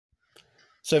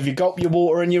So have you got your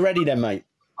water and you're ready then, mate?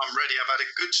 I'm ready. I've had a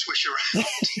good swish around.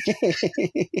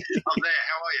 I'm there.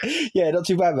 How are you? Yeah, not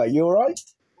too bad, mate. You all right?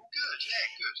 All good. Yeah,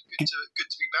 good. Good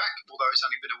to be back. Although it's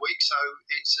only been a week, so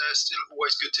it's still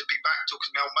always good to be back talking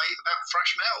to my old mate about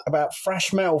thrash metal. About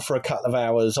thrash metal for a couple of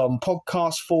hours on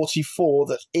podcast 44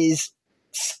 that is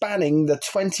spanning the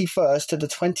 21st to the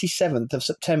 27th of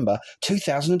September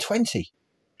 2020.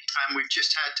 And we've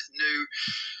just had new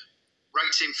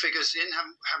rating figures in,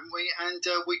 haven't we? And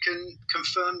we can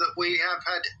confirm that we have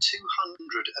had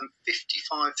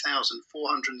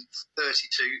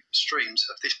 255,432 streams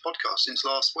of this podcast since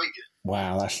last week.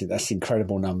 Wow, that's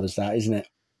incredible numbers, that, isn't it?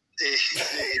 It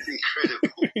is incredible.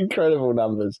 Incredible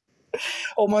numbers.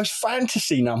 Almost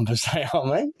fantasy numbers they are,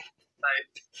 mate.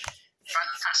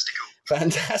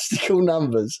 Fantastical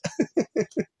numbers.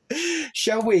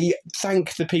 Shall we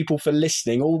thank the people for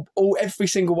listening? Every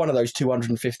single one of those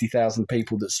 250,000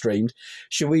 people that streamed.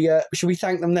 Shall we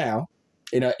thank them now?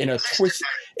 In a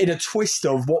twist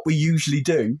of what we usually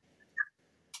do.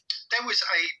 There was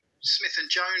a Smith and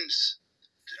Jones,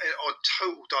 or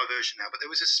total diversion now, but there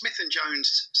was a Smith and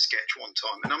Jones sketch one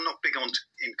time, and I'm not big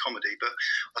in comedy, but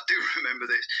I do remember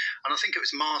this, and I think it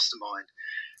was Mastermind,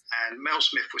 and Mel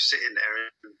Smith was sitting there,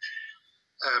 and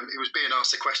he was being asked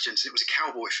the questions. It was a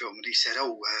cowboy film, and he said,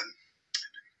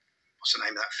 what's the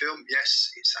name of that film?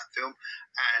 Yes, it's that film.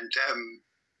 And,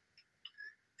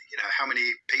 how many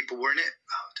people were in it?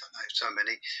 Oh, I don't know, so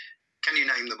many. Can you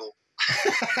name them all?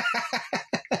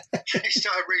 He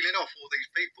started reeling off all these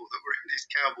people that were in this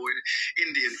cowboy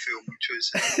Indian film, which was,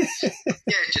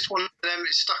 just one of them.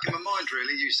 It stuck in my mind,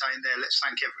 really. You saying there, let's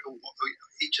thank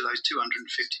each of those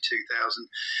 252,000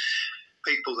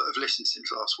 people that have listened since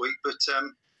last week, but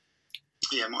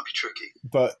it might be tricky.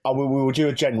 But we will do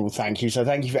a general thank you. So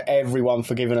thank you for everyone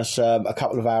for giving us a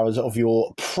couple of hours of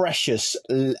your precious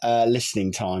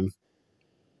listening time.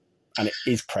 And it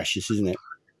is precious, isn't it?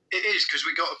 It is, because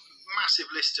we got a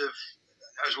massive list of,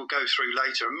 as we'll go through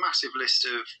later, a massive list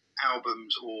of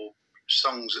albums or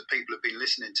songs that people have been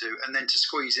listening to, and then to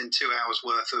squeeze in 2 hours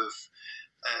worth of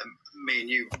me and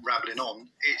you rabbling on,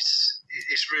 it's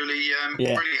really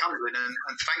really humbling,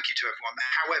 and thank you to everyone.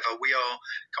 However, we are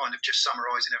kind of just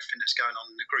summarising everything that's going on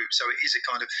in the group, so it is a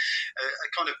kind of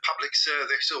public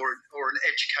service or an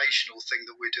educational thing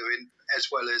that we're doing, as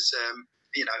well as a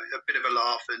bit of a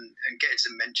laugh and getting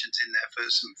some mentions in there for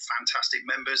some fantastic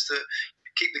members that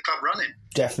keep the club running.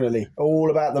 Definitely, all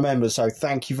about the members. So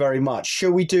thank you very much.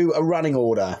 Shall we do a running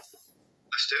order?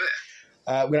 Let's do it.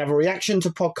 We're going to have a reaction to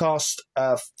podcast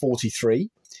 43.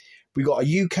 We've got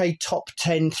a UK top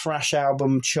 10 thrash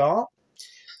album chart.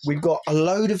 We've got a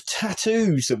load of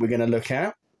tattoos that we're going to look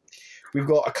at. We've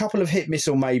got a couple of hit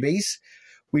missile maybes.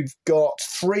 We've got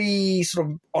 3 sort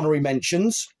of honorary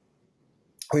mentions.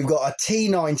 We've got a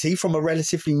T90 from a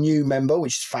relatively new member,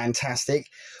 which is fantastic.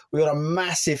 We've got a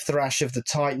massive thrash of the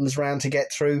Titans round to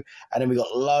get through. And then we've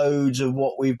got loads of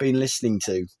what we've been listening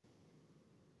to. Again,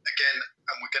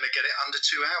 and we're going to get it under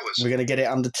 2 hours. We're going to get it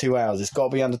under 2 hours. It's got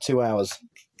to be under 2 hours.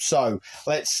 So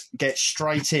let's get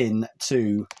straight in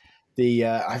to the...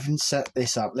 I haven't set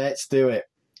this up. Let's do it.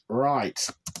 Right.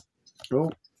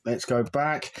 Oh, let's go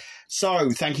back. So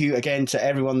thank you again to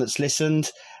everyone that's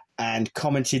listened and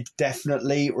commented.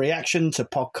 Definitely. Reaction to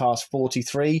podcast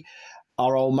 43.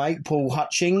 Our old mate, Paul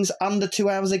Hutchings, under 2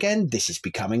 hours again. This is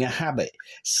becoming a habit.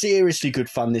 Seriously good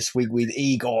fun this week with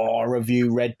Igor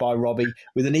review read by Robbie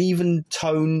with an even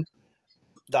tone,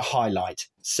 the highlight.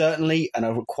 Certainly an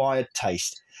acquired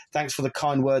taste. Thanks for the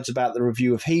kind words about the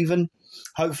review of Heathen.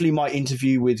 Hopefully my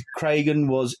interview with Cragen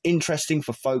was interesting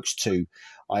for folks too.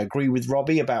 I agree with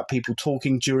Robbie about people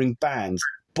talking during bands.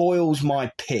 Boils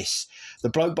my piss. The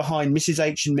bloke behind Mrs.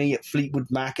 H and Me at Fleetwood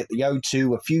Mac at the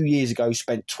O2 a few years ago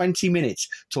spent 20 minutes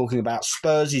talking about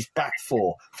Spurs' back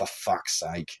four, for fuck's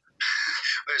sake.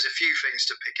 There's a few things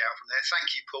to pick out from there.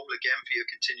 Thank you, Paul, again for your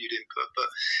continued input.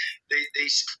 But the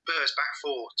Spurs back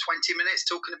four, 20 minutes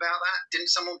talking about that? Didn't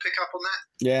someone pick up on that?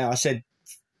 Yeah, I said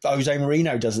Jose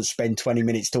Mourinho doesn't spend 20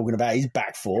 minutes talking about his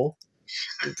back four.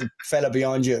 The fella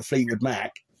behind you at Fleetwood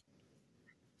Mac.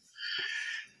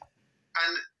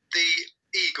 And the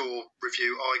Igor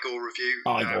review. In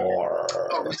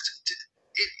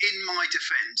my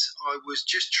defence, I was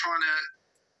just trying to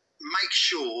make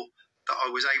sure that I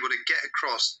was able to get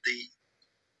across the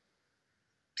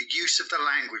use of the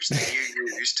language that you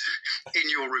used in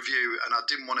your review, and I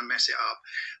didn't want to mess it up.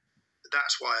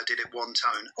 That's why I did it one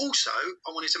tone. Also,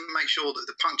 I wanted to make sure that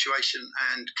the punctuation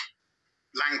and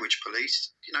language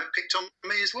police, picked on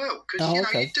me as well because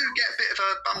okay. you do get a bit of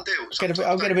a bum deal.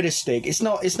 I'll get a bit of stick. It's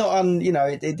not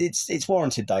it's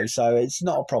warranted though, so it's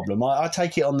not a problem. I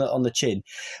take it on the chin.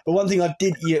 But one thing I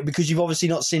did, because you've obviously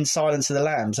not seen Silence of the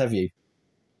Lambs, have you?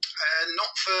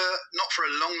 Not for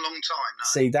a long time. No.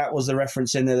 See, that was the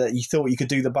reference in there that you thought you could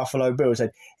do the Buffalo Bill. It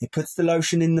said, it puts the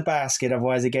lotion in the basket,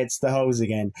 otherwise it gets the hose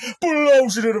again. Put the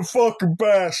lotion in the fucking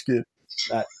basket.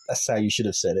 That's how you should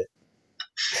have said it.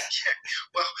 Yeah,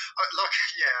 well,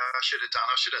 I should have done.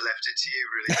 I should have left it to you,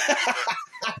 really.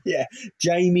 But... Yeah,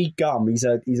 Jamie Gumb. He's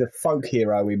a folk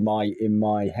hero in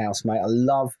my house, mate. I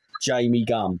love Jamie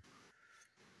Gumb.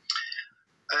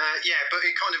 But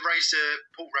it kind of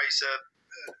Paul raised a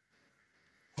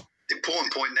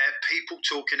important point there. People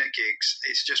talking at gigs.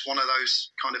 It's just one of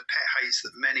those kind of pet hates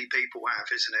that many people have,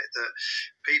 isn't it? That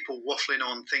people waffling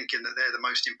on thinking that they're the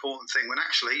most important thing when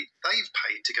actually they've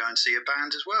paid to go and see a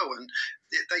band as well, and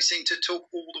they seem to talk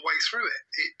all the way through it.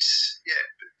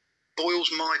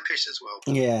 Boils my piss as well.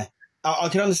 Yeah, I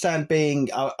can understand being.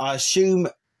 I assume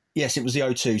yes, it was the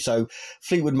O2. So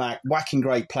Fleetwood Mac, whacking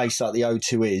great place like the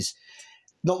O2 is.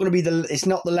 Not going to be it's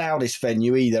not the loudest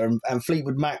venue either, and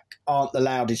Fleetwood Mac aren't the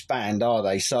loudest band, are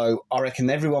they? So I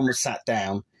reckon everyone was sat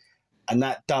down, and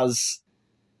that does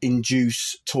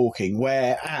induce talking.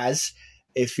 Whereas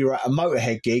if you're at a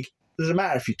Motorhead gig, it doesn't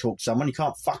matter if you talk to someone, you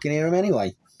can't fucking hear them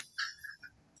anyway.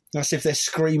 That's if they're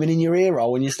screaming in your ear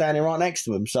roll when you're standing right next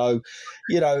to them. So,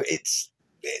 it's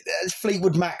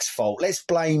Fleetwood Mac's fault. Let's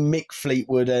blame Mick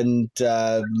Fleetwood and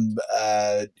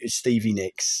Stevie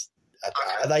Nicks.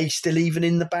 Are they still even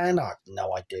in the band? I have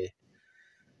no idea.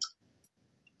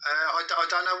 I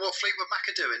don't know what Fleetwood Mac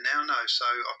are doing now, no. So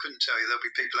I couldn't tell you. There'll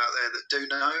be people out there that do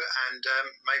know, and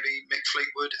maybe Mick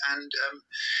Fleetwood and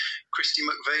Christy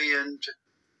McVie and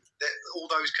all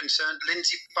those concerned.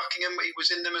 Lindsey Buckingham, he was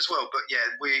in them as well. But yeah,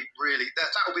 we really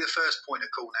that'll be the first point of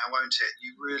call now, won't it?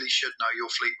 You really should know your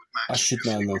Fleetwood Mac. I should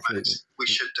know my Fleetwood. We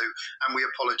should do, and we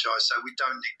apologise. So we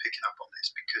don't need picking up on this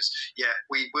because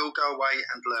we will go away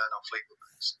and learn our Fleetwood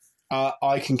Macs.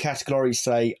 I can categorically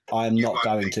say I'm not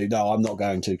going to. No, I'm not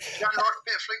going to. You don't like a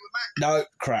bit of Fleetwood Mac? No,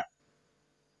 crap.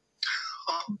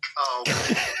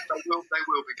 They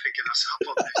will be picking us up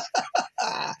on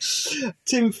this.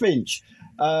 Tim Finch.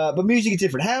 But music is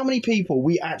different. How many people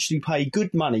we actually pay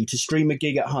good money to stream a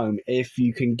gig at home if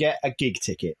you can get a gig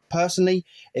ticket? Personally,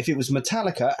 if it was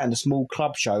Metallica and a small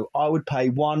club show, I would pay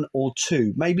 £1 or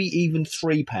 £2, maybe even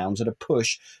 £3 at a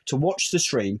push to watch the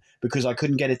stream because I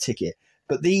couldn't get a ticket.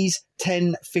 But these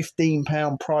 £10,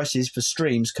 £15 prices for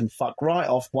streams can fuck right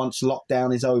off once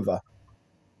lockdown is over.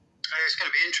 It's going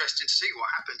to be interesting to see what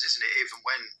happens, isn't it, even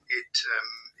when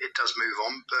it does move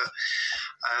on. But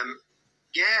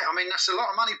that's a lot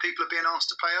of money people are being asked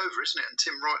to pay over, isn't it? And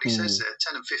Tim rightly says there,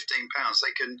 £10 and £15,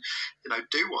 they can,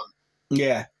 do one.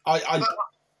 Yeah,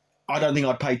 I don't think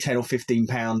I'd pay £10 or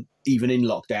 £15 even in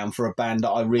lockdown for a band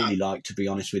that I really like, to be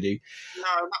honest with you. No,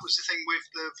 that was the thing with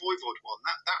the Voivod one.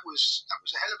 That was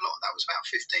a hell of a lot. That was about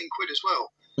 £15 as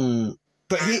well.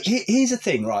 But here's the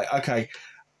thing, right? Okay,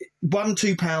 £1,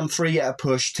 £2, £3 at a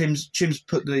push. Tim's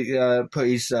put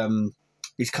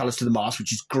his colours to the mast,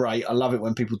 which is great. I love it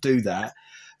when people do that.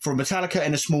 For a Metallica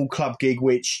in a small club gig,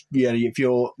 which if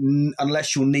you're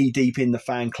unless you're knee deep in the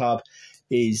fan club,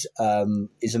 is a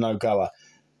no-goer.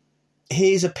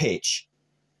 Here's a pitch.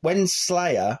 When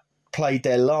Slayer played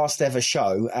their last ever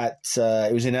show at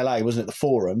it was in LA, wasn't it? The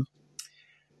Forum.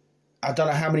 I don't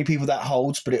know how many people that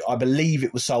holds, but I believe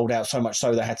it was sold out so much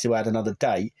so they had to add another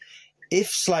date. If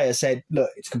Slayer said,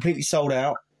 "Look, it's completely sold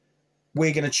out.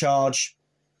 We're going to charge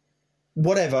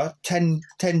whatever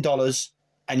 $10,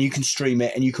 and you can stream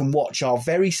it and you can watch our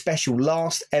very special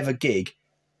last ever gig,"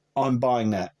 I'm buying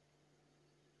that.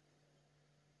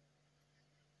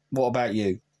 What about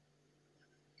you?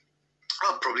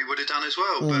 I probably would have done as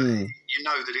well, but you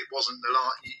know that it wasn't the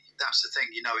last. That's the thing,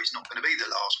 it's not going to be the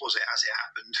last, was it? As it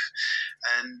happened,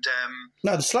 and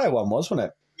no, the Slayer one was, wasn't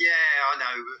it? Yeah, I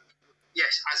know.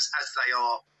 Yes, as they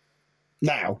are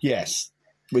now. Yes,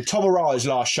 with Tom Arai's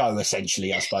last show,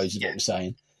 essentially, I suppose is what we're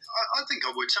saying. I think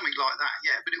I would, something like that.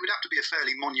 Yeah, but it would have to be a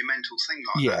fairly monumental thing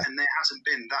like that, and there hasn't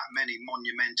been that many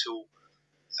monumental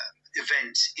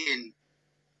events in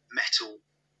metal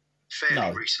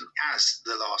fairly recently as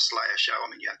the last Slayer show. I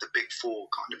mean, you had the Big Four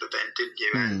kind of event, didn't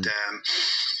you? And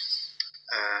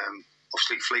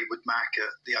obviously Fleetwood Mac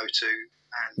at the O2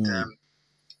 and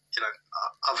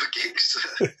other gigs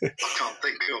I can't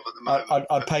think of at the moment.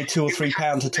 I'd pay £2 or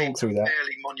 £3 to talk through that.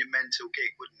 Fairly monumental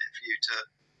gig, wouldn't it, for you to?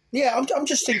 Yeah, I'm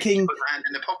just thinking. Put the hand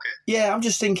in the pocket. Yeah, I'm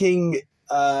just thinking.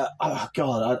 I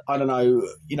don't know.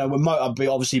 When I'm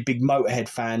obviously a big Motorhead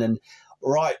fan, and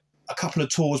right a couple of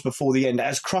tours before the end,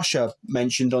 as Crusher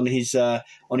mentioned on his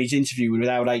interview with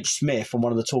Howard H. Smith on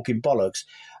one of the Talking Bollocks.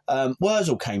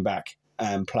 Wurzel came back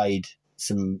and played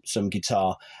some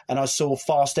guitar, and I saw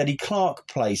Fast Eddie Clarke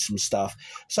play some stuff.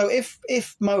 So if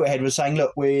Motorhead was saying,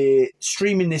 look, we're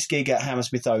streaming this gig at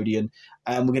Hammersmith Odeon,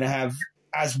 and we're going to have,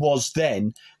 as was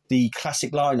then, the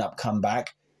classic lineup come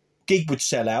back, gig would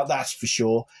sell out, that's for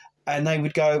sure. And they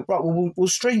would go, right, well, we'll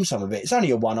stream some of it. It's only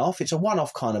a one-off. It's a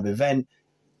one-off kind of event.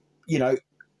 You know,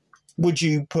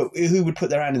 who would put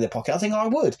their hand in their pocket? I think I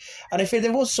would. And if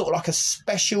there was sort of like a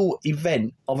special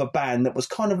event of a band that was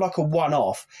kind of like a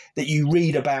one-off that you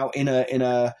read about in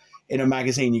a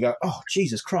magazine, you go, oh,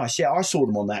 Jesus Christ, yeah, I saw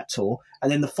them on that tour.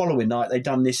 And then the following night they'd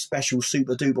done this special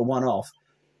super-duper one-off.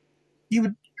 You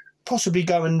would possibly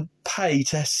go and pay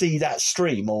to see that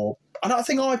stream, and I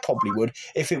think I probably would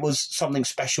if it was something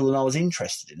special and I was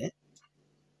interested in it.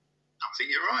 I think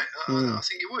you're right. I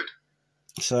think you would.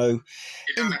 So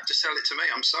you don't have to sell it to me.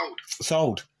 I'm sold.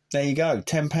 Sold. There you go.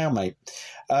 £10, mate.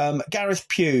 Gareth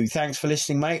Pugh, thanks for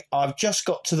listening, mate. I've just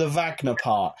got to the Wagner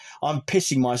part. I'm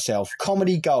pissing myself.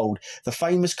 Comedy gold. The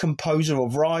famous composer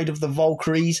of Ride of the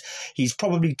Valkyries. He's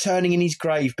probably turning in his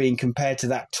grave being compared to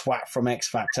that twat from X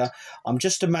Factor. I'm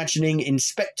just imagining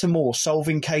Inspector Moore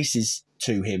solving cases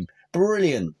to him.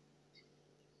 Brilliant.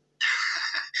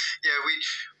 Yeah,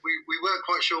 we weren't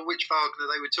quite sure which Wagner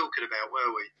they were talking about,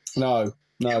 were we? No.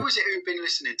 Who was it who'd been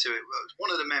listening to it? Well,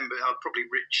 one of the members, probably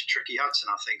Rich Tricky Hudson,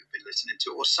 I think, had been listening to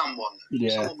it, or someone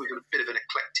with a bit of an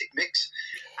eclectic mix.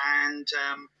 And,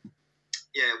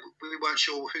 we weren't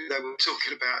sure who they were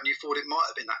talking about, and you thought it might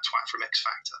have been that twat from X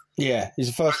Factor. Yeah, he's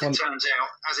the first one. As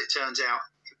it turns out,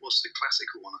 it was the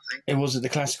classical one, I think. It was the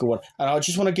classical one. And I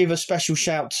just want to give a special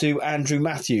shout to Andrew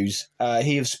Matthews,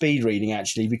 he of Speed Reading,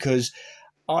 actually, because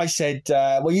I said,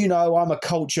 well, you know, I'm a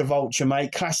culture vulture,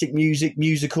 mate. Classic music,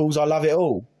 musicals, I love it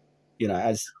all. You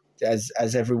know,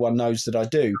 as everyone knows that I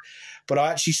do. But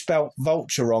I actually spelt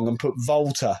vulture wrong and put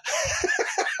Volta.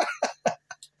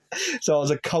 So I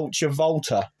was a culture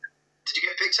Volta. Did you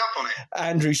get picked up on it?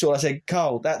 Andrew saw it. I said,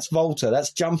 Carl, that's Volta.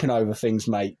 That's jumping over things,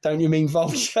 mate. Don't you mean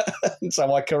vulture?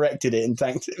 So I corrected it and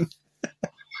thanked him.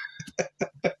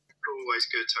 Always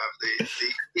good to have the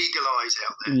eagle eyes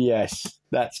out there. Yes,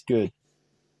 that's good.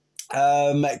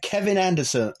 Kevin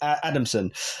Adamson,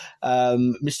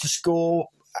 Mr.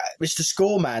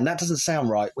 Scoreman, that doesn't sound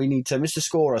right. We need to, Mr.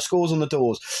 Scorer, scores on the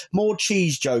doors. More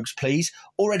cheese jokes, please.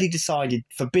 Already decided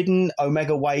Forbidden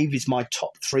Omega Wave is my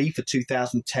top 3 for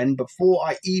 2010 before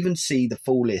I even see the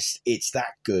full list. It's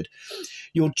that good.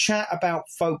 Your chat about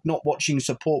folk not watching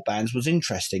support bands was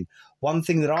interesting. One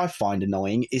thing that I find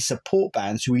annoying is support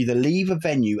bands who either leave a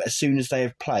venue as soon as they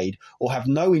have played or have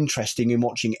no interest in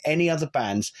watching any other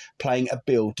bands playing a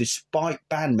bill despite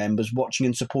band members watching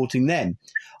and supporting them.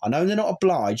 I know they're not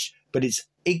obliged, but it's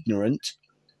ignorant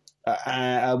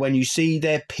when you see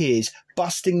their peers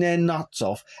busting their nuts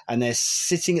off and they're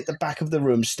sitting at the back of the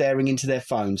room staring into their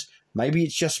phones. Maybe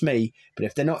it's just me, but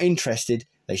if they're not interested,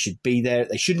 they should be there.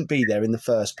 They shouldn't be there in the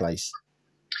first place.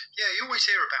 Yeah, you always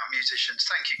hear about musicians.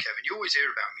 Thank you, Kevin. You always hear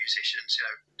about musicians,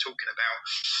 talking about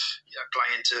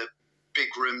playing to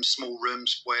big rooms, small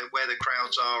rooms, where the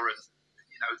crowds are, and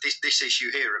this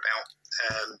issue here about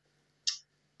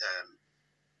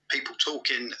people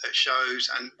talking at shows,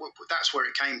 and that's where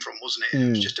it came from, wasn't it? It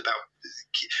was just about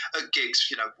at gigs,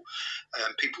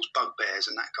 people's bugbears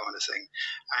and that kind of thing,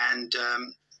 and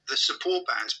the support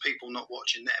bands, people not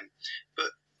watching them,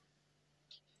 but.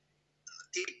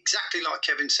 Exactly like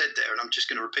Kevin said there, and I'm just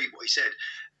going to repeat what he said.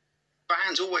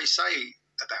 Bands always say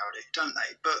about it, don't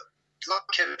they? But like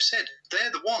Kevin said,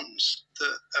 they're the ones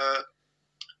that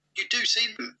you do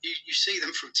see them. You see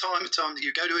them from time to time. That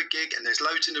you go to a gig and there's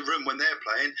loads in the room when they're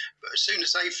playing, but as soon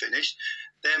as they finish,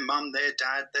 their mum, their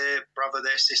dad, their brother,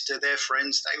 their sister, their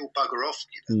friends, they all bugger off.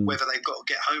 Whether they've got to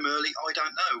get home early, I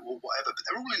don't know, or whatever. But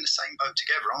they're all in the same boat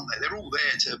together, aren't they? They're all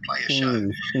there to play a show.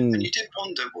 And you do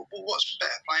wonder, well, what's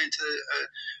better, playing to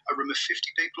a room of 50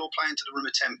 people or playing to the room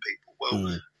of 10 people?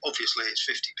 Well, obviously it's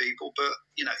 50 people, but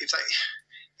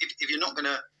if you're not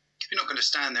gonna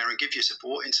stand there and give your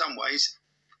support, in some ways,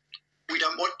 we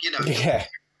don't want Yeah.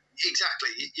 Exactly.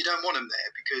 You don't want them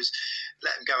there because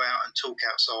let them go out and talk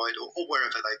outside or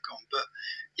wherever they've gone. But,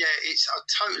 yeah, I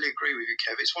totally agree with you,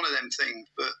 Kev. It's one of them things.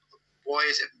 But why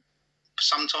is it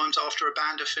sometimes after a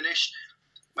band are finished,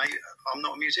 maybe I'm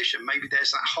not a musician, maybe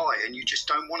there's that high and you just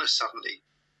don't want to suddenly,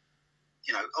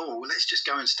 let's just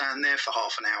go and stand there for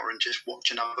half an hour and just watch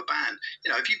another band.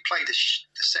 If you play the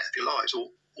set of your lives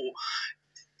or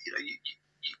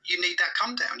you need that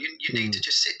come down. You need to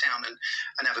just sit down and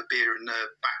have a beer in the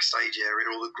backstage area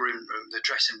or the green room, the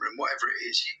dressing room, whatever it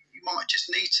is. You you might just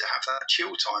need to have that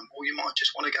chill time, or you might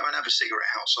just want to go and have a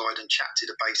cigarette outside and chat to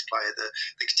the bass player, the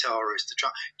guitarist, the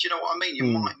drum. Do you know what I mean? You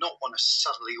might not want to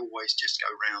suddenly always just go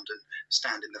round and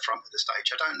stand in the front of the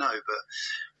stage. I don't know, but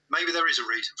maybe there is a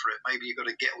reason for it. Maybe you've got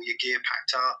to get all your gear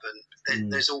packed up, and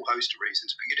there's all host of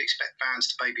reasons. But you'd expect bands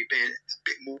to maybe be a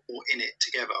bit more in it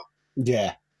together.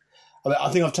 Yeah. I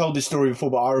think I've told this story before,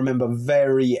 but I remember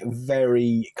very,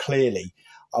 very clearly.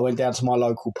 I went down to my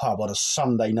local pub on a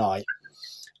Sunday night,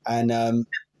 and a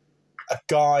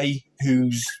guy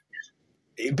who's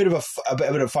a bit of a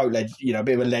folk legend, a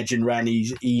bit of a legend ran.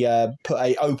 He put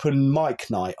a open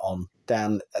mic night on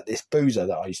down at this boozer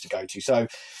that I used to go to. So,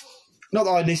 not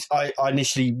that I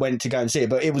initially went to go and see it,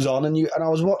 but it was on, and I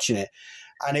was watching it,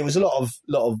 and it was a lot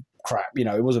of crap.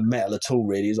 It wasn't metal at all,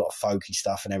 really. It was a lot of folky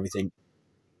stuff and everything.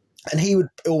 And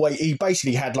he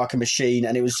basically had like a machine,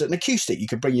 and it was an acoustic. You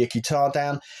could bring your guitar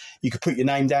down, you could put your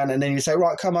name down, and then you'd say,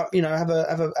 right, come up, have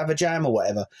a jam or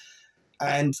whatever.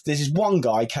 And there's this one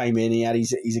guy came in, he had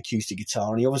his acoustic guitar,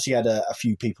 and he obviously had a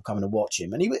few people coming to watch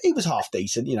him. And he was half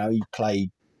decent, he played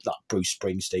like Bruce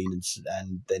Springsteen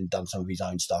and then done some of his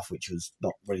own stuff, which was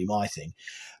not really my thing.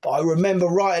 But I remember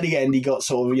right at the end, he got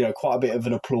sort of, quite a bit of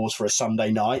an applause for a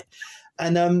Sunday night.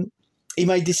 And he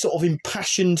made this sort of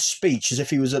impassioned speech as if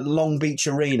he was at Long Beach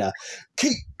Arena.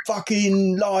 Keep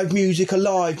fucking live music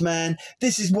alive, man.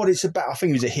 This is what it's about. I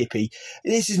think he was a hippie.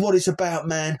 This is what it's about,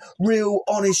 man. Real,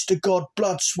 honest to God,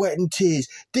 blood, sweat and tears.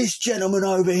 This gentleman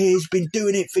over here has been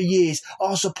doing it for years.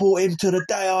 I'll support him to the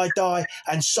day I die,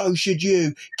 and so should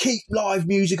you. Keep live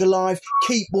music alive.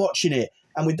 Keep watching it.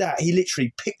 And with that, he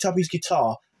literally picked up his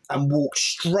guitar and walked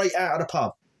straight out of the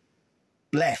pub.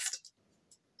 Left.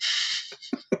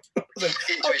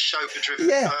 Into his chauffeur-driven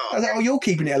car. I was like, you're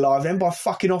keeping it alive then by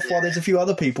fucking off while there's a few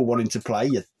other people wanting to play,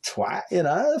 you twat,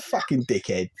 fucking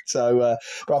dickhead. So,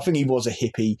 but I think he was a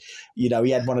hippie. He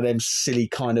had one of them silly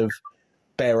kind of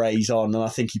berets on, and I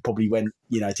think he probably went,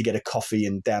 to get a coffee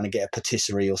and down and get a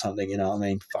patisserie or something, you know what I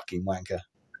mean? Fucking wanker.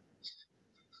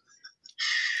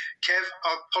 Kev,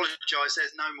 I apologise.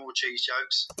 There's no more cheese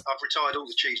jokes. I've retired all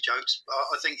the cheese jokes.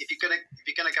 I think if you're gonna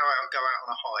go out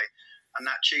on a high, and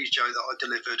that cheese joke that I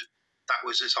delivered, that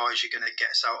was as high as you're going to get.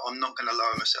 So I'm not going to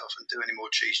lower myself and do any more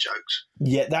cheese jokes.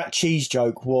 Yeah, that cheese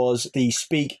joke was the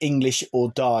speak English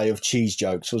or die of cheese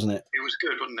jokes, wasn't it? It was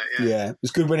good, wasn't it? Yeah, it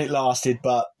was good when it lasted,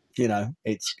 but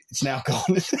it's now gone.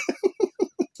 Yeah.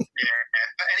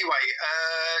 But anyway,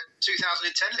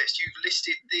 2010 list. You've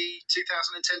listed the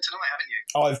 2010 tonight, haven't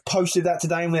you? I've posted that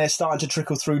today, and they're starting to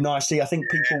trickle through nicely. I think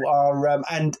people are,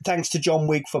 and thanks to John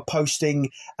Wigg for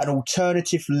posting an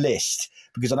alternative list,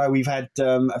 because I know we've had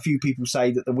a few people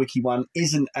say that the wiki one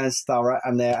isn't as thorough,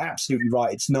 and they're absolutely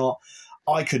right. It's not.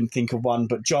 I couldn't think of one,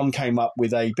 but John came up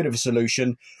with a bit of a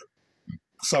solution,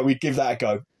 so we'd give that a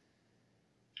go.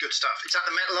 Good stuff. Is that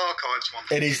the Metal Archives one?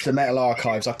 It is the Metal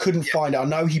Archives. I couldn't find it. I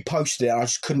know he posted it, and I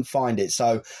just couldn't find it.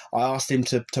 So I asked him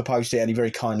to post it, and he very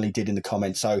kindly did in the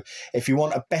comments. So if you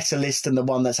want a better list than the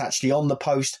one that's actually on the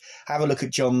post, have a look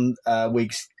at John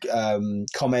Wigg's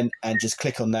comment and just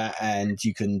click on that, and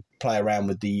you can play around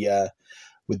with the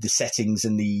settings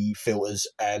and the filters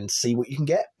and see what you can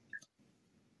get.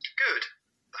 Good.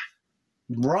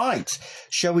 Right.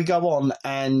 Shall we go on?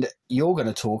 And you're going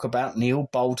to talk about Neil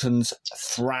Bolton's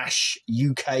Thrash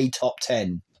UK Top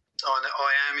 10.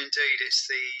 I am indeed. It's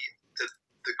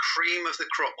the cream of the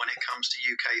crop when it comes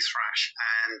to UK thrash,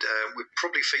 and we've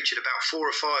probably featured about 4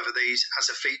 or 5 of these as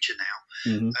a feature now.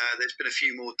 Mm-hmm. There's been a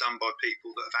few more done by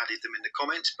people that have added them in the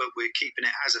comments, but we're keeping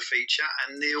it as a feature,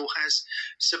 and Neil has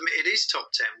submitted his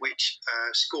top 10, which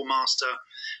Scoremaster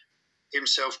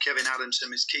himself, Kevin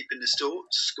Adamson, is keeping the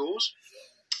scores.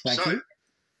 Thank you.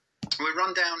 We'll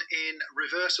run down in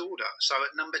reverse order. So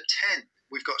at number 10,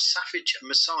 we've got Savage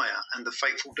Messiah and the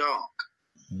Fateful Dark.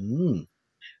 Mm.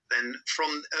 Then from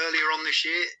earlier on this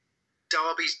year,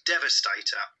 Derby's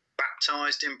Devastator,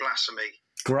 Baptised in Blasphemy.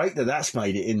 Great that that's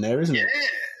made it in there, isn't it?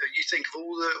 Yeah, you think of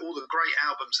all the great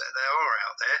albums that there are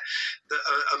out there that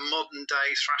are modern day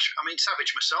thrash. I mean,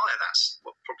 Savage Messiah, that's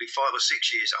probably 5 or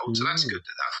 6 years old, so that's good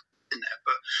that that's in there.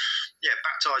 But yeah,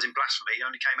 Baptised in Blasphemy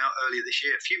only came out earlier this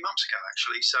year, a few months ago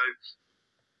actually. So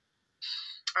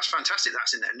that's fantastic.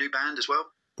 That's in there. New band as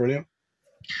well. Brilliant.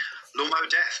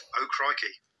 Lawnmower Death. Oh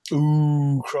crikey.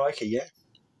 Ooh, crikey, yeah.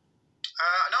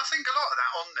 And I think a lot of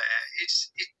that on there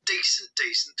is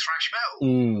decent thrash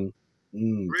metal.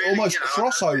 Really, almost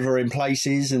crossover in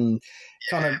places, and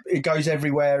kind of it goes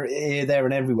everywhere, here, there,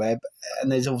 and everywhere.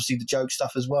 And there's obviously the joke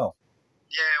stuff as well.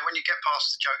 Yeah, when you get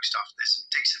past the joke stuff, there's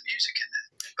some decent music in there.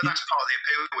 But that's part of the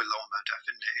appeal with Lawnmower Death,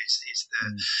 isn't it? It's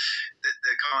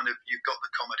the kind of, you've got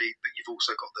the comedy, but you've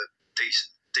also got the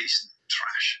decent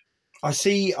thrash. I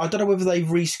see. I don't know whether they've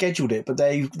rescheduled it, but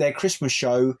their Christmas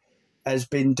show has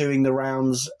been doing the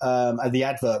rounds, and the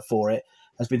advert for it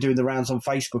has been doing the rounds on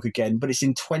Facebook again. But it's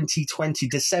in 2020,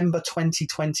 December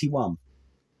 2021.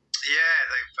 Yeah,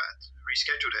 they've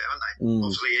rescheduled it, haven't they?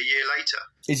 Obviously, a year later.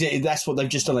 Is it? That's what they've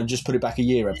just done. They've just put it back a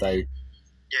year, have they?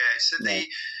 Yeah, it's at the.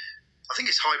 I think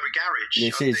it's Hybrid Garage.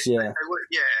 It is, yeah.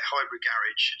 Hybrid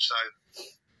Garage. So,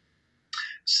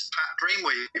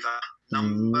 Dreamweaver,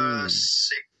 number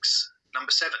 6,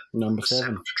 number 7. Number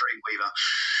 7 for Dreamweaver.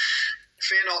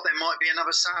 Fear not, there might be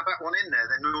another Sabbath one in there.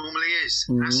 There normally is.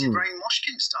 Acid Rain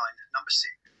Moshkinstein, number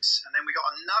 6. And then we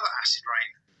got another Acid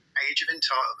Rain, Age of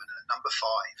Entitlement, at number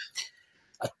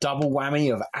 5. A double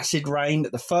whammy of Acid Rain,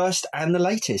 the first and the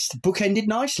latest. Bookended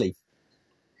nicely.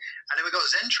 And then we got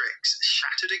Zentrix,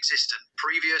 Shattered Existent,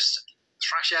 previous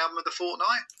thrash album of the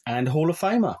fortnight. And Hall of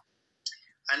Famer.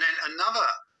 And then another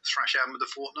thrash album of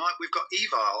the fortnight, we've got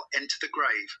Evil, Enter the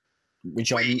Grave.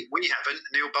 Which we haven't,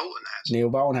 Neil Bolton has. Neil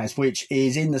Bolton has, which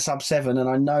is in the sub 7, and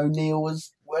I know Neil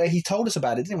was where he told us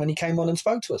about it, didn't he, when he came on and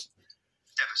spoke to us.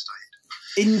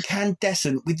 Devastated.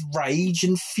 Incandescent with rage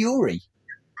and fury.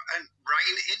 And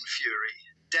Rain in Fury,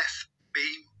 Death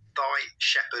Be Thy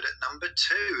Shepherd at number 2.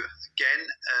 Again,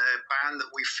 a band that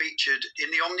we featured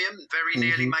in the Omnium, very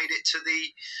nearly made it to the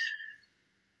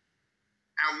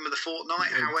album of the fortnight.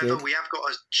 However, we have got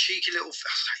a cheeky little, I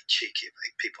say cheeky,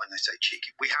 people when they say cheeky,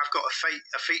 we have got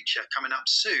a feature coming up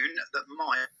soon that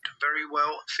might very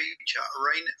well feature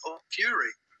Rain of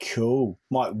Fury. Cool.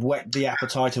 Might whet the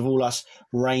appetite of all us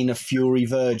Rain of Fury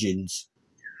virgins.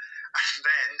 And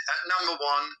then at number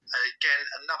 1, again,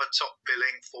 another top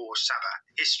billing for Sabbath,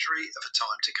 History of a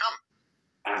Time to Come.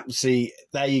 See,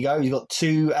 there you go. You've got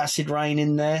 2 Acid Rain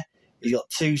in there. You've got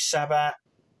 2 Sabbath.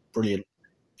 Brilliant.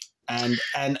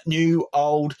 And new,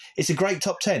 old. It's a great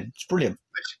top 10. It's brilliant.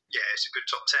 Yeah, it's a good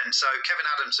top 10. So Kevin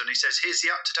Adamson, he says, here's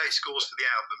the up-to-date scores for the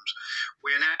albums.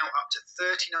 We are now up to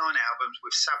 39 albums,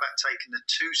 with Sabbath taking the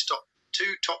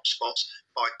 2 top spots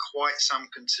by quite some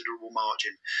considerable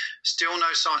margin. Still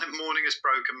no sign of Morning Has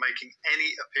Broken making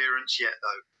any appearance yet,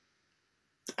 though.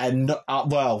 And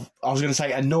well, I was going to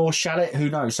say, and nor shall it. Who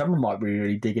knows? Someone might be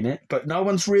really digging it, but no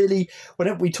one's really.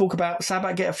 Whenever we talk about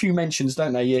Sabbath, get a few mentions,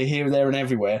 don't they? You're here, there, and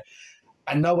everywhere,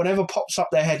 and no one ever pops up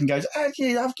their head and goes,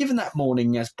 "Actually, I've given that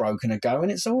Morning Has Broken a go,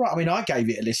 and it's all right." I mean, I gave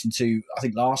it a listen to, I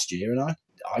think last year, and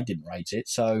I didn't rate it,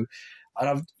 so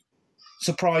I'm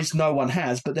surprised no one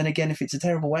has. But then again, if it's a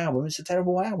terrible album, it's a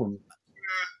terrible album.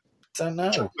 Don't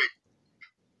know.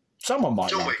 Someone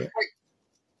might like it.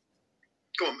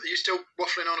 Go on, are you still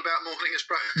waffling on about Morning Has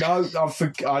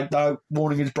Broken? No, I know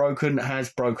Morning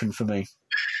Has broken for me.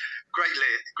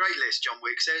 Great list, John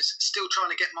Wick says. Still trying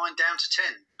to get mine down to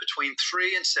 10. Between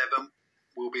 3 and 7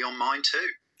 will be on mine too.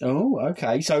 Oh,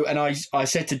 okay. So, and I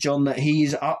said to John that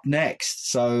he's up next,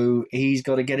 so he's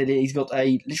got to get it. He's got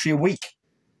literally a week,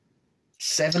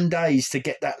 7 days to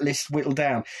get that list whittled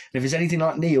down. And if it's anything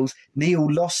like Neil's,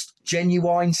 Neil lost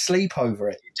genuine sleep over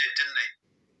it. He did, didn't he?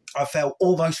 I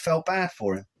almost felt bad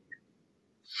for him.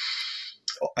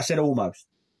 I said almost.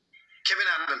 Kevin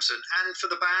Adamson, and for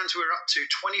the bands, we're up to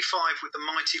 25 with the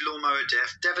Mighty Lawnmower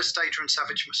Death, Devastator and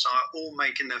Savage Messiah all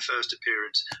making their first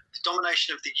appearance. The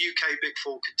domination of the UK Big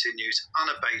Four continues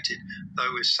unabated,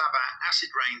 though with Sabbath, Acid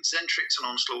Rain, Zentrix and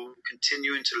Onslaught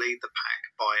continuing to lead the pack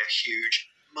by a huge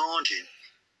margin.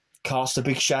 Cast a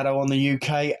big shadow on the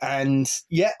UK, and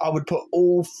yeah, I would put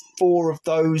all 4 of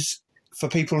those. For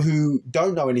people who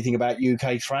don't know anything about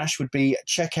UK thrash, would be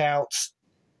check out,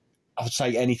 I would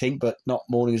say anything, but not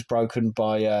Morning Has Broken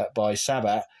by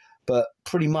Sabbath, but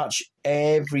pretty much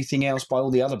everything else by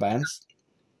all the other bands.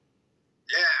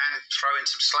 Yeah, and throw in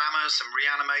some Slammer, some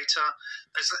Reanimator.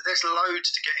 There's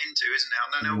loads to get into, isn't there?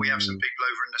 And I know we have some people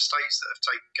over in the States that have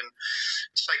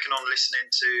taken on listening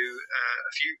to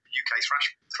a few UK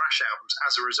thrash albums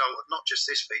as a result of not just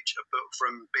this feature, but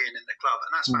from being in the club.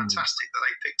 And that's fantastic that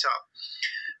they picked up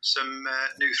some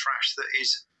new thrash that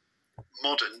is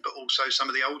modern, but also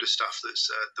some of the older stuff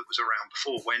that was around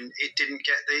before, when it didn't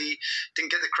get the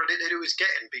credit that it was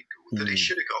getting, that it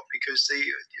should have got, because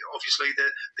obviously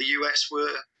the US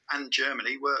and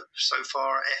Germany were so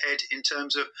far ahead in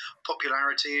terms of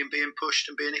popularity and being pushed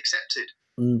and being accepted.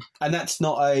 And that's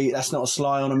not a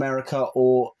sly on America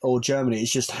or Germany.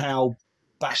 It's just how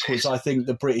backwards I think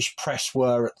the British press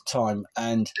were at the time,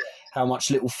 and how much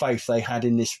little faith they had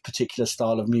in this particular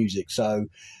style of music. So,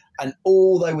 and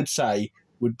all they would say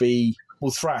would be,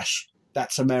 well, thrash,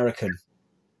 that's American.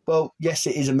 Well, yes,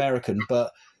 it is American,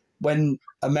 but when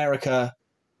America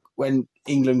when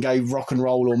England gave rock and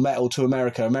roll or metal to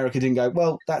America, America didn't go,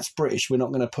 well, that's British, we're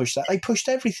not going to push that. They pushed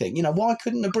everything. You know, why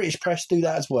couldn't the British press do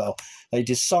that as well? They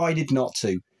decided not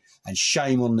to, and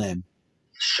shame on them.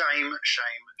 Shame.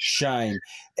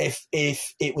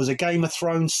 If it was a Game of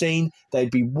Thrones scene, they'd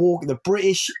be the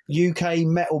British UK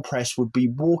metal press would be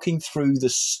walking through the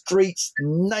streets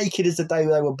naked as the day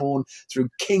they were born through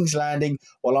King's Landing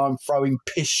while I'm throwing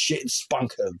piss, shit and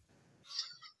spunk at them.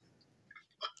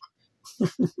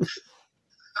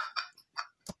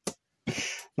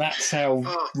 That's how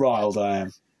riled I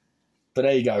am. But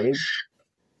there you go.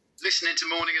 Listening to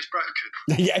Morning Is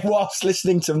Broken. Yeah, whilst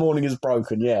listening to Morning Is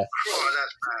Broken, yeah. Oh,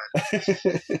 that's bad. I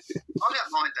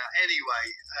don't mind that anyway.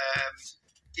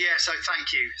 So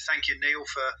thank you, Neil,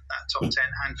 for that top 10,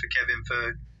 and for Kevin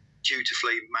for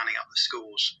dutifully manning up the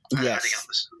scores, heading up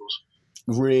the scores.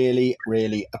 Really,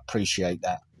 really appreciate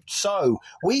that. So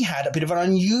we had a bit of an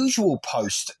unusual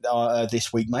post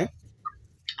this week, mate.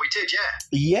 We did, yeah.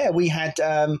 Yeah, we had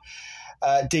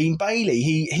Dean Bailey.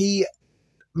 He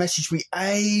messaged me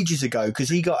ages ago because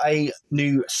he got a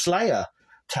new Slayer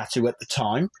tattoo at the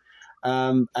time,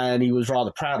 and he was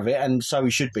rather proud of it, and so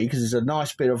he should be, because it's a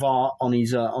nice bit of art on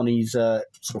his sort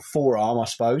of forearm, I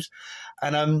suppose.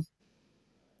 And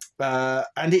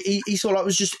he sort of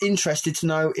was just interested to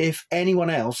know if anyone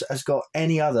else has got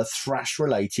any other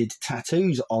thrash-related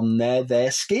tattoos on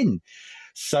their skin.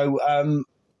 So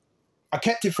I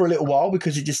kept it for a little while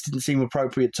because it just didn't seem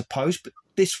appropriate to post, but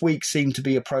this week seemed to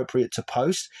be appropriate to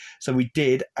post, so we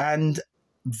did, and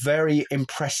very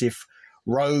impressive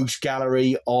rogues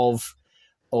gallery of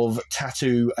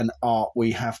tattoo and art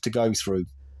we have to go through.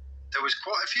 There was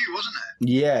quite a few, wasn't there?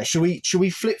 Yeah, should we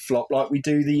flip flop like we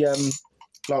do the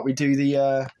what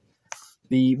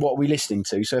are we listening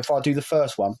to? So if I do the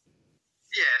first one,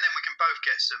 yeah, and then we can both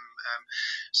get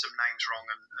some names wrong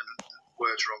and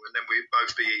words wrong, and then we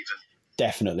both be even.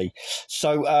 Definitely.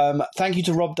 So thank you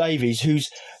to Rob Davies, whose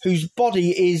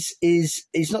body is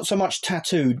not so much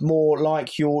tattooed, more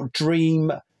like your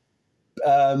dream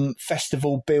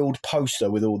festival build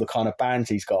poster with all the kind of bands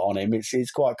he's got on him.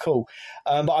 It's quite cool.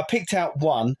 But I picked out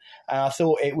one, and I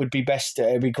thought it'd be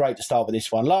great to start with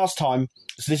this one. Last time,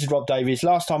 so this is Rob Davies.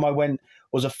 Last time I went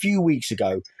was a few weeks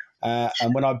ago.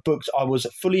 And when I booked, I was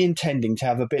fully intending to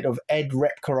have a bit of Ed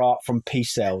Repka art from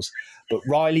Peace Cells, but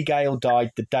Riley Gale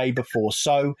died the day before,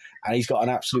 and he's got an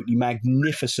absolutely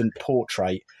magnificent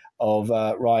portrait of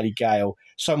Riley Gale,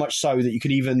 so much so that you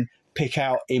can even pick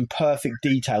out in perfect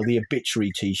detail the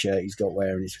obituary T-shirt he's got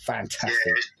wearing. It's fantastic.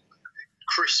 Yeah, it's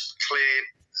crisp, clear,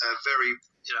 very,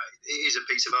 it is a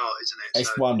piece of art, isn't it?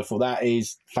 It's wonderful. That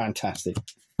is fantastic.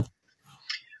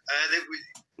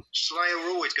 Slayer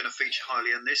are always going to feature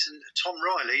highly in this, and Tom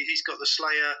Riley, he's got the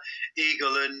Slayer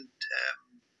eagle and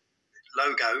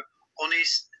logo on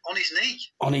his knee.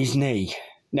 On his knee.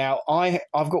 Now,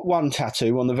 I've got one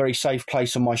tattoo on the very safe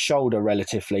place on my shoulder,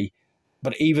 relatively,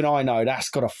 but even I know that's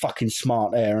got a fucking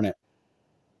smart air in it.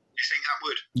 You think that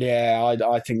would? Yeah,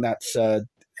 I think that's that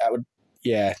would.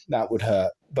 Yeah, that would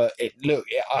hurt. But I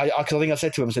think I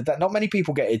said to him, I said that not many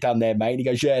people get it done there, mate. And he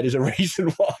goes, yeah, there's a reason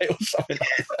why, or something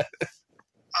like that.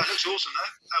 Oh, it looks awesome,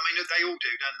 though. I mean, they all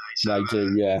do, don't they? So, they do,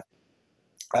 yeah.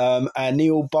 And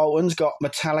Neil Bolton's got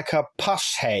Metallica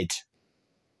Puss Head.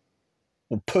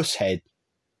 Or Puss Head.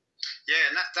 Yeah,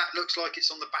 and that looks like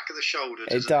it's on the back of the shoulder.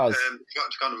 It does.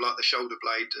 Kind of like the shoulder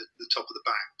blade at the top of the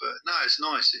back. But no, it's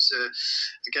nice. It's,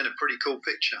 again, a pretty cool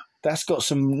picture. That's got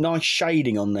some nice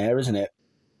shading on there, isn't it?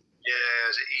 Yeah,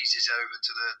 as it eases over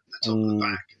to the top of the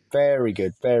back. Very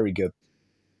good, very good.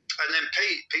 And then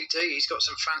Pete D, he's got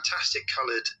some fantastic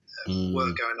coloured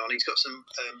work going on. He's got some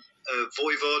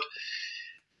Voivod,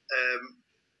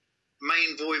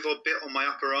 main Voivod bit on my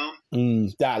upper arm.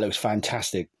 That looks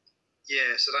fantastic.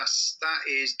 Yeah, so that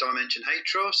is Dimension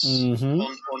Hatros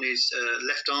on his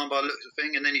left arm by the looks of the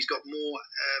thing, and then he's got more.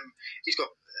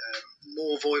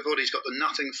 More Voivod. He's got the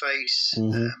Nothing Face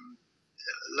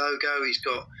logo. He's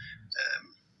got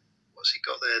what's he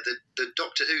got there? The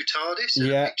Doctor Who TARDIS.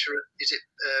 Yeah. Is it?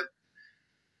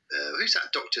 Who's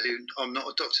that Doctor Who? I'm not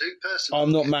a Doctor Who person.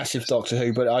 I'm not massive Doctor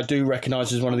Who, but I do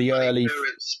recognise as one of the early.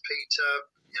 It's Peter.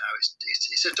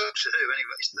 It's a Doctor Who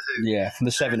anyway. It's the Who. Yeah, from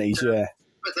the 70s. Yeah.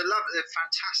 But they're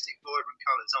fantastic, vibrant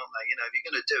colours, aren't they? If you're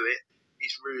going to do it,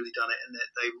 he's really done it, and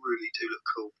they really do look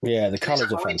cool. Yeah, the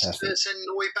colours are fantastic. It's in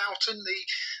Neubauten.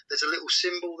 There's a little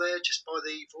symbol there just by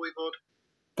the Voivod.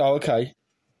 Oh, okay.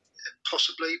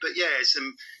 Possibly, but yeah, if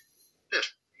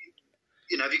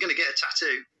you're going to get a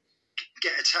tattoo,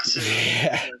 get a tattoo.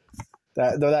 Yeah.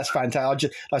 That's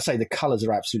fantastic. Like I say, the colours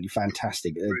are absolutely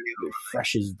fantastic. They're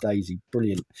fresh as a daisy.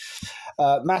 Brilliant.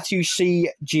 Matthew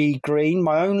C.G. Green,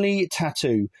 my only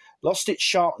tattoo. Lost its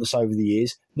sharpness over the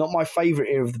years. Not my favourite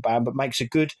era of the band, but makes a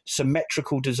good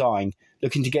symmetrical design.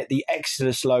 Looking to get the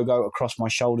Exodus logo across my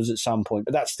shoulders at some point.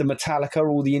 But that's the Metallica,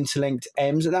 all the interlinked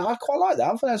M's. And I quite like that.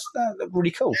 I think that's really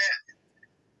cool. Yeah.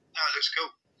 No, it looks cool.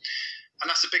 And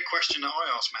that's the big question that I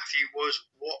asked Matthew was,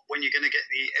 when you're going to get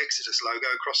the Exodus logo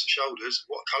across the shoulders,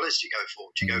 what colours do you go for?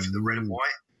 Do you go for the red and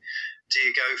white? Do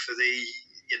you go for the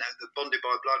Bonded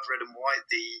by Blood red and white,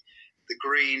 the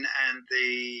green and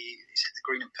the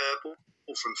green and purple,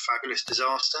 all from Fabulous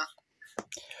Disaster?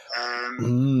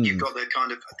 You've got the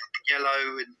kind of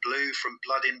yellow and blue from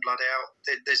Blood In, Blood Out.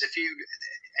 There's a few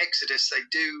Exodus, they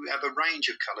do have a range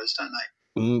of colours, don't they?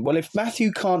 Well, if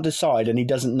Matthew can't decide and he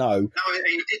doesn't know... No,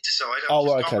 he did decide.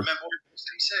 I can't remember what it was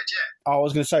that he said, yeah. I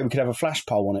was going to say we could have a flash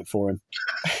poll on it for him.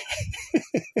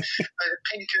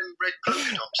 Pink and red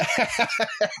polka dots.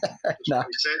 No. What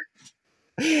he said.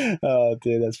 Oh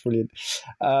dear, that's brilliant.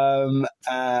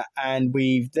 And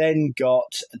we've then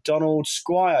got Donald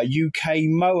Squire, UK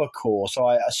Mower Course. So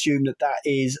I assume that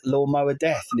is Lawnmower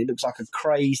Death, and it looks like a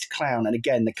crazed clown. And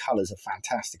again, the colours are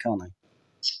fantastic, aren't they?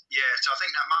 Yeah, so I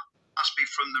think that must be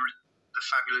from the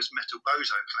Fabulous Metal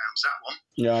Bozo Clowns, that one.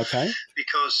 Yeah, okay.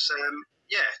 Because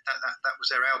that was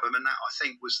their album, and that I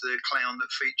think was the clown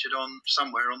that featured on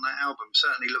somewhere on that album.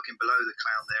 Certainly, looking below the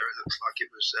clown there, it looks like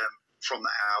it was from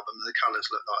that album. The colours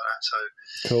look like that. So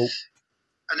cool.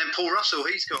 And then Paul Russell,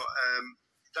 he's got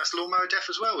that's Lawnmower Death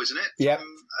as well, isn't it? Yeah.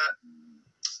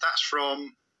 That's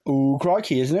from. Ooh,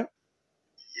 crikey, isn't it?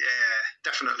 Yeah,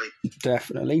 definitely.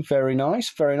 Definitely. Very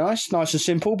nice. Very nice. Nice and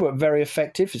simple, but very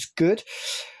effective. It's good.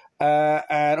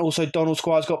 And also Donald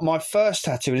Squire's got my first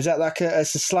tattoo. Is that like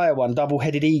it's a Slayer one,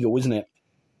 double-headed eagle, isn't it?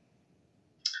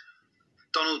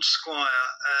 Donald Squire.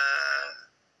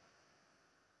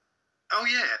 Oh,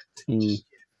 yeah. I can't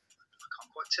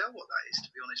quite tell what that is, to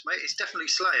be honest, mate. It's definitely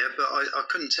Slayer, but I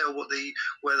couldn't tell where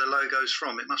the logo's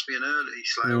from. It must be an early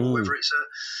Slayer, or whether it's a...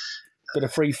 Bit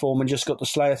of freeform and just got the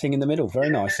Slayer thing in the middle. Very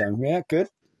nice, though. Yeah, good.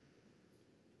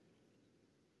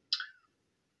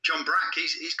 John Brack,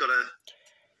 he's got a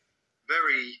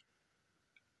very...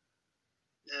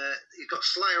 he's got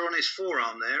Slayer on his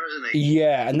forearm there, isn't he?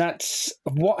 Yeah, and that's...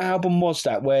 What album was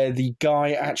that where the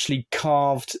guy actually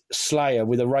carved Slayer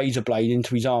with a razor blade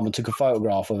into his arm and took a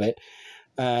photograph of it,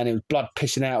 and it was blood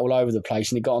pissing out all over the place,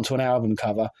 and it got onto an album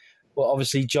cover? Well,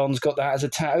 obviously, John's got that as a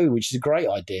tattoo, which is a great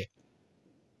idea.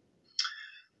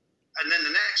 And then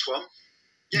the next one,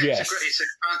 yes.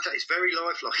 It's very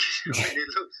lifelike. I mean, it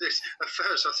looks at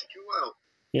first. I think, well,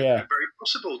 yeah, very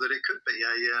possible that it could be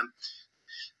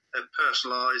a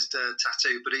personalised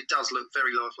tattoo, but it does look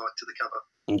very lifelike to the cover.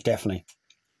 Definitely.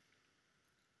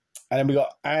 And then we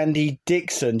got Andy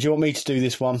Dixon. Do you want me to do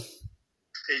this one?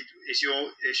 It's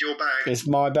your bag. It's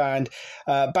my band.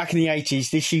 Back in the 80s,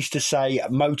 this used to say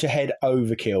Motorhead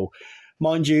Overkill.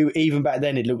 Mind you, even back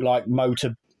then, it looked like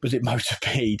Motorbead?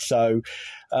 So,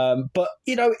 but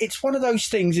it's one of those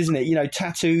things, isn't it?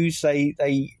 Tattoos, they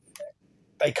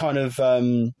kind of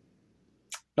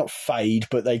not fade,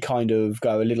 but they kind of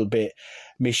go a little bit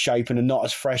misshapen and not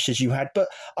as fresh as you had. But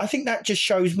I think that just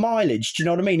shows mileage. Do you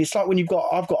know what I mean? It's like when I've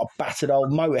got a battered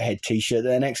old Motorhead t-shirt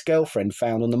that an ex-girlfriend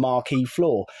found on the marquee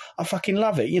floor. I fucking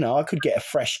love it. I could get a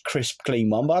fresh, crisp, clean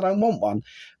one, but I don't want one.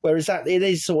 Whereas it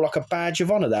is sort of like a badge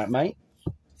of honour, that, mate.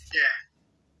 Yeah.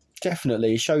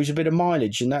 Definitely. It shows a bit of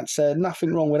mileage, and that's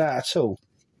nothing wrong with that at all.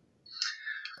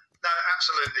 No,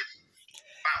 absolutely.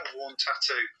 Battle-worn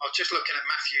tattoo. I was just looking at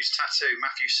Matthew's tattoo,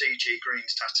 Matthew C.G.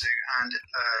 Green's tattoo, and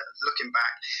looking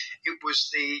back, it was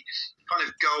the kind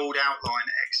of gold outline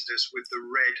Exodus with the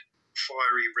red,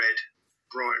 fiery red,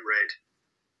 bright red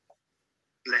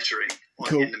lettering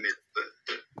in the middle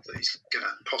that he's going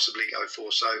to possibly go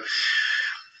for. So...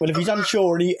 Well, if he's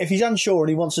unsure and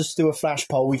he wants us to do a flash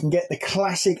poll, we can get the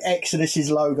classic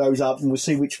Exodus's logos up, and we'll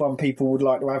see which one people would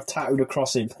like to have tattooed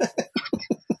across him.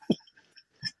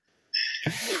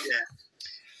 Yeah.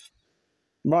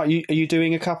 Right, are you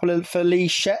doing a couple for Lee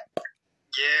Shep?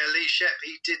 Yeah, Lee Shep.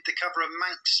 He did the cover of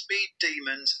Manx Speed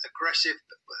Demons, Aggressive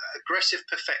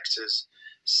Perfectors,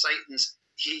 Satan's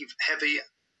Heavy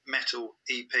Metal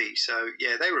EP. So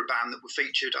yeah, they were a band that were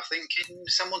featured, I think, in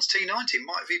someone's T90. It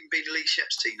might have even been Lee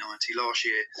Shep's T90 last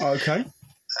year. Okay.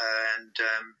 And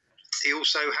he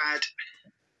also had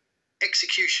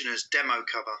Executioner's demo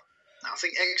cover. Now, I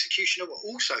think Executioner were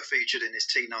also featured in his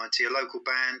T90, a local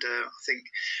band. I think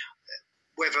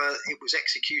whether it was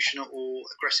Executioner or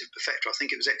Aggressive Perfector, I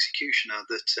think it was Executioner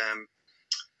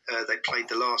that they played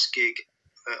the last gig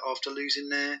after losing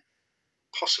their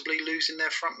possibly losing their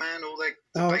front man or their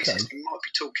bassist. We might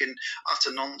be talking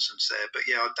utter nonsense there, but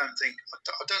yeah, I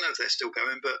don't know if they're still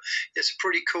going, but it's a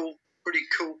pretty cool,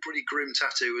 pretty grim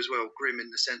tattoo as well. Grim in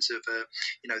the sense of the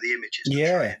images.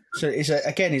 Yeah, so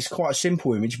it's quite a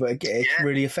simple image, but it's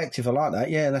really effective. I like that.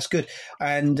 Yeah, that's good.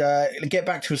 And get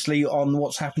back to us, Lee, on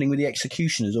what's happening with the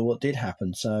executioners or what did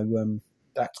happen. So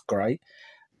that's great.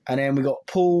 And then we got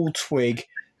Paul Twig.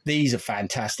 These are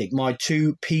fantastic. My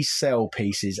 2-piece cell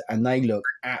pieces, and they look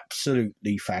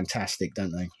absolutely fantastic, don't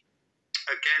they?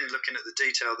 Again, looking at the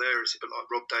detail there, it's a bit like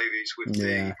Rob Davies with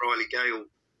the Riley Gale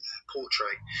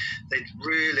portrait. They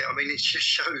really, I mean, it just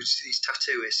shows these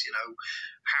tattooists,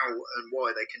 how and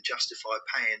why they can justify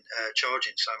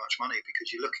charging so much money,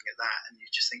 because you're looking at that and you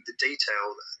just think the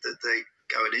detail that they're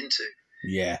going into.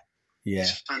 Yeah.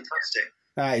 It's fantastic.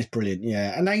 That is brilliant,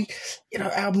 yeah. And they,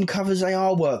 album covers, they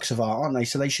are works of art, aren't they?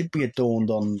 So they should be adorned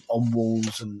on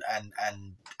walls and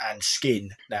skin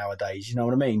nowadays, you know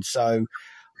what I mean? So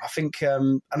I think,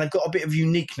 and they've got a bit of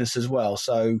uniqueness as well.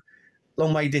 So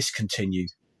long may this continue.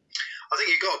 I think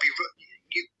you've got to be,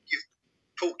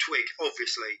 Paul Twig,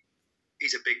 obviously,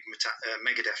 he's a big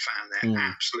Megadeth fan there,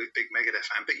 absolute big Megadeth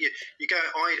fan. But you go,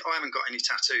 I haven't got any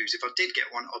tattoos. If I did get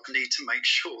one, I'd need to make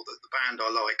sure that the band I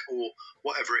like or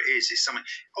whatever it is something.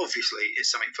 Obviously,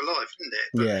 it's something for life, isn't it?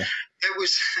 But there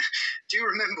was. Do you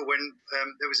remember when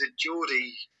there was a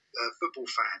Geordie football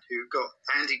fan who got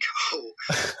Andy Cole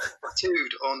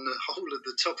tattooed on the whole of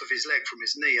the top of his leg from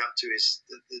his knee up to his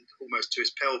almost to his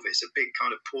pelvis, a big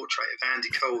kind of portrait of Andy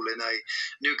Cole in a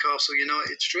Newcastle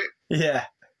United strip. Yeah.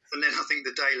 And then I think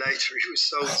the day later he was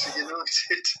sold to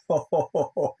United.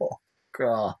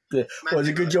 God. Well, it's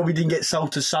a good job he didn't get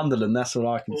sold to Sunderland, that's what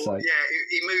I can say. Yeah,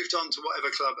 he moved on to whatever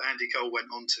club Andy Cole went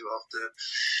on to after.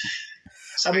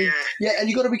 So, and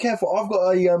you've got to be careful. I've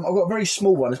got a very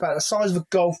small one. It's about the size of a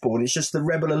golf ball, and it's just the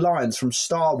Rebel Alliance from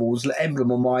Star Wars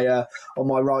emblem on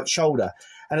my right shoulder.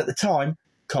 And at the time,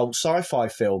 cult sci-fi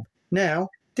film. Now,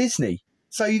 Disney.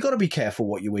 So you've got to be careful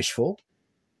what you wish for.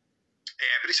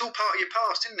 Yeah, but it's all part of your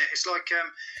past, isn't it? It's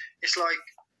like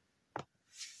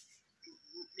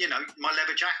my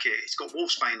leather jacket. It's got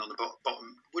Wolfsbane on the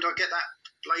bottom. Would I get that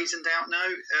blazoned out?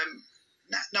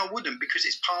 No, I wouldn't, because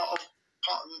it's part of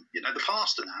the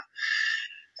past and that.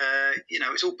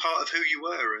 It's all part of who you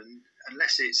were, and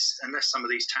unless some of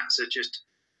these tats are just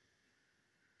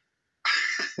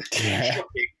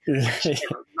shocking, which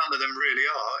none of them really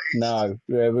are. No,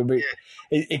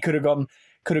 it could have gone.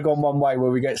 Could have gone one way where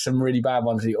we get some really bad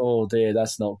ones. Oh dear,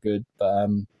 that's not good. But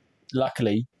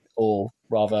luckily, or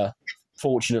rather,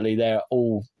 fortunately, they're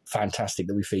all fantastic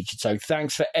that we featured. So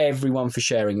thanks for everyone for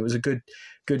sharing. It was a good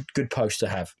post to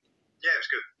have. Yeah, it was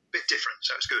good. Bit different,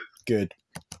 so it's good. Good.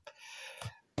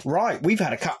 Right, we've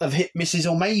had a couple of hit misses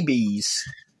or maybes.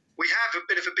 We have a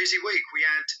bit of a busy week. We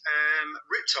had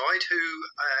Riptide, who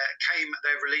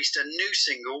they released a new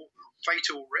single,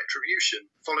 Fatal Retribution,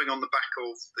 following on the back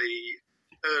of the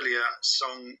earlier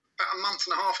song. About a month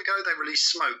and a half ago, they released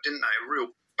Smoke, didn't they? A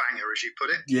real banger, as you put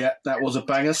it. Yeah, that was a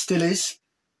banger, still is.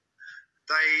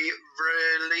 They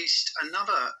released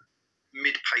another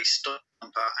mid-pace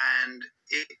stomper, and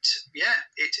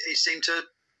it seemed to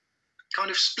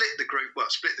kind of split the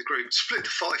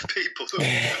 5 people that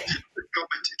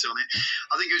commented on it.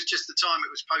 I think it was just the time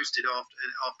it was posted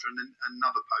after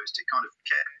another post. It kind of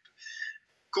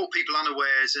caught people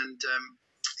unawares, and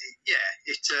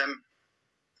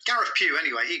Gareth Pugh,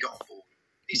 anyway, he got on board.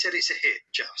 He said it's a hit,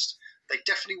 They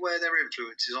definitely wear their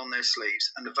influences on their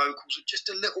sleeves, and the vocals are just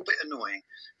a little bit annoying,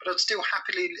 but I'd still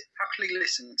happily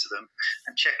listen to them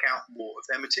and check out more of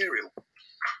their material.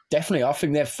 Definitely. I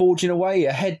think they're forging away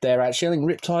ahead there, actually. I think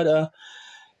Riptide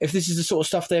if this is the sort of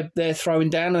stuff they're throwing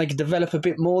down and they can develop a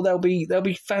bit more, they'll be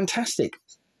fantastic.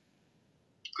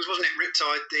 Because wasn't it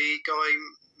Riptide, the guy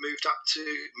moved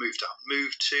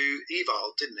to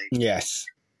Evil, didn't he? Yes.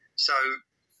 So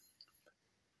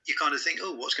you kind of think,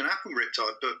 oh, what's going to happen with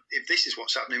Riptide? But if this is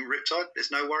what's happening with Riptide, there's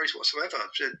no worries whatsoever.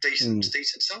 It's a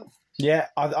decent song. Yeah,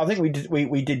 I think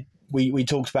we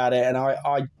talked about it, and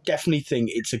I definitely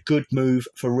think it's a good move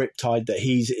for Riptide that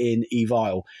he's in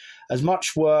Evil. As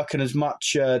much work and as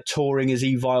much touring as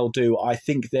Evil do, I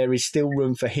think there is still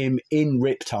room for him in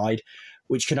Riptide,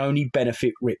 which can only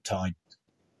benefit Riptide.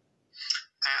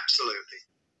 Absolutely.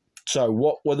 So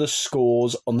what were the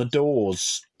scores on the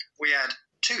doors? We had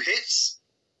 2 hits,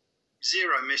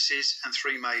 0 misses, and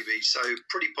 3 maybes, so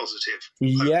pretty positive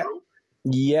overall.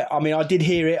 Yeah, I mean, I did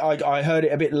hear it. I heard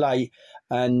it a bit late,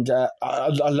 and I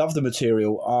love the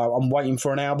material. I'm waiting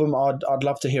for an album. I'd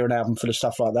love to hear an album full of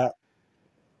stuff like that.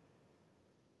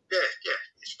 Yeah,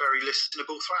 it's very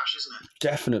listenable thrash, isn't it?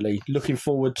 Definitely. Looking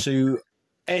forward to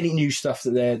any new stuff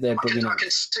that they're bringing up. I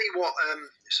can see what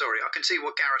I can see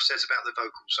what Gareth says about the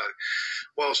vocals. So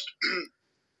whilst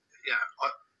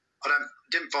I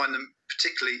didn't find them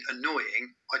particularly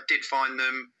annoying, I did find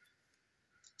them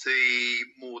the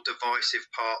more divisive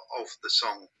part of the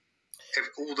song.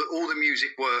 All the music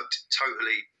worked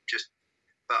totally,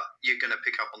 but you're going to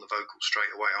pick up on the vocals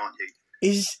straight away, aren't you?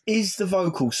 Is the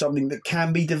vocal something that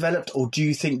can be developed, or do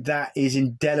you think that is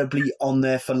indelibly on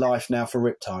there for life now for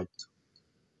Riptide?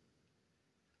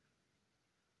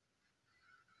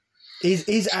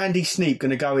 Is Andy Sneap going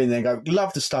to go in there and go,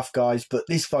 love the stuff, guys, but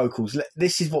this vocals,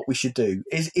 this is what we should do?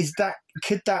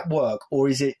 Could that work, or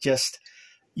is it just,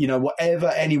 whatever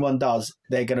anyone does,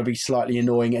 they're going to be slightly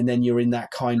annoying, and then you're in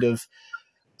that kind of,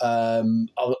 I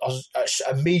was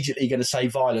immediately going to say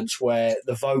violence, where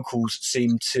the vocals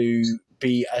seem to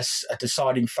be a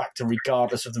deciding factor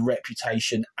regardless of the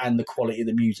reputation and the quality of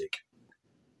the music?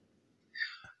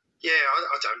 Yeah,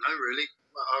 I don't know really.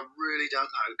 I really don't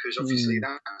know, because obviously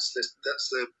that's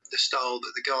the style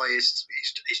that the guy is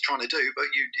trying to do. But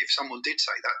if someone did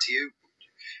say that to you,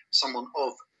 someone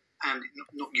of, and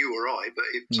not you or I, but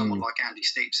if someone like Andy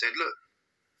Sneap said, look,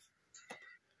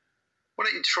 why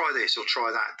don't you try this or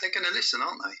try that? They're going to listen,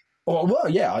 aren't they? Well,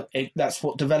 yeah, that's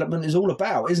what development is all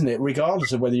about, isn't it?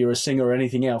 Regardless of whether you're a singer or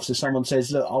anything else, if someone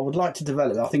says, look, I would like to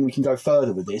develop, I think we can go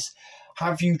further with this.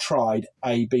 Have you tried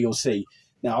A, B or C?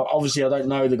 Now, obviously, I don't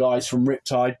know the guys from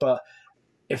Riptide, but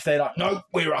if they're like, no,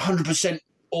 we're 100%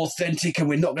 authentic and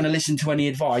we're not going to listen to any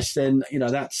advice, then,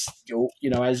 that's,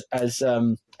 as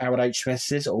Howard H. Smith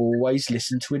says, always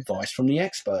listen to advice from the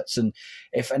experts. And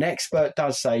if an expert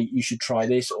does say, you should try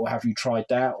this, or have you tried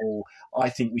that, or I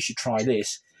think we should try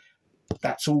this,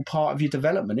 that's all part of your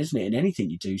development, isn't it, in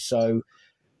anything you do? So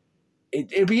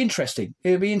it'll be interesting.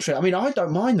 It'll be interesting. I mean, I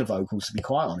don't mind the vocals, to be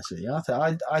quite honest with you.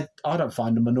 I don't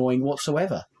find them annoying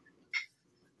whatsoever.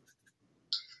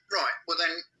 Right. Well, then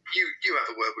you have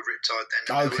a word with Riptide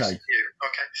then.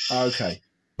 Okay.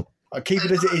 Okay. Keep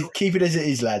it as it is. Keep it as it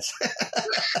is, lads.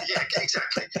 Yeah,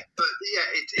 exactly. But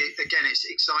yeah, again, it's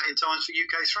exciting times for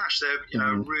UK thrash. They're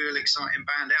a real exciting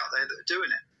band out there that are doing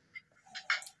it.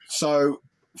 So,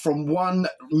 from one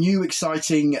new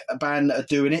exciting band that are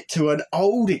doing it to an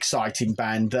old exciting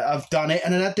band that have done it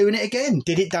and are doing it again.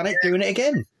 Did it, done it, doing it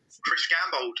again. Chris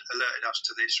Gambold alerted us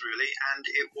to this, really, and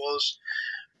it was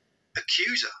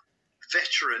Accuser,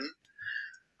 veteran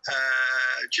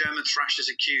German thrashers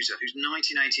Accuser, whose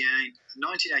 1989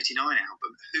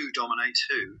 album, Who Dominates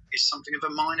Who, is something of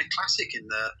a minor classic in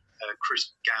the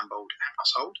Chris Gambold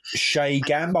household. Shay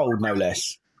Gambold, no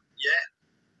less. Yeah.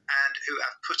 And who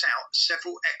have put out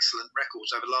several excellent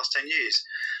records over the last 10 years.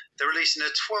 They're releasing a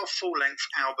 12 full-length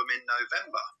album in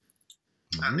November.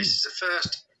 And this is the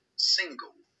first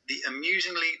single, the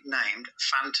amusingly named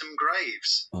Phantom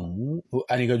Graves. Oh,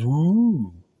 and he goes,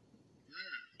 woo.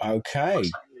 Okay.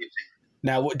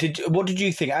 Now, what did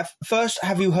you think? First,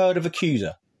 have you heard of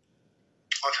Accuser?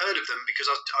 I've heard of them because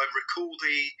I recall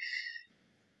the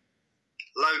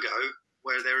logo,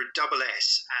 where they're a double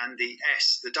S, and the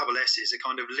double S's are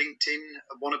kind of linked in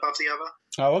one above the other.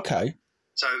 Oh, okay.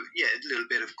 So, yeah, a little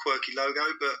bit of quirky logo,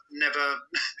 but never...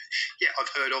 yeah, I've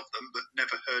heard of them, but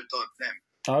never heard of them.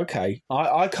 Okay.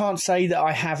 I can't say that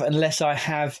I have unless I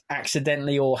have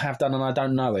accidentally or have done and I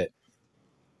don't know it.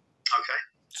 Okay.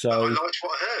 So I liked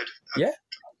what I heard. Yeah.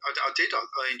 I did.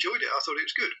 I enjoyed it. I thought it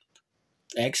was good.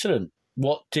 Excellent.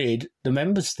 What did the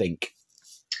members think?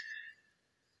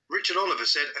 Richard Oliver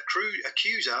said,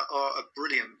 Accuser are a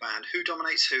brilliant band. Who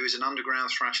Dominates Who is an underground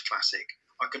thrash classic.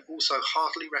 I can also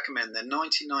heartily recommend their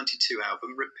 1992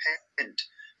 album, Repent,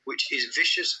 which is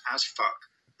vicious as fuck.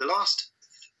 The last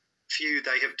few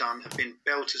they have done have been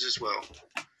belters as well.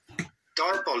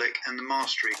 Diabolic and The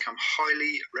Mastery come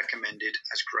highly recommended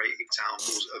as great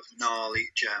examples of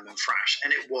gnarly German thrash.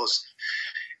 And it was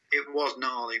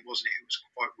gnarly, wasn't it? It was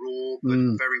quite raw, but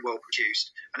very well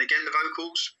produced. And again, the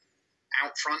vocals...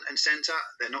 out front and centre,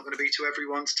 they're not going to be to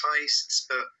everyone's tastes,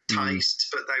 but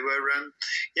they were,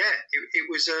 it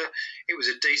was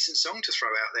a decent song to throw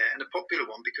out there, and a popular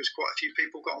one because quite a few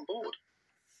people got on board.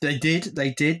 They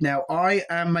did. Now, I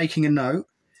am making a note,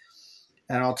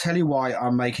 and I'll tell you why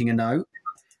I'm making a note,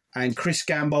 and Chris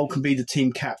Gambold can be the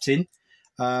team captain.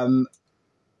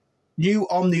 New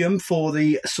Omnium for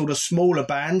the sort of smaller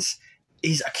bands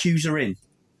is Accuser in.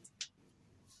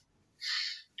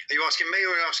 Are you asking me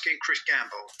or are you asking Chris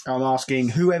Gambold? I'm asking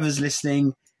whoever's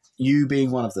listening, you being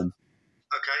one of them.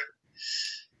 Okay.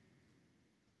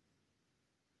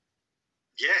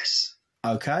 Yes.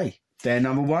 Okay. They're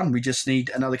number one. We just need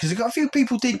another... Because a few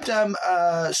people did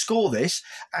score this,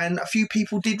 and a few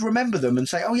people did remember them and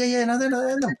say, oh, yeah, no.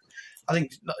 I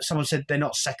think someone said they're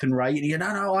not second rate. And you go,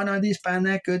 no, I know this band.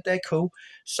 They're good. They're cool.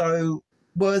 So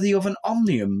worthy of an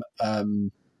Omnium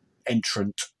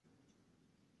entrant.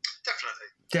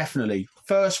 Definitely.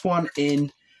 First one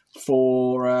in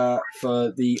for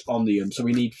the Omnium. So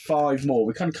we need 5 more.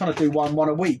 We can kind of do one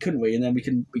a week, couldn't we? And then we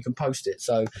can post it.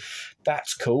 So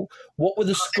that's cool. What were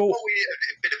the scores?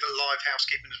 A bit of a live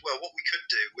housekeeping as well. What we could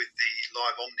do with the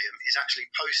live Omnium is actually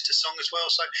post a song as well.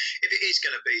 So if it is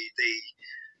going to be the,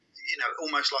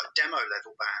 almost like demo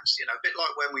level bands, a bit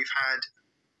like when we've had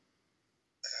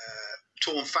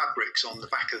Torn Fabrics on the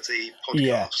back of the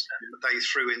podcast, and they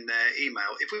threw in their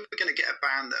email. If we were going to get a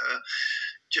band that are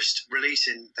just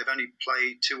releasing, they've only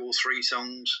played 2 or 3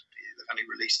 songs, they've only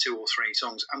released 2 or 3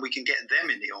 songs, and we can get them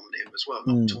in the Omnium as well,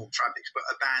 not Torn Fabrics, but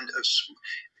a band of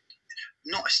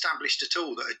not established at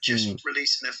all that are just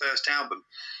releasing their first album.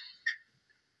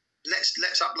 Let's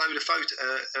upload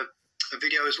a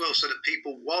video as well, so that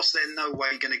people, whilst they're no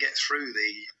way going to get through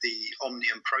the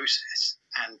Omnium process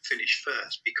and finish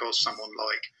first, because someone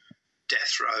like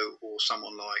Death Row or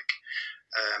someone like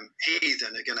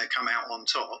Heathen are going to come out on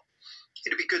top,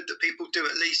 it'd be good that people do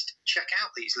at least check out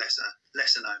these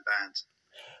lesser known bands.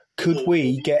 Could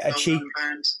we get a cheap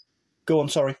bands? Go on,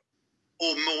 sorry.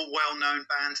 Or more well-known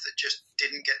bands that just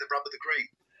didn't get the rub of the green.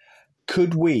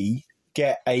 Could we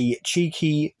get a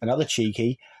cheeky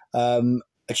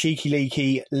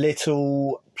leaky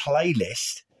little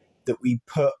playlist that we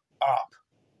put up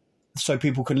so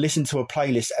people can listen to a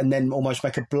playlist and then almost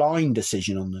make a blind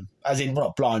decision on them? As in,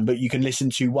 not blind, but you can listen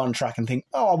to one track and think,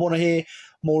 I want to hear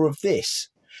more of this.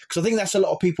 Because I think that's a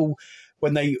lot of people,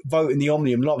 when they vote in the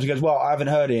Omnium, a lot of them goes, well, I haven't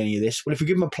heard any of this. Well, if we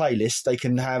give them a playlist, they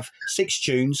can have 6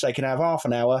 tunes, they can have half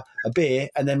an hour, a beer,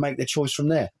 and then make their choice from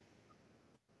there.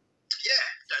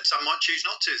 Yeah, and some might choose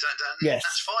not to. Yes.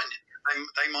 That's fine.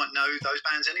 They might know those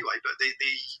bands anyway, but the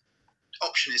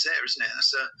option is there, isn't it?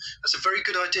 That's a very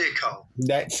good idea, Carl.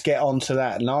 Let's get on to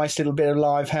that. Nice little bit of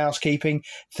live housekeeping.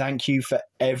 Thank you for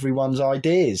everyone's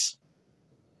ideas.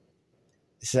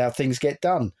 This is how things get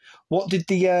done. What did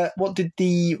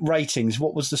the ratings?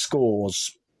 What was the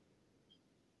scores?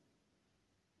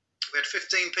 We had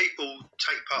 15 people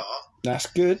take part. That's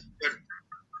good.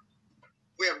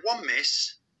 We had 1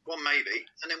 miss, 1 maybe,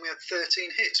 and then we had 13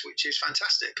 hits, which is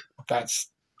fantastic.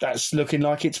 That's looking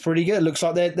like it's pretty good. Looks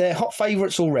like they're hot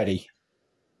favourites already.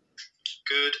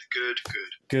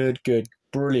 Good.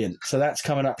 Brilliant. So that's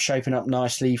coming up, shaping up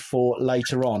nicely for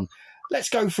later on. Let's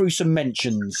go through some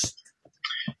mentions.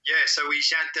 Yeah, so we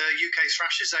had UK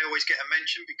Thrashers. They always get a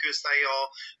mention because they are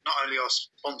not only our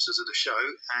sponsors of the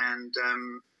show, and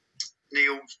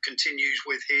Neil continues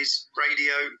with his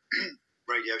radio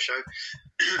show,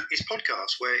 his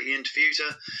podcast, where he interviews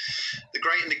the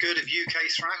great and the good of UK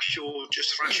thrash, or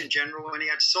just thrash in general, and he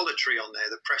had Solitary on there,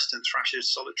 the Preston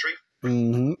Thrashers Solitary.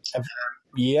 Mm-hmm.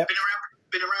 Yeah.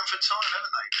 Been around for time,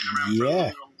 haven't they? Been around for a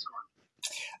long, long time.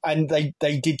 And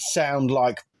they did sound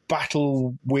like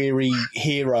battle-weary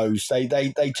heroes.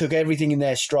 They took everything in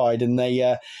their stride, and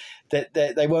they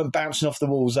weren't bouncing off the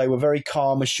walls. They were very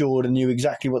calm, assured, and knew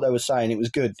exactly what they were saying. It was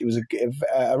good. It was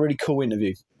a really cool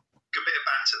interview. Good bit of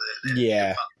banter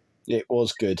there. Yeah, it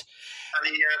was good.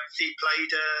 And he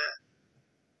played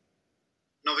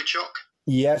Novichok.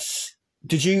 Yes.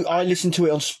 Did you? I listened to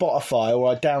it on Spotify,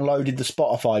 or I downloaded the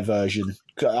Spotify version.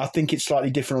 I think it's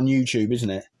slightly different on YouTube, isn't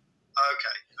it?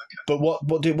 Okay. But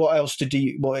what else did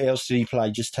he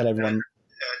play? Just tell everyone.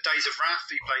 Days of Wrath.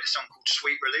 He played a song called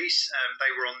Sweet Release.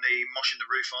 They were on the Mosh in the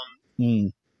Roof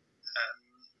on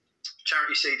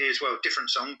charity CD as well. Different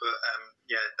song, but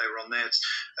they were on there.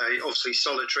 Obviously,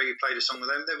 Solitary. He played a song with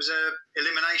them. There was a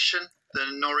Elimination, the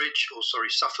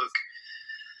Suffolk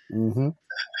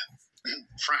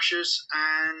Thrashers,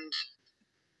 and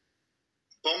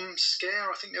Bomb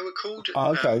Scare, I think they were called.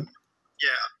 Oh, okay.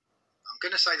 I'm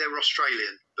going to say they were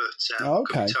Australian, but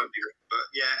okay. Totally, but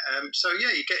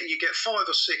you get 5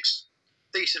 or 6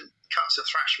 decent cuts of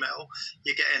thrash metal.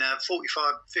 You're getting a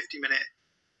 45-50 minute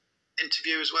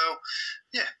interview as well.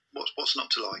 Yeah, what's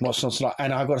not to like? What's not to like?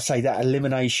 And I've got to say that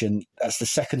Elimination, that's the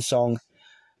second song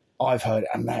I've heard,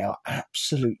 and they are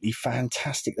absolutely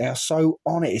fantastic. They are so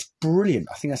on it. It's brilliant.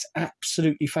 I think that's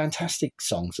absolutely fantastic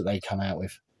songs that they come out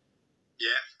with. Yeah,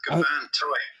 good band.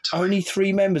 Toy. Only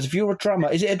 3 members. If you're a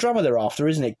drummer, is it a drummer they're after,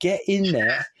 isn't it? Get in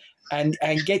there and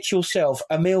get yourself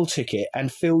a meal ticket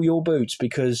and fill your boots,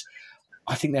 because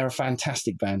I think they're a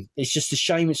fantastic band. It's just a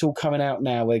shame it's all coming out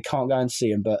now where they can't go and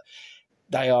see them, but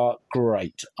they are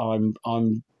great. I'm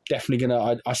definitely going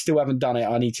to... I still haven't done it.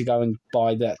 I need to go and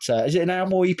buy that. Is it an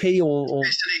album or EP? Or...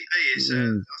 It's an EP. It's, I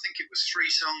think it was 3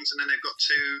 songs, and then they've got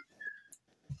two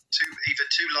either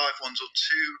 2 live ones or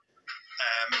 2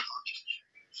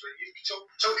 So you can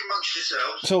talk amongst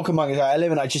yourselves. Talk among us,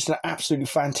 Eliminate, just an absolutely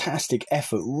fantastic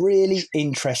effort. Really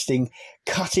interesting,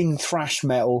 cutting thrash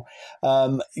metal.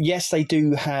 Yes, they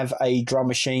do have a drum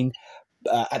machine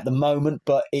at the moment,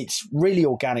 but it's really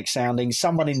organic sounding.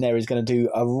 Someone in there is going to do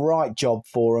a right job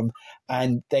for them,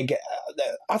 and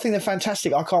I think they're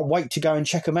fantastic. I can't wait to go and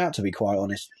check them out, to be quite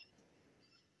honest.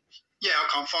 Yeah, I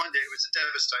can't find it. It was a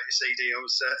Devastator CD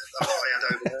I had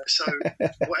over there. So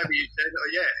whatever you said,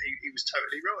 yeah, he was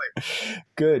totally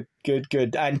right.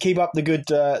 Good. And keep up the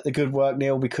good work,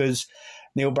 Neil, because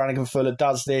Neil Brannigan Fuller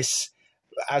does this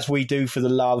as we do for the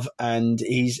love, and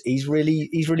he's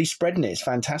really spreading it. It's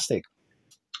fantastic.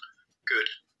 Good.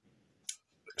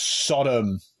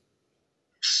 Sodom.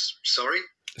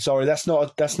 Sorry, that's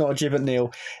not a jib at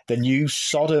Neil. The new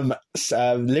Sodom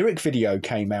lyric video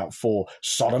came out for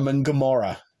Sodom and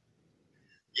Gomorrah.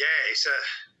 Yeah,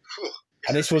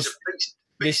 and this was song,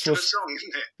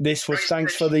 isn't it? This was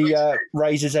thanks for the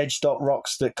Razor's Edge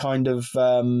Rocks that kind of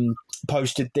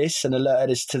posted this and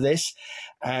alerted us to this.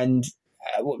 And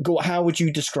how would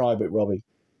you describe it, Robbie?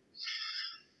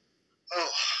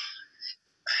 Oh,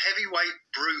 a heavyweight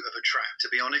brute of a track. To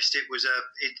be honest, it was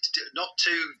not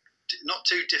too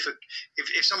difficult.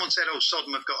 If someone said, "Oh,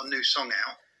 Sodom have got a new song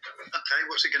out," okay,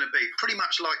 what's it going to be? Pretty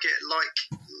much like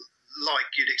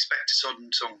you'd expect a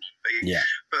Sodom song to be,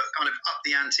 but kind of up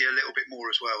the ante a little bit more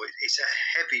as well. It's a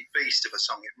heavy beast of a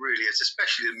song. It really is,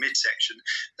 especially the midsection.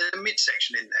 There's a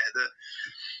midsection in there that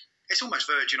it's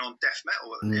almost verging on death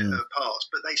metal at parts,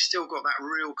 but they still got that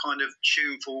real kind of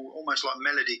tuneful, almost like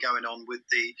melody going on with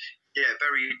the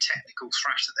very technical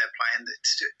thrash that they're playing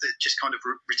that just kind of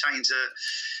retains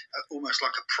almost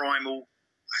like a primal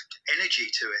energy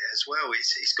to it as well.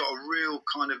 It's got a real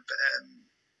kind of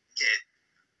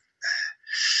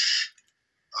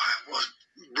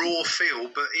raw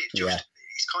feel, but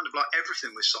it's kind of like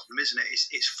everything with Sodom, isn't it?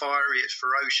 It's fiery, it's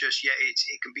ferocious, yet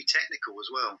it can be technical as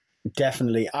well.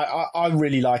 Definitely. I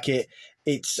really like it.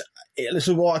 It's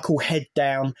what I call head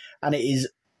down, and it is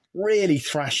really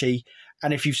thrashy.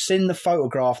 And if you've seen the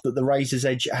photograph that the Razor's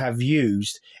Edge have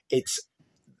used, it's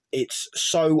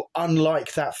so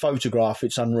unlike that photograph.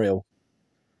 It's unreal.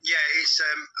 Yeah, it's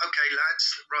okay,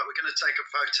 lads. Right, we're going to take a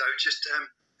photo. Just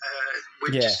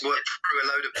just work through a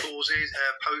load of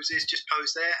poses. Just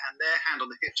pose there and there. Hand on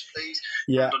the hips, please.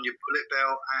 Yeah. Hand on your bullet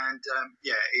belt, and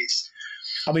it's.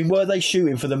 I mean, were they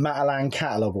shooting for the Matalan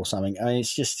catalogue or something? I mean,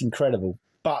 it's just incredible.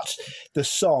 But the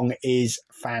song is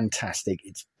fantastic.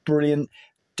 It's brilliant.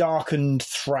 Darkened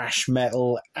thrash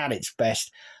metal at its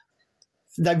best.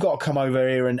 They've got to come over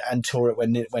here and tour it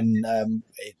when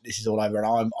this is all over.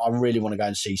 And I really want to go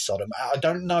and see Sodom. I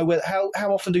don't know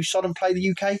how often do Sodom play the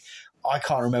UK? I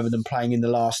can't remember them playing in the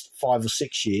last 5 or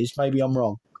 6 years. Maybe I'm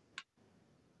wrong.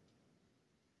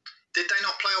 Did they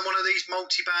not play on one of these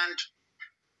multi-band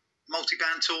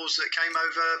tours that came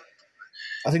over?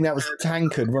 I think that was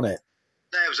Tankard, wasn't it?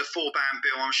 There was a 4-band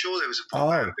bill. I'm sure there was a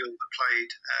 4-band bill that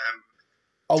played.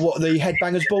 What, the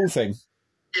Headbangers Ball thing?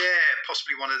 Yeah,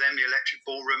 possibly one of them, the Electric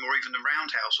Ballroom or even the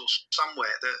Roundhouse or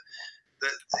somewhere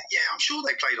that I'm sure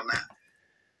they played on that.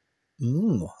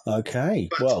 Okay.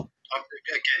 But, well,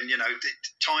 again,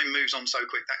 time moves on so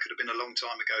quick. That could have been a long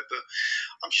time ago, but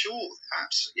I'm sure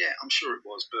it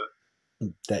was. But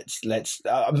let's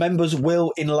members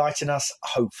will enlighten us,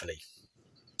 hopefully.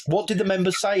 What did the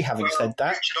members say, having said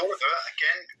that? Richard Oliver,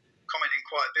 again, commenting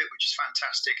quite a bit, which is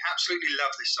fantastic. Absolutely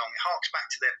love this song. It harks back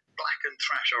to their black and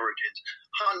thrash origins.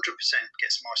 100%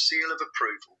 gets my seal of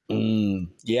approval.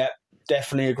 Yeah,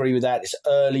 definitely agree with that. It's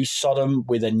early Sodom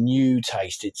with a new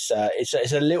taste. It's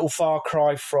a little far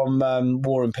cry from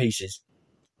War and Pieces.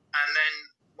 And then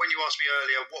when you asked me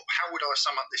earlier, how would I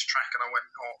sum up this track? And I went,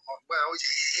 well,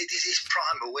 it is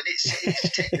primal and it's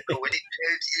technical and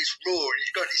it's raw and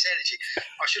it's got this energy.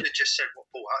 I should have just said what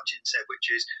Paul Hutchins said,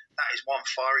 which is that is one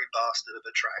fiery bastard of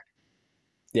a track.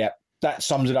 Yeah, that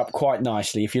sums it up quite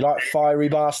nicely. If you like fiery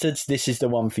bastards, this is the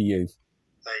one for you.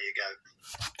 There you go.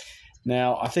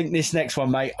 Now, I think this next one,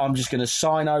 mate, I'm just going to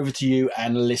sign over to you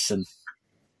and listen.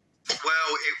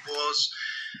 Well, it was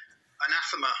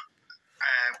Anathema.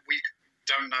 We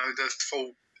don't know the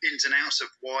full ins and outs of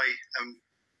why and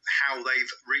how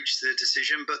they've reached the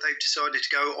decision, but they've decided to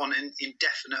go on an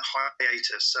indefinite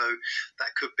hiatus. So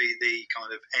that could be the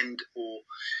kind of end, or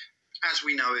as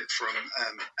we know it from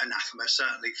Anathema,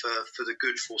 certainly for the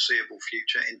good foreseeable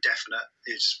future, indefinite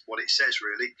is what it says,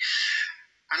 really.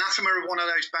 Anathema are one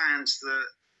of those bands that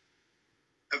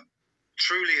are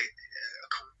truly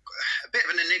a bit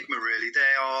of an enigma, really.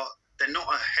 They're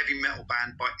not a heavy metal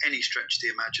band by any stretch of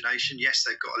the imagination. Yes,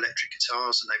 they've got electric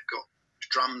guitars and they've got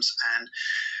drums, and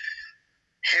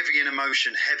heavy in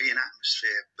emotion, heavy in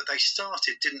atmosphere. But they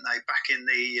started, didn't they, back in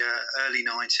the early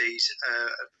 90s,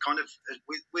 kind of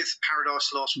with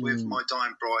Paradise Lost, with My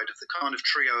Dying Bride, of the kind of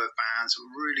trio of bands that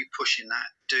were really pushing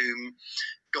that doom,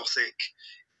 gothic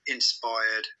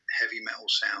inspired heavy metal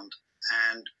sound.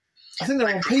 And I think they're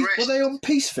on Were they on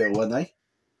Peaceville, weren't they?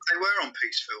 They were on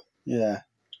Peaceville. Yeah.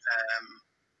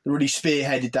 They really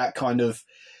spearheaded that kind of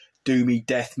doomy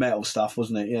death metal stuff,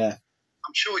 wasn't it? Yeah.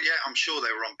 I'm sure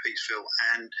they were on Peaceville,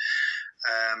 and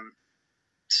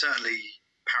certainly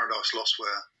Paradise Lost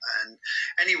were. And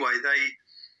anyway, they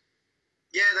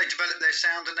developed their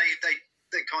sound, and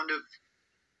they kind of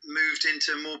moved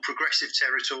into more progressive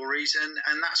territories,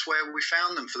 and that's where we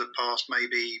found them for the past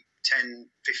maybe 10,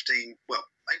 15, well,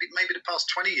 maybe the past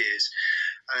 20 years.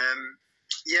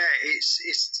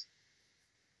 It's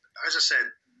as I said,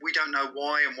 we don't know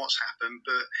why and what's happened,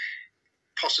 but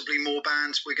possibly more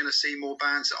bands. We're going to see more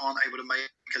bands that aren't able to make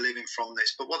a living from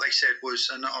this. But what they said was,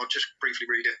 and I'll just briefly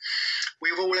read it,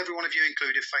 every one of you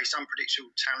included, faced unpredictable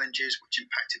challenges which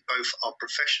impacted both our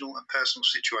professional and personal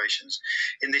situations.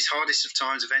 In this hardest of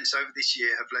times, events over this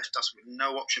year have left us with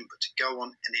no option but to go on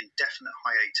an indefinite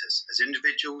hiatus. As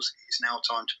individuals, it is now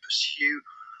time to pursue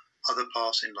other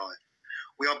paths in life.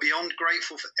 We are beyond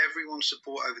grateful for everyone's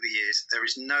support over the years. There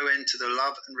is no end to the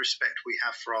love and respect we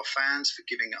have for our fans for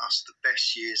giving us the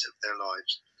best years of their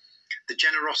lives. The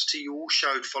generosity you all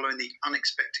showed following the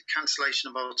unexpected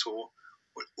cancellation of our tour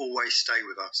will always stay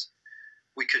with us.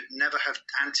 We could never have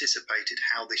anticipated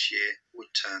how this year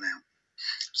would turn out.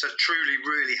 So it truly,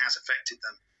 really has affected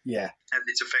them. Yeah. And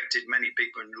it's affected many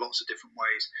people in lots of different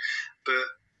ways. But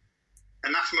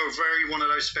Anathema are very one of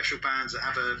those special bands that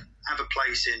have a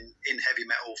place in heavy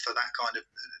metal for that kind of,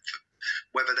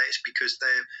 whether it's because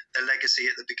their legacy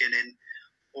at the beginning,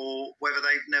 or whether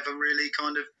they've never really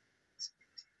kind of,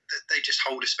 they just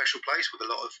hold a special place with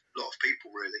a lot of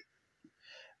people, really.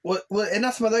 Well,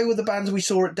 Anathema, they were the bands we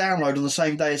saw at Download on the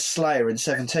same day as Slayer in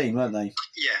 2017, weren't they?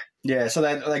 Yeah. Yeah, so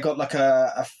they got like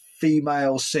a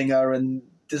female singer, and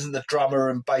doesn't the drummer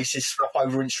and bassist swap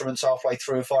over instruments halfway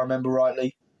through, if I remember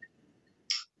rightly?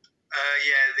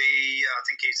 I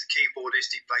think he's the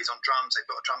keyboardist. He plays on drums. They've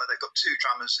got a drummer. They've got two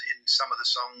drummers in some of the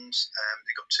songs.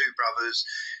 They've got two brothers,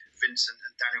 Vincent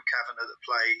and Daniel Kavanagh, that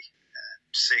play,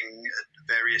 sing at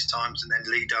various times, and then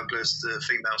Lee Douglas, the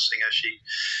female singer.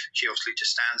 She obviously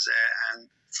just stands there, and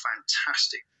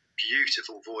fantastic,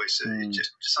 beautiful voice.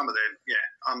 Just some of their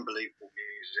unbelievable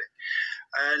music,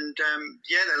 and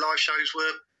their live shows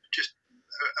were just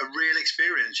a real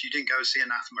experience. You didn't go see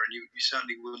Anathema, and you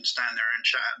certainly wouldn't stand there and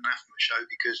chat at an Anathema show,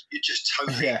 because you're just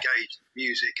totally engaged in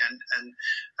music and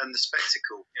the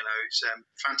spectacle. You know, it's a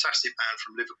fantastic band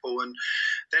from Liverpool, and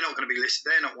they're not going to be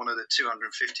listening. They're not one of the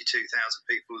 252,000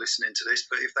 people listening to this,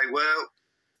 but if they were,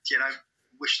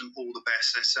 wish them all the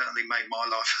best. They certainly made my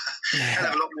life a hell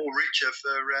of a lot more richer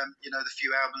for the few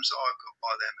albums that I've got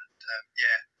by them, and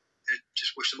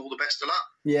just wish them all the best of luck.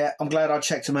 Yeah, I'm glad I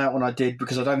checked them out when I did,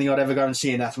 because I don't think I'd ever go and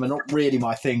see Anathema. Not really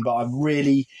my thing, but I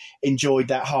really enjoyed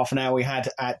that half an hour we had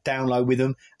at Download with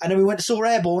them. And then we went to saw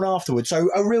Airborne afterwards. So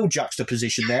a real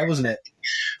juxtaposition there, wasn't it?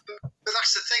 But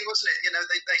that's the thing, wasn't it?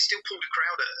 They still pulled a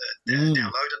crowd at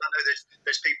Download, and I know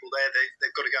there's people there,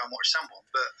 they've got to go and watch someone.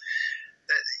 But,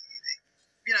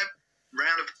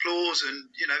 round of applause, and,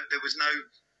 there was no...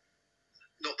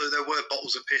 Not that there were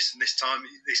bottles of piss in this kind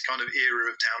of era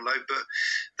of Download, but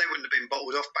they wouldn't have been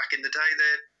bottled off back in the day.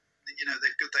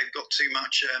 They've got too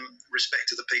much respect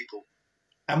to the people.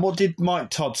 And what did Mike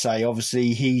Todd say?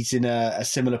 Obviously, he's in a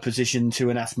similar position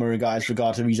to Anathema as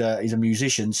regards to he's a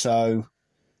musician. So,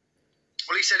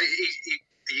 well, he said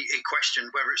he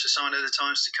questioned whether it's a sign of the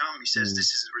times to come. He says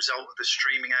this is a result of the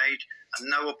streaming age and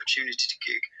no opportunity to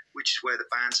gig, which is where the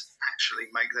bands actually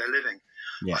make their living.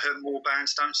 Yeah. I heard more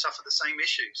bands don't suffer the same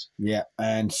issues. Yeah,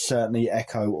 and certainly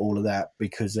echo all of that,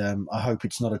 because I hope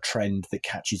it's not a trend that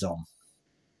catches on.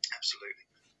 Absolutely.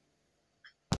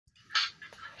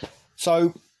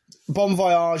 So, Bon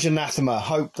Voyage, Anathema.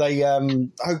 Hope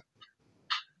hope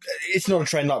it's not a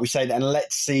trend, like we said, and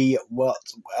let's see what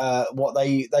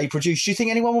they produce. Do you think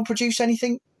anyone will produce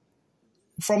anything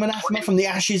from Anathema, from the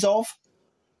ashes of?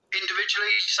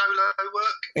 Individually, solo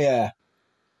work? Yeah.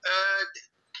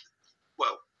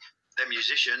 Well, they're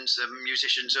musicians. They're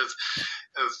musicians of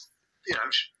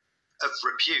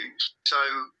repute. So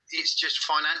it's just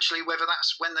financially, whether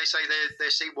that's when they say they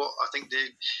see what I think the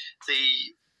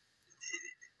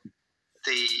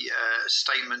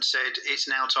statement said, it's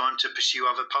now time to pursue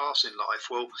other paths in life.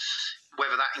 Well,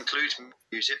 whether that includes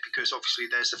music, because obviously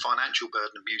there's the financial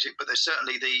burden of music, but there's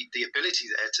certainly the ability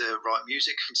there to write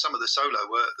music, and some of the solo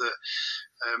work that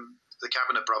the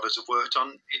Kavanagh brothers have worked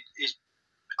on is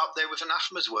up there with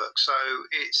Anathema's work. So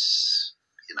it's,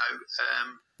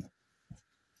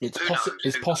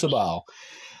 it's possible.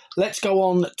 Let's go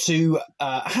on to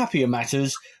happier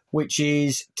matters, which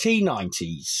is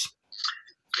T90s.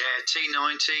 Yeah,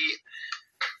 T90.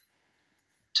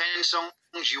 10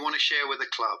 songs you want to share with the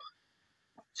club.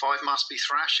 5 must be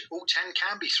thrash. All 10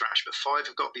 can be thrash, but 5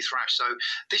 have got to be thrash. So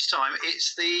this time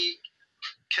it's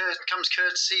comes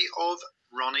courtesy of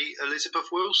Ronnie Elizabeth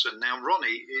Wilson. Now,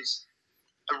 Ronnie is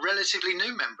a relatively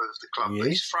new member of the club, but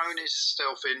he's thrown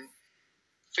himself in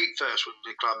feet first with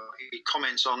the club. He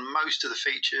comments on most of the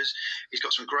features. He's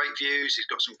got some great views.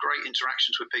 He's got some great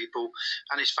interactions with people,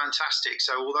 and it's fantastic.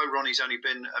 So although Ronnie's only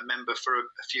been a member for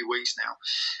a few weeks now,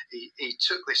 he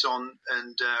took this on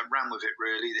and ran with it,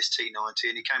 really, this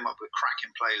T90, and he came up with a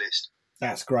cracking playlist.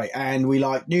 That's great. And we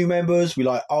like new members, we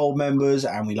like old members,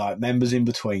 and we like members in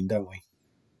between, don't we?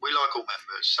 We like all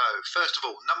members. So first of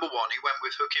all, number 1, he went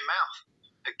with Hook in Mouth.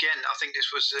 Again, I think this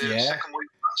was the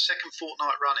second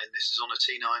fortnight running. This is on a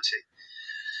T90.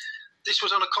 This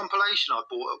was on a compilation I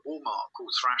bought at Walmart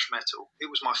called Thrash Metal. It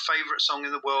was my favourite song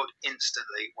in the world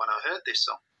instantly when I heard this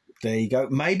song. There you go.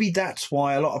 Maybe that's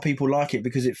why a lot of people like it,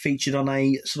 because it featured on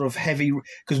a sort of heavy...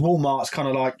 Because Walmart's kind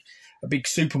of like a big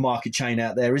supermarket chain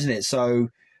out there, isn't it? So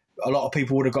a lot of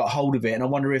people would have got hold of it. And I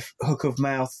wonder if Hook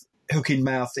in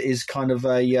Mouth is kind of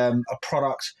a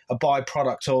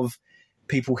byproduct of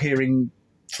people hearing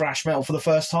thrash metal for the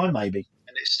first time, maybe.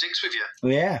 And it sticks with you.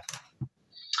 Yeah.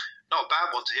 Not a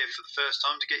bad one to hear for the first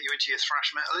time to get you into your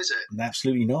thrash metal, is it?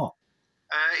 Absolutely not.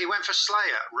 He went for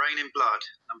Slayer, Rain in Blood.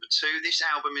 Number 2, this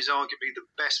album is arguably the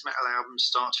best metal album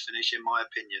start to finish, in my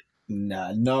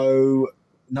opinion. No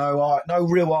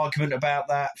real argument about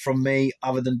that from me,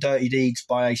 other than Dirty Deeds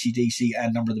by AC/DC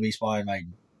and Number of the Beast by Iron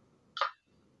Maiden.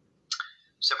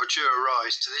 Sepultura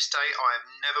Rise. To this day, I have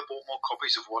never bought more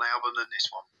copies of one album than this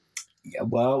one. Yeah,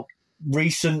 well,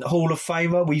 recent Hall of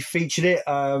Famer, we featured it.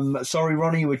 Sorry,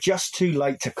 Ronnie, you were just too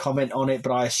late to comment on it,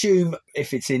 but I assume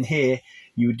if it's in here,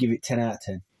 you would give it 10 out of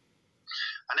 10. And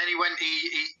then he went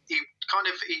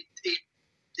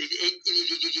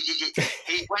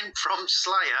from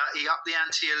Slayer, he upped the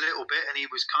ante a little bit, and he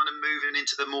was kind of moving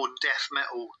into the more death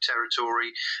metal territory,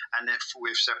 and then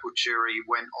with Sepultura he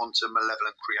went on to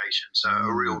Malevolent Creation, so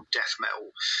a real death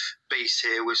metal beast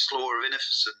here with Slaughter of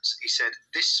Innocents. He said,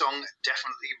 this song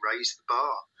definitely raised the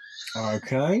bar.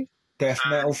 Okay, death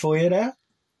metal for you there?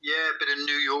 Yeah, a bit of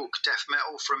New York death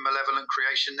metal from Malevolent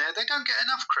Creation there. They don't get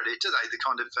enough credit, do they? The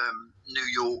kind of New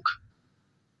York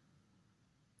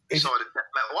side of death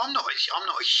metal. I'm not a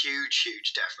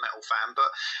huge death metal fan, but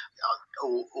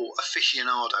or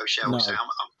aficionado, shall we say.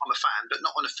 I'm a fan, but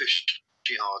not an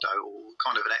aficionado or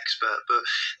kind of an expert. But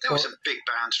there were some big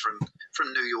bands from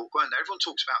New York, weren't there? Everyone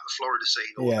talks about the Florida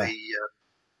scene or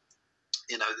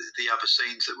the other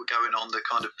scenes that were going on, the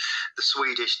kind of the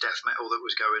Swedish death metal that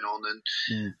was going on, and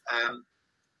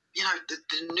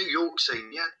the New York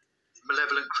scene. Yeah,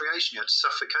 Malevolent Creation, you had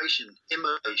Suffocation,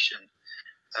 Immolation.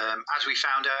 As we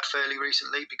found out fairly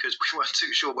recently, because we weren't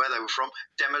too sure where they were from,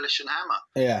 Demolition Hammer.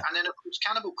 Yeah. And then, of course,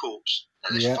 Cannibal Corpse. Now,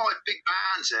 there's 5 big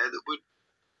bands there that would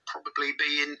probably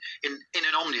be in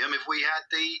an Omnium if we had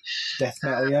the... Death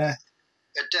metal, a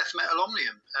death metal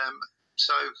Omnium.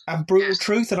 And Brutal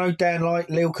Truth, I know Dan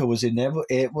Lilka was in there, but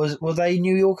were they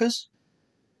New Yorkers?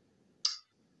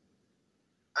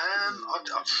 I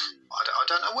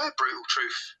don't know where Brutal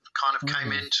Truth kind of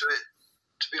came into it,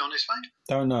 to be honest, mate.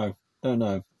 Don't know.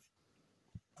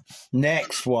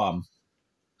 Next one.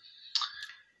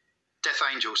 Death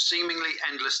Angels, Seemingly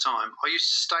Endless Time. I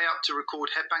used to stay up to record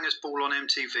Headbangers Ball on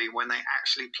MTV when they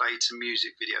actually played some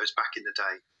music videos back in the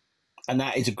day. And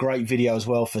that is a great video as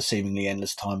well for Seemingly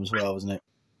Endless Time as well, isn't it?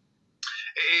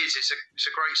 It is. It's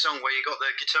a great song where you got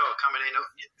the guitar coming in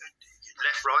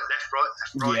left,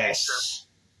 right. Yes.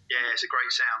 It's a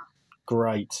great sound.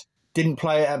 Great. Didn't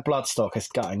play it at Bloodstock. It's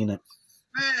gutting, isn't it?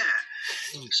 Yeah.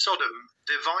 Sodom,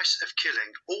 the Vice of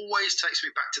Killing, always takes me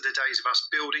back to the days of us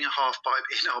building a half pipe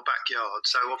in our backyard.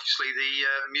 So obviously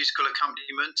the musical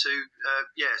accompaniment to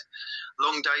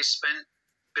long days spent,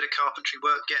 bit of carpentry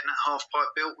work, getting that half pipe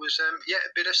built was a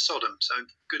bit of Sodom. So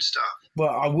good stuff.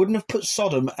 Well, I wouldn't have put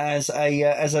Sodom as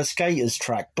a skaters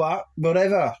track, but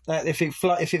whatever. If it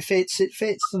fits, it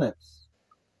fits, doesn't it?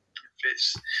 It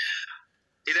fits.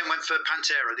 He then went for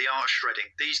Pantera, The Art of Shredding.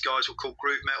 These guys were called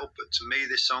groove metal, but to me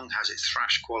this song has its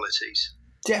thrash qualities.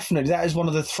 Definitely. That is one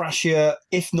of the thrashier,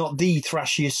 if not the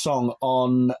thrashiest song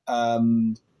on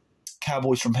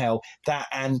Cowboys from Hell. That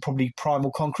and probably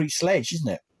Primal Concrete Sledge, isn't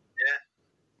it? Yeah.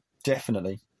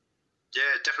 Definitely.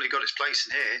 Yeah, definitely got its place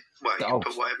in here. Well, you can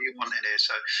put whatever you want in here.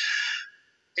 So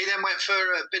he then went for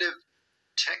a bit of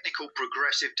technical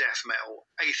progressive death metal,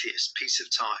 Atheist, Piece of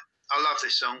Time. I love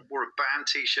this song. Wore a band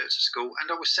T-shirt to school,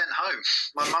 and I was sent home.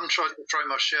 My mum tried to throw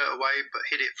my shirt away, but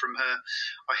hid it from her.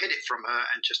 I hid it from her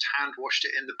and just hand washed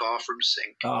it in the bathroom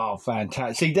sink. Oh,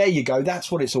 fantastic! See, there you go. That's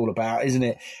what it's all about, isn't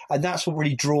it? And that's what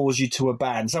really draws you to a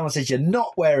band. Someone says you're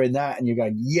not wearing that, and you're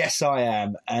going, "Yes, I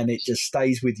am," and it just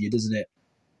stays with you, doesn't it?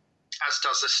 As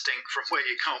does the stink from where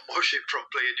you can't wash it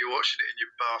properly and you're washing it in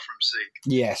your bathroom sink.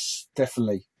 Yes,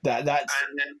 definitely. That's.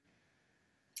 And then,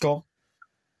 go on.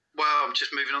 Well, I'm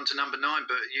just moving on to number 9,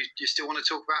 but you still want to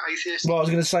talk about Atheist? Well, I was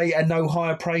going to say, and no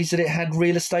higher praise that it had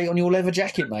real estate on your leather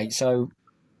jacket, mate. So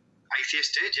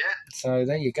Atheist did, yeah. So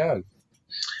there you go.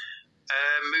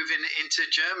 Moving into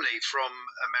Germany from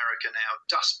America now,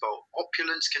 Dust Bowl,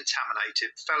 Opulence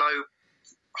Contaminated, fellow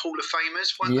Hall of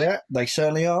Famers, weren't they? Yeah, they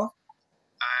certainly are.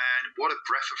 And what a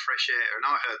breath of fresh air. And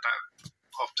I heard that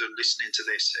after listening to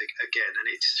this again, and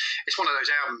it's one of those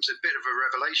albums, a bit of a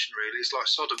revelation, really. It's like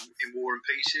Sodom in War and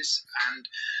Pieces, and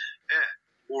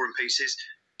War and Pieces.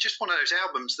 Just one of those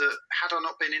albums that, had I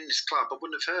not been in this club, I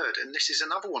wouldn't have heard. And this is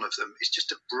another one of them. It's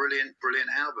just a brilliant, brilliant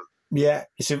album. Yeah,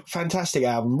 it's a fantastic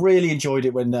album. Really enjoyed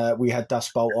it when we had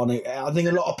Dust Bowl on it. I think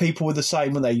a lot of people were the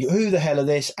same when they, who the hell are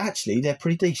this? Actually, they're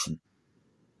pretty decent.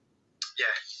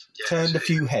 Yeah. Turned a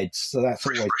few heads, so that's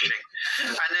always good. And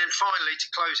then finally, to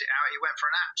close it out, he went for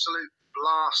an absolute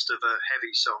blast of a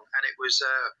heavy song, and it was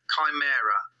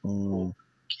Chimera.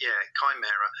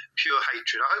 Chimera, Pure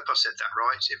Hatred. I hope I said that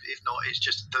right. If not, it's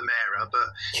just the Mera. But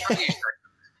how do you say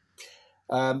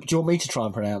it? Do you want me to try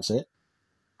and pronounce it?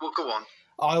 Well, go on.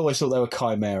 I always thought they were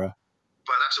Chimera.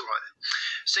 Well, that's all right then.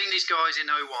 Seen these guys in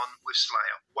 01 with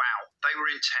Slayer. Wow, they were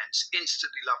intense.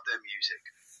 Instantly loved their music.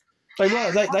 They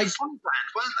were. They a fun band,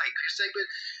 weren't they? Because they were.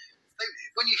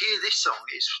 When you hear this song,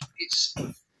 it's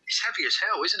heavy as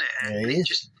hell, isn't it? And it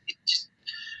just.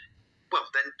 Well,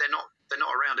 then they're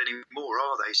not around anymore,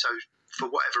 are they? So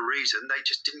for whatever reason, they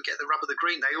just didn't get the rub of the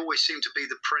green. They always seem to be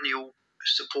the perennial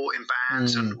supporting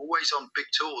bands and always on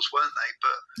big tours, weren't they?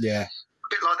 But yeah. A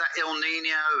bit like that El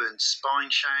Nino and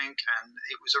Spineshank, and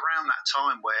it was around that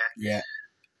time where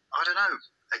I don't know.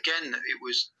 Again,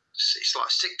 it's like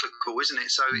cyclical, isn't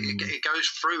it? So it goes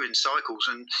through in cycles,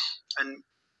 and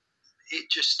it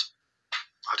just,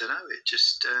 I don't know, it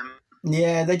just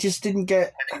they just didn't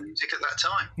get music at that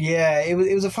time. Yeah, it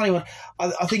was a funny one.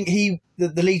 I think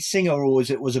the lead singer always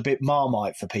was a bit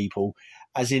Marmite for people,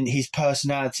 as in his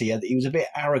personality. He was a bit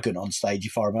arrogant on stage,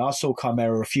 if I remember. I saw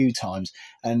Chimera a few times,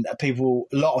 and a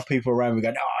lot of people around me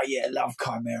going, "Oh yeah, love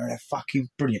Chimera, they're fucking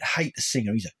brilliant. Hate the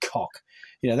singer, he's a cock."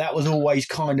 That was always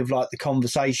kind of like the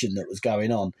conversation that was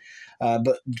going on.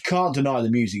 But you can't deny the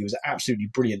music. It was absolutely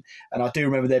brilliant. And I do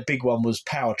remember their big one was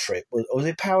Power Trip. Was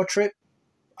it Power Trip?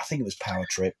 I think it was Power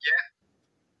Trip.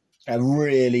 Yeah. And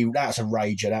really, that's a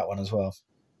rager, that one as well.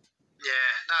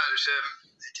 Yeah, no, it was,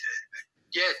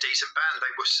 decent band.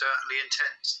 They were certainly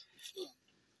intense.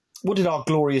 What did our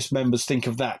glorious members think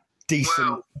of that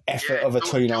decent effort of a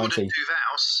 290?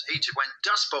 He just went,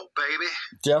 Dust Bowl, baby.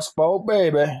 Dust Bowl,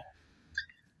 baby.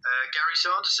 Gary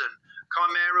Sanderson,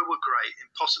 Chimera were great.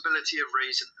 Impossibility of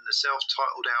Reason and the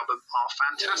self-titled album are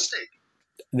fantastic.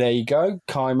 There you go.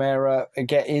 Chimera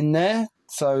get in there,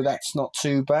 so that's not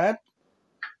too bad.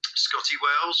 Scotty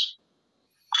Wells.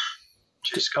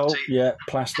 Cheers, Scotty. Oh, yeah,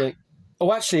 plastic.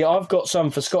 Oh, actually, I've got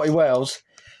some for Scotty Wells.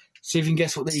 See if you can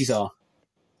guess what these are.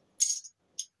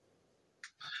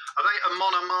 Are they a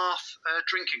monomarth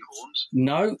drinking horns?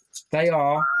 No, they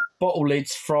are bottle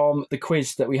lids from the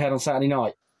quiz that we had on Saturday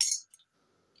night.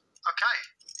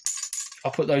 Okay.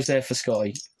 I'll put those there for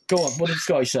Scotty. Go on, what did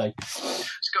Scotty say?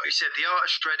 Scotty said, the art of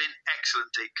shredding,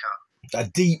 excellent deep cut. A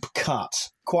deep cut.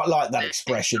 Quite like that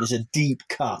expression. It's a deep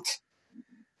cut.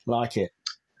 Like it.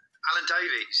 Alan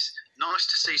Davies, nice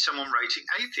to see someone rating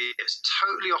Atheist.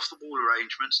 Totally off the wall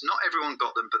arrangements. Not everyone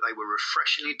got them, but they were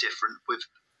refreshingly different with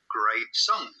great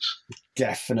songs.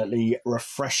 Definitely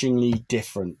refreshingly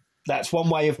different. That's one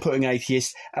way of putting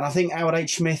Atheist. And I think Howard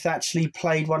H. Smith actually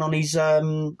played one on his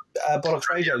Bollocks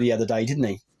Radio the other day, didn't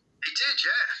he? He did,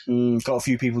 yeah. Got a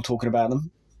few people talking about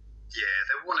them. Yeah,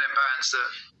 they're one of them bands that,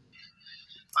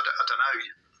 I don't know.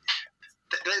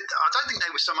 I don't think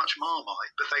they were so much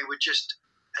Marmite, but they were just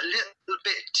a little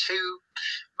bit too,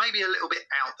 maybe a little bit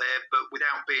out there, but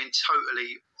without being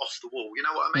totally off the wall. You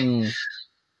know what I mean?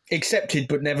 Accepted,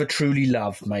 but never truly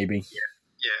loved, maybe. Yeah.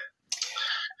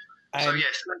 So,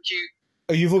 yes, thank you.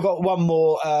 You've got one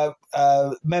more.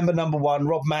 Member number 1,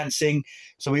 Rob Mansing.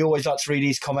 So we always like to read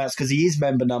his comments because he is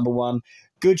member number 1.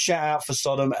 Good shout out for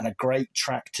Sodom and a great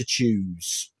track to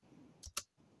choose.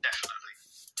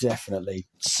 Definitely.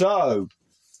 So,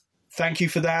 thank you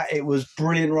for that. It was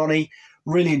brilliant, Ronnie.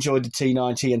 Really enjoyed the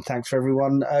T90, and thanks for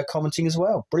everyone commenting as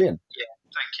well. Brilliant. Yeah,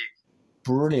 thank you.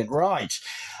 Brilliant. Right.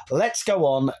 Let's go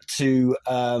on to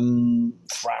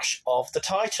Thrash of the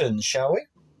Titans, shall we?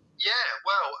 Yeah,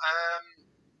 well,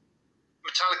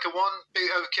 Metallica won, beat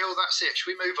Overkill, that's it.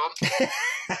 Should we move on?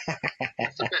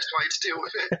 That's the best way to deal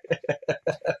with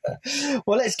it.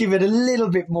 Well, let's give it a little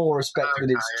bit more respect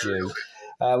than it's due.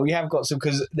 We have got some,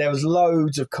 because there was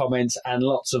loads of comments and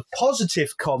lots of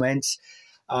positive comments.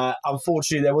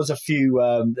 Unfortunately, there was a few,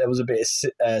 there was a bit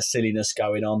of silliness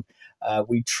going on.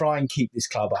 We try and keep this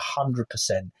club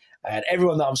 100%. And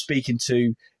everyone that I'm speaking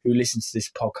to who listens to this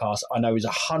podcast, I know is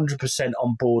 100%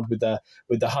 on board with the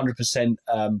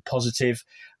 100% positive.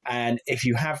 And if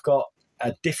you have got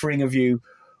a differing of view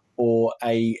or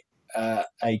a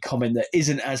comment that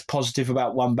isn't as positive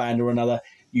about one band or another,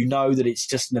 you know that it's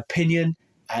just an opinion,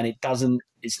 and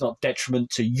it's not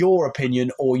detriment to your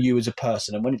opinion or you as a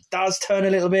person. And when it does turn a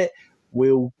little bit,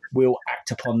 we'll act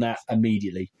upon that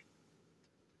immediately.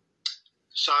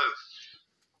 So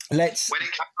when it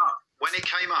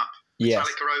came up, yes.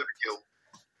 Metallica Overkill.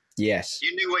 Yes.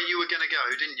 You knew where you were going to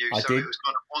go, didn't you? I so did. It was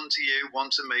kind of one to you, one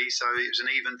to me, so it was an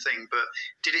even thing. But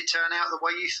did it turn out the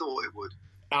way you thought it would?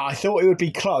 I thought it would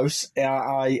be close.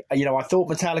 I thought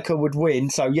Metallica would win,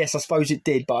 so yes, I suppose it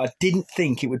did, but I didn't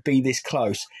think it would be this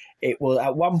close. It was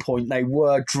at one point they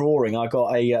were drawing. I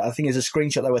got I think there's a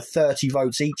screenshot. There were 30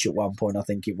 votes each at one point. I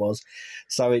think it was.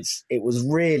 So it was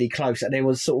really close, and there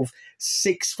was sort of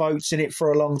 6 votes in it for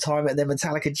a long time, and then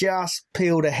Metallica just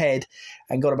peeled ahead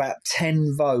and got about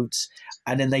 10 votes,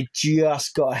 and then they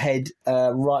just got ahead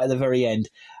right at the very end.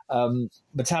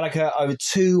 Metallica, over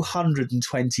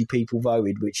 220 people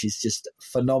voted, which is just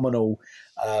phenomenal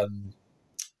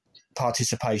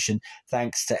participation.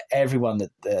 Thanks to everyone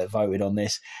that voted on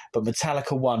this. But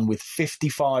Metallica won with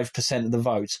 55% of the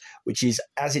votes, which is,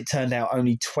 as it turned out,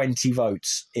 only 20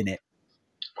 votes in it.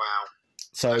 Wow.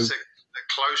 So that's a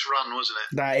close run, wasn't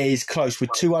it? That is close.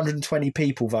 With 220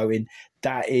 people voting,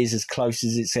 that is as close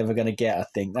as it's ever going to get, I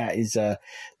think. That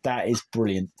is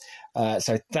brilliant.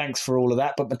 So thanks for all of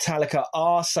that. But Metallica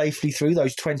are safely through.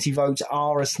 Those 20 votes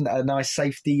are a nice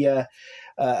safety, a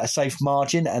safe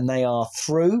margin, and they are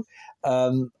through.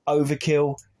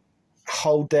 Overkill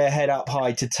hold their head up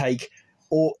high to take,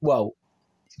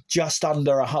 just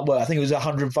under I think it was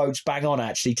 100 votes, bang on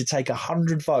actually, to take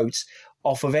 100 votes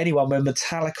off of anyone when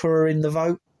Metallica are in the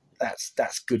vote.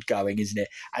 That's good going, isn't it?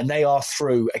 And they are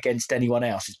through against anyone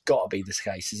else. It's got to be the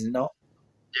case, isn't it not?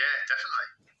 Yeah, definitely.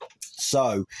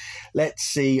 So let's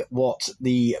see what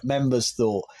the members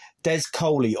thought. Des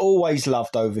Coley, always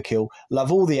loved Overkill,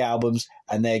 love all the albums,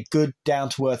 and they're good,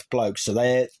 down-to-earth blokes. So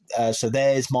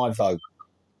there's my vote.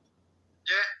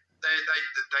 Yeah,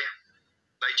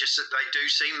 they do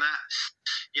seem that.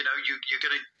 You know, you're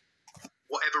going to,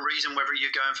 whatever reason, whether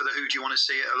you're going for the who do you want to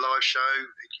see at a live show,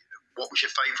 what was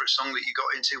your favourite song that you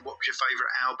got into, what was your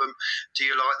favourite album, do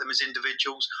you like them as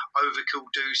individuals? Overkill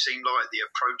do seem like the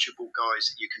approachable guys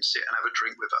that you can sit and have a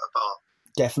drink with at a bar.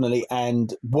 Definitely,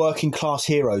 and working class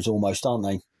heroes almost, aren't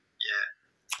they?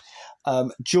 Yeah.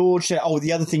 George,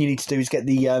 the other thing you need to do is get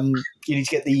the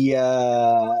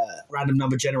random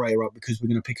number generator up, because we're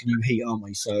going to pick a new heat, aren't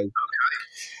we? So,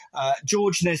 okay.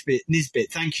 George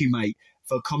Nisbet, thank you, mate,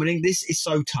 for commenting. This is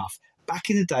so tough. Back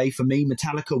in the day, for me,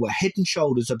 Metallica were head and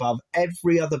shoulders above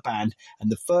every other band, and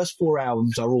the first 4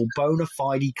 albums are all bona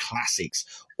fide classics,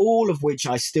 all of which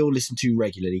I still listen to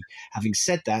regularly. Having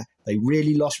said that, they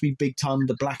really lost me big time with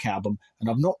the Black Album, and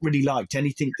I've not really liked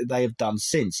anything that they have done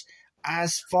since.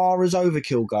 As far as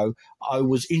Overkill go, I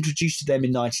was introduced to them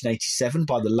in 1987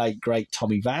 by the late, great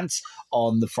Tommy Vance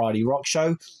on the Friday Rock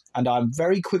Show, and I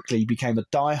very quickly became a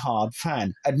die-hard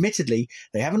fan. Admittedly,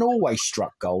 they haven't always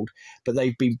struck gold, but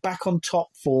they've been back on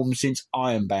top form since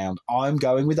Ironbound. I'm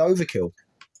going with Overkill.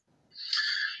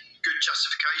 Good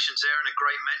justifications there, and a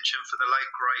great mention for the late,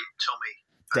 great Tommy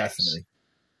Vance. Definitely.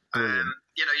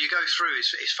 You go through,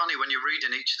 it's funny when you're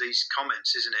reading each of these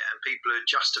comments, isn't it? And people are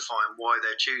justifying why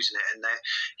they're choosing it, and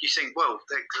you think, well,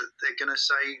 they're going to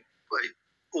say, well,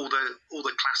 all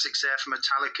the classics there from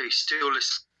Metallica he still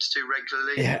listens to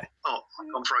regularly. Yeah. Oh,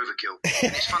 I've gone for Overkill.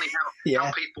 And it's funny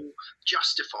how people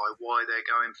justify why they're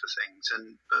going for things,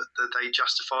 and that they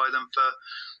justify them for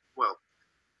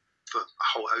a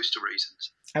whole host of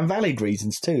reasons. And valid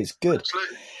reasons too. It's good.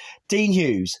 Absolutely. Dean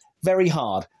Hughes, very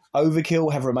hard.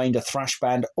 Overkill have remained a thrash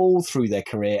band all through their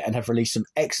career and have released some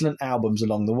excellent albums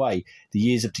along the way. The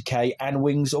Years of Decay and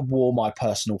Wings of War, my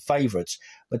personal favourites.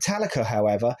 Metallica,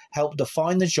 however, helped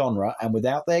define the genre, and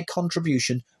without their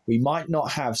contribution, we might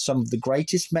not have some of the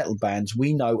greatest metal bands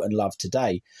we know and love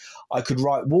today. I could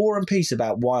write War and Peace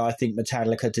about why I think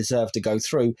Metallica deserve to go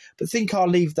through, but think I'll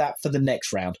leave that for the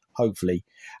next round, hopefully.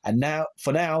 And now,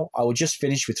 for now, I will just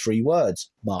finish with 3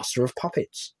 words: Master of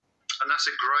Puppets. And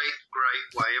that's a great, great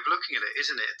way of looking at it,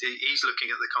 isn't it? He's looking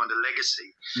at the kind of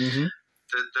legacy,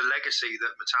 the legacy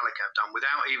that Metallica have done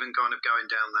without even kind of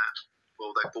going down that,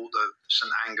 well, they bought the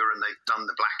St. Anger and they've done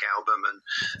the Black Album and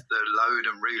the Load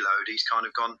and Reload. He's kind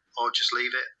of gone, oh, just leave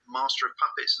it, Master of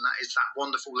Puppets. And that is that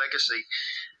wonderful legacy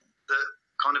that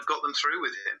kind of got them through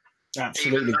with him.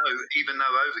 Absolutely. Even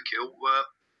though Overkill were,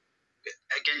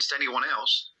 against anyone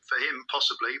else, for him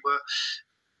possibly, were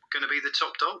going to be the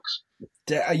top dogs.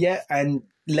 Yeah, and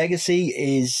legacy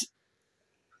is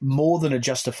more than a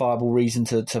justifiable reason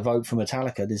to vote for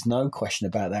Metallica. There's no question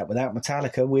about that. Without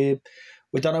Metallica, we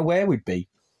don't know where we'd be.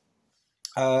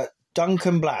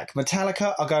 Duncan Black,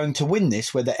 Metallica are going to win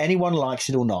this whether anyone likes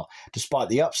it or not. Despite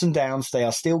the ups and downs, they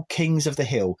are still kings of the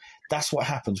hill. That's what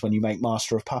happens when you make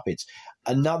Master of Puppets.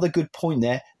 Another good point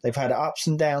there. They've had ups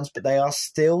and downs, but they are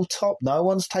still top. No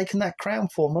one's taken that crown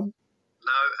for them.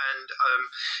 No, and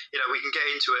we can get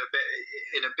into it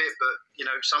in a bit, but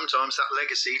sometimes that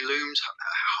legacy looms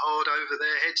hard over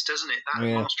their heads, doesn't it? That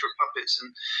Master of Puppets and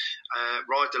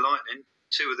Ride the Lightning,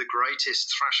 2 of the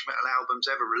greatest thrash metal albums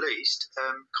ever released,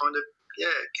 they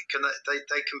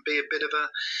can be a bit of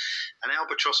an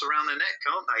albatross around their neck,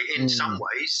 can't they? In some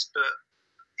ways, but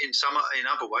in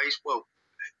other ways, well,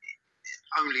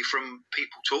 only from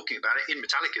people talking about it. In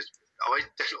Metallica's eye,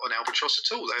 they're not an albatross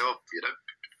at all. They are,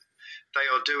 they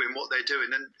are doing what they're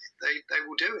doing, and they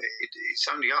will do it. It's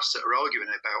only us that are arguing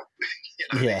about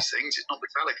these things. It's not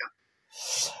Metallica.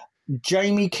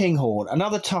 Jamie Kinghorn,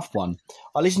 another tough one.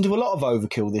 I listened to a lot of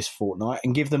Overkill this fortnight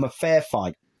and give them a fair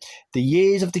fight. The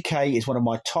Years of Decay is one of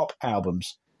my top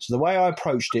albums. So the way I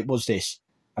approached it was this: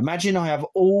 imagine I have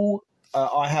all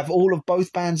of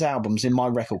both bands' albums in my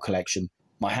record collection.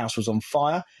 My house was on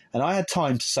fire, and I had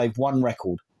time to save 1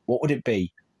 record. What would it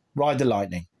be? Ride the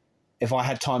Lightning. If I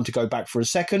had time to go back for a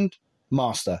second,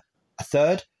 Master. A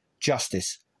third,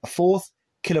 Justice. A fourth,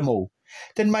 Kill 'Em All.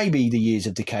 Then maybe The Years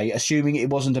of Decay, assuming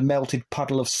it wasn't a melted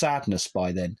puddle of sadness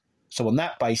by then. So on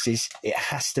that basis, it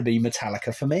has to be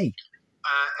Metallica for me.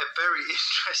 A very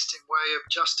interesting way of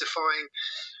justifying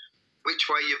which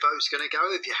way your vote's going to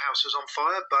go if your house was on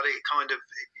fire, but it kind of,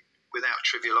 without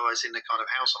trivialising the kind of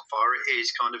house on fire, it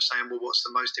is kind of saying, well, what's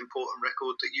the most important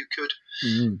record that you could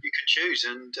choose?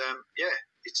 And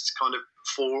it's kind of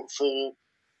four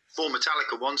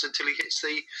Metallica ones until he hits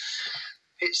the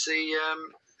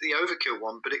Overkill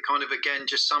one. But it kind of again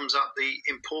just sums up the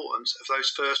importance of those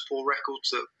first 4 records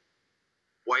that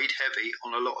weighed heavy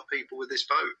on a lot of people with this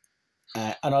vote.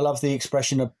 And I love the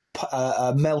expression of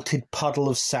a melted puddle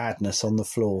of sadness on the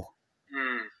floor.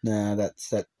 No,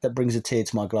 that brings a tear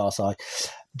to my glass eye.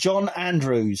 John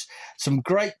Andrews, some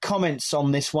great comments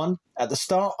on this one. At the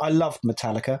start, I loved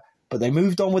Metallica, but they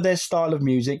moved on with their style of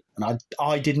music, and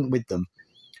I didn't with them.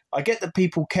 I get that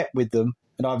people kept with them,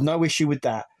 and I have no issue with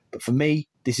that, but for me,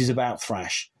 this is about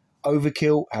thrash.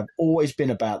 Overkill have always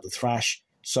been about the thrash,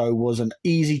 so was an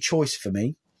easy choice for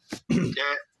me.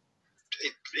 Yeah,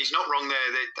 he's not wrong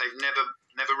there. They've never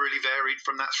really varied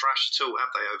from that thrash at all,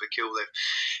 have they? Overkill. They've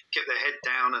kept their head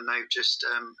down and they've just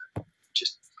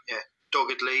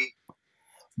doggedly,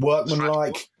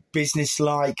 workmanlike,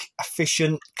 businesslike,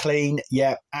 efficient, clean.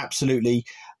 Yeah, absolutely.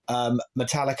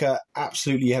 Metallica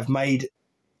absolutely have made,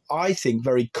 I think,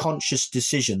 very conscious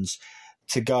decisions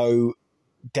to go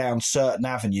down certain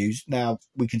avenues. Now,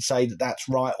 we can say that that's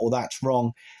right or that's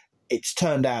wrong. It's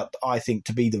turned out, I think,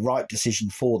 to be the right decision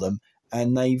for them,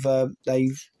 and they've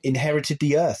inherited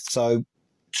the earth. So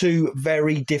 2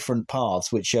 very different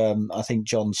paths, which I think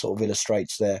John sort of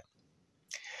illustrates there.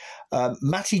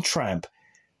 Matty Tramp,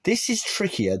 this is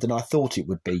trickier than I thought it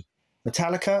would be.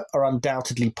 Metallica are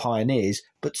undoubtedly pioneers,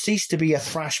 but ceased to be a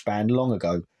thrash band long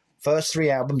ago. First 3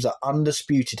 albums are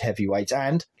undisputed heavyweights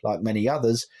and, like many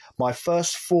others, my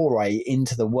first foray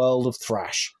into the world of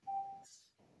thrash.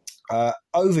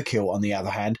 Overkill, on the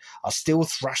other hand, are still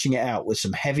thrashing it out with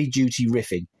some heavy-duty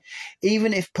riffing.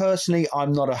 Even if personally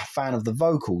I'm not a fan of the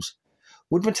vocals,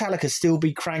 would Metallica still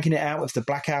be cranking it out if the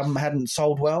Black Album hadn't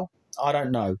sold well? I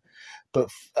don't know.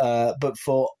 But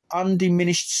for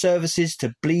undiminished services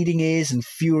to bleeding ears and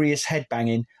furious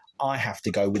headbanging, I have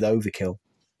to go with Overkill.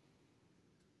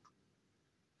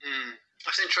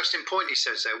 That's an interesting point he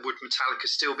says there. Would Metallica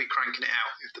still be cranking it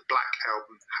out if the Black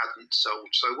Album hadn't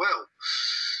sold so well?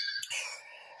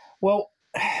 Well,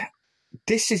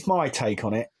 this is my take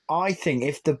on it. I think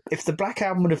if the Black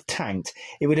Album would have tanked,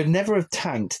 it would have never have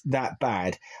tanked that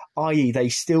bad. I.e., they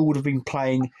still would have been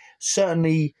playing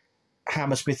certainly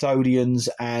Hammersmith Odeons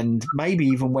and maybe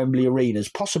even Wembley Arenas,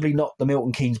 possibly not the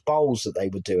Milton Keynes Bowls that they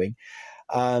were doing.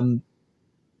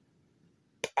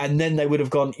 And then they would have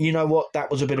gone, you know what, that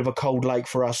was a bit of a cold lake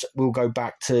for us. We'll go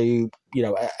back to,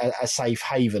 a safe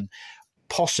haven.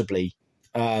 Possibly.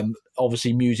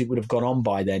 Obviously, music would have gone on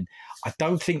by then. I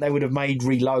don't think they would have made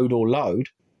Reload or Load.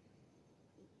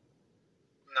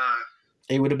 No.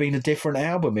 It would have been a different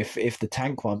album if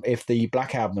the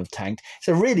Black Album had tanked. It's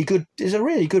a really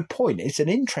good point. It's an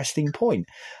interesting point.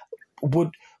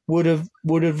 Would have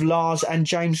Lars and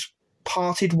James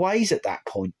parted ways at that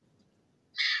point?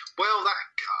 Well,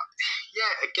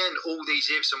 again, all these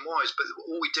ifs and whys, but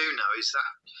all we do know is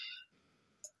that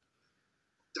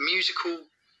the musical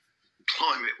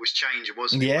climate was changing,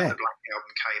 wasn't it, when the Black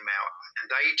Album came out, and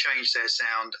they changed their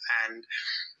sound. And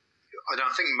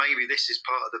I think maybe this is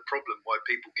part of the problem why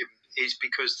people is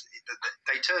because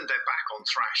they turned their back on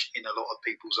thrash in a lot of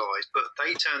people's eyes, but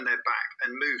they turned their back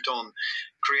and moved on,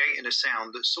 creating a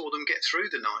sound that saw them get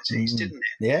through the 90s, didn't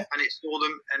it? Yeah. And it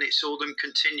saw them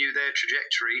continue their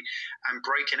trajectory and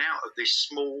breaking out of this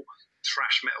small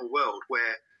thrash metal world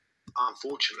where,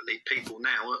 unfortunately, people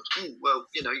now are,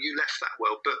 you left that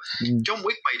world. But John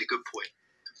Wick made a good point,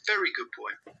 a very good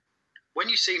point.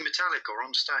 When you see Metallica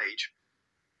on stage,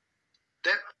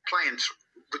 they're playing,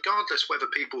 regardless whether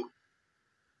people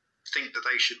think that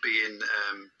they should be in,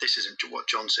 this isn't what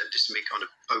John said, this is me kind of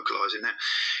vocalising there,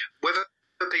 whether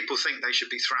people think they should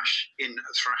be in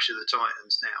Thrash of the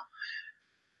Titans now,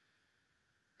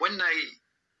 when they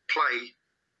play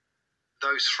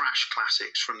those thrash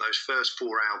classics from those first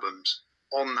 4 albums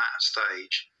on that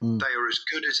stage, they are as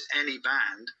good as any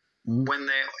band. When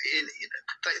they're in,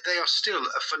 they are still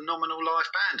a phenomenal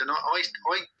live band. And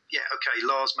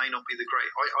Lars may not be the great.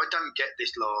 I don't get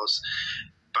this Lars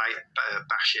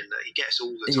bashing that he gets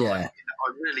all the time. Yeah.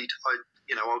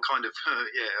 I'll kind of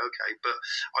but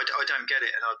I don't get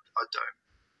it, and I don't.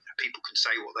 People can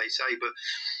say what they say, but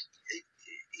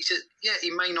he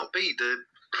may not be the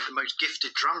most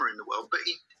gifted drummer in the world, but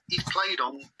he's played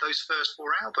on those first 4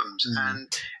 albums, and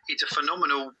he's a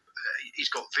phenomenal. He's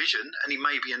got vision, and he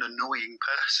may be an annoying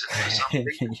person for some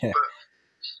people, but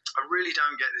I really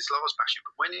don't get this Lars bashing.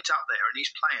 But when he's up there and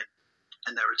he's playing,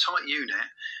 and they're a tight unit,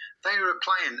 they are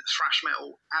playing thrash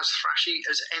metal as thrashy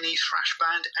as any thrash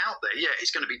band out there. Yeah, it's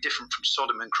going to be different from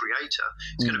Sodom and Creator.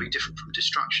 It's going to be different from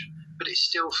Destruction, but it's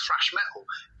still thrash metal.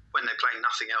 When they play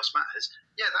Nothing Else Matters,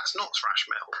 that's not thrash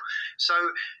metal. So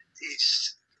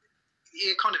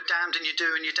you're kind of damned and you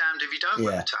do, and you're damned if you don't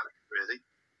with Metallica, really.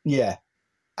 Yeah.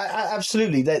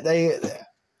 Absolutely.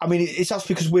 I mean, it's just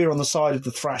because we're on the side of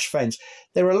the thrash fence.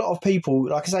 There are a lot of people,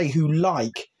 like I say, who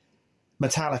like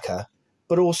Metallica,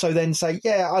 but also then say,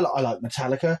 I like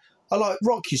Metallica. I like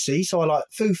rock, you see, so I like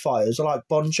Foo Fighters, I like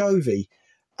Bon Jovi.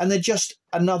 And they're just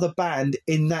another band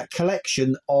in that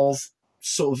collection of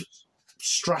sort of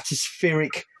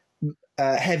stratospheric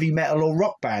heavy metal or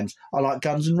rock bands. I like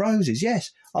Guns N' Roses,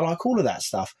 yes. I like all of that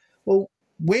stuff. Well,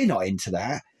 we're not into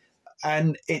that.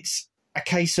 And it's a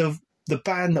case of the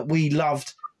band that we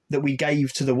loved, that we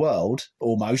gave to the world,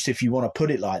 almost, if you want to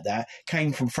put it like that,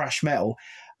 came from thrash metal.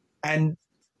 And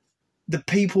the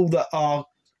people that are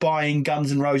buying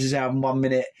Guns N' Roses album 1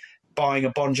 minute, buying a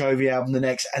Bon Jovi album the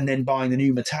next, and then buying the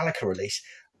new Metallica release,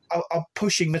 are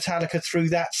pushing Metallica through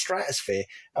that stratosphere.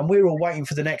 And we're all waiting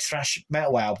for the next thrash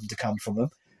metal album to come from them.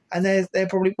 And they're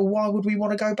probably, well, why would we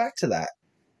want to go back to that?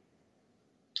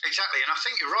 Exactly. And I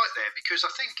think you're right there, because I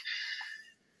think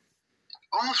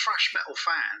our thrash metal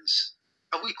fans,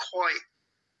 are we quite,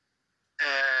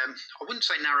 I wouldn't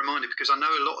say narrow-minded, because I know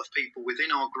a lot of people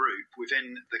within our group,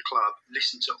 within the club,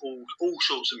 listen to all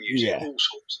sorts of music, all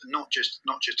sorts, not just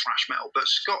thrash metal. But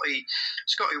Scotty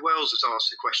Wells has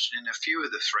asked a question in a few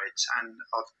of the threads, and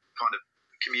I've kind of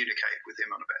communicated with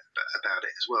him on about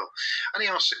it as well. And he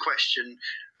asked the question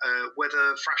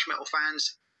whether thrash metal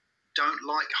fans don't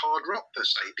like hard rock per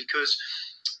se, because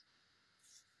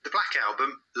the Black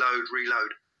Album, Load,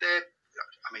 Reload,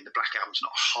 the Black Album's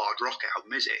not a hard rock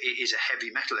album, is it? It is a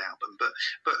heavy metal album,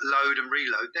 but Load and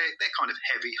Reload, they're kind of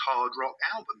heavy hard rock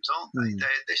albums, aren't they?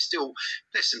 There's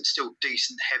some still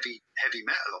decent heavy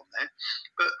metal on there.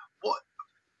 But what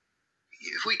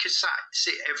if we could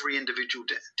sit every individual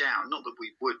down? Not that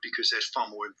we would, because there's far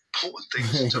more important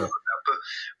things to talk about. But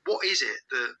what is it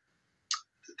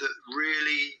that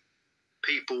really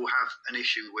people have an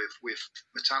issue with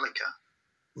Metallica?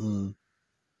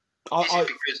 Is it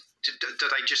because do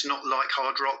they just not like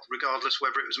hard rock, regardless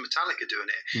whether it was Metallica doing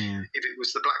it, if it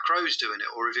was the Black Crowes doing it,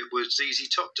 or if it was ZZ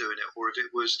Top doing it, or if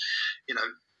it was,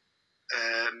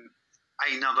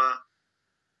 another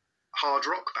hard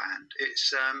rock band?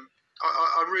 It's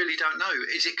I really don't know.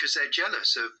 Is it because they're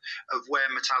jealous of where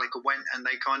Metallica went and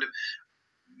they kind of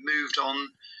moved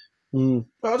on?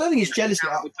 Well, I don't think it's jealousy.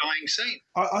 Out of the dying scene.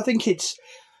 I think it's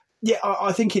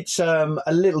I think it's a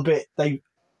little bit.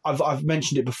 I've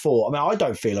mentioned it before. I mean, I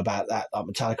don't feel about that like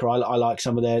Metallica. I like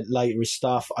some of their later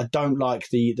stuff. I don't like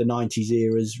the 90s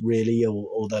eras really,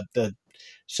 or the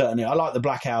certainly. I like the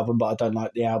Black Album, but I don't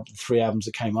like the 3 albums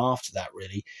that came after that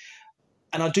really.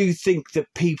 And I do think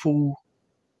that people,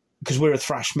 because we're a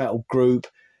thrash metal group,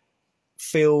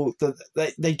 feel that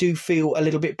they do feel a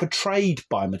little bit betrayed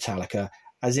by Metallica,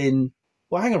 as in,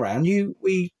 well, hang around, we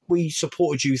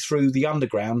supported you through the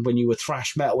underground when you were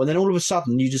thrash metal, and then all of a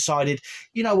sudden you decided,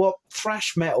 you know what,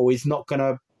 thrash metal is not going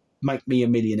to make me a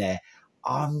millionaire.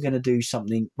 We're going to do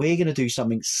something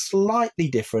slightly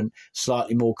different,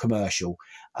 slightly more commercial.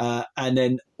 And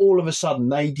then all of a sudden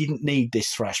they didn't need this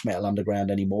thrash metal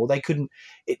underground anymore. They couldn't,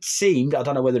 it seemed, I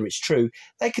don't know whether it's true,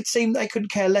 they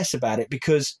couldn't care less about it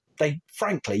because they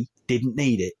frankly didn't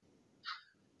need it.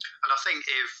 And I think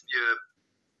if you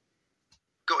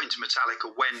got into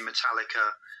Metallica when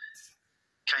Metallica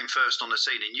came first on the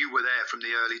scene, and you were there from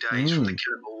the early days, from the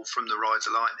Kill 'Em All, from the Ride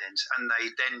the Lightnings, and they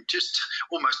then just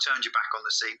almost turned you back on the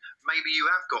scene. Maybe you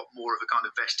have got more of a kind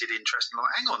of vested interest, and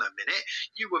like, hang on a minute,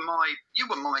 you were my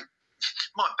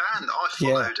band that I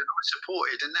followed and I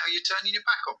supported, and now you're turning your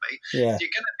back on me. Yeah.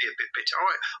 You're going to be a bit bitter.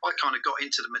 I kind of got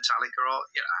into the Metallica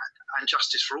and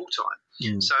Justice for All Time.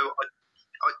 So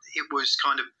it was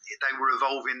kind of, they were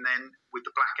evolving then with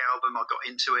the Black Album. I got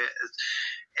into it,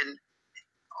 and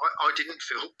I didn't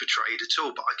feel betrayed at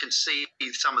all, but I can see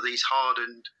some of these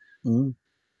hardened,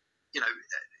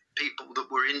 people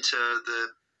that were into the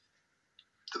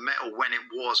metal when it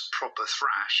was proper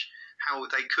thrash, how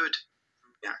they could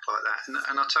react like that,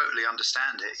 and I totally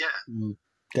understand it. Yeah,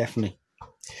 definitely.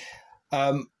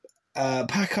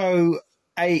 Paco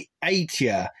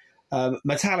Atia,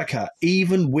 Metallica,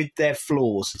 even with their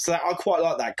flaws. So I quite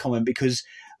like that comment because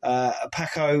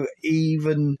Paco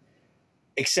even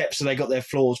accepts that they got their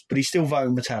flaws, but he's still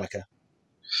voting Metallica.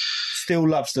 Still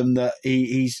loves them. That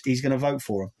he's going to vote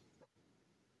for them.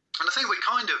 And I think we're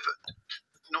kind of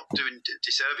not doing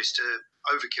disservice to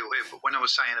Overkill here, but when I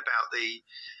was saying about the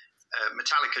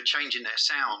Metallica changing their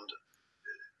sound,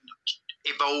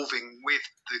 evolving with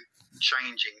the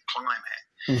changing climate,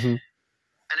 and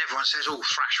everyone says, "Oh,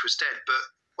 thrash was dead," but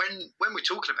when we're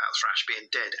talking about thrash being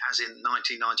dead, as in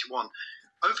 1991,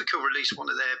 Overkill released one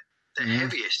of their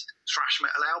heaviest thrash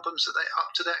metal albums that they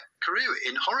up to their career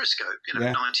in Horoscope,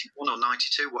 91 or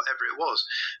 92, whatever it was.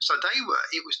 So they were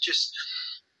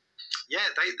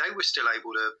still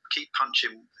able to keep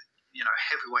punching,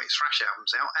 heavyweight thrash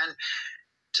albums out. And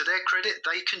to their credit,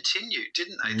 they continued,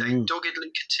 didn't they? They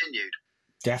doggedly continued.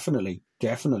 Definitely.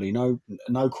 No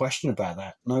question about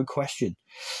that. No question.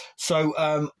 So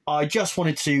I just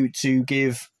wanted to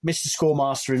give Mr.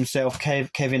 Scoremaster himself,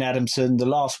 Kevin Adamson, the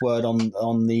last word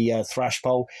on the thrash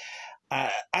poll.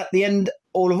 At the end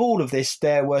all of this,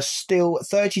 there were still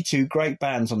 32 great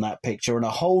bands on that picture, and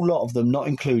a whole lot of them not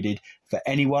included for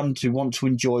anyone to want to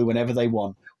enjoy whenever they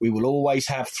want. We will always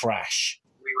have thrash.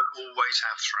 We will always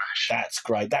have thrash. That's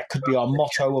great. That could be our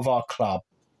motto of our club.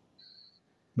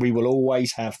 We will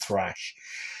always have thrash.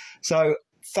 So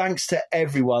thanks to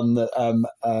everyone that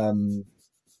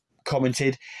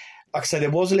commented. Like I said, there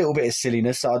was a little bit of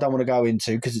silliness that I don't want to go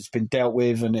into because it's been dealt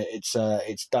with and it's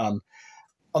done.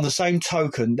 On the same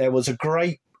token, there was a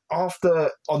great, on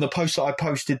the post that I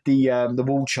posted, the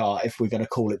wall chart, if we're going to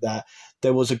call it that,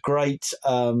 there was a great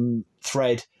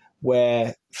thread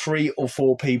where 3 or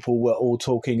 4 people were all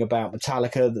talking about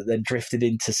Metallica, that then drifted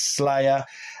into Slayer,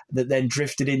 that then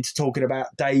drifted into talking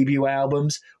about debut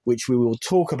albums, which we will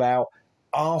talk about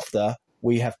after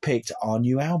we have picked our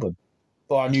new album,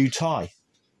 or our new tie.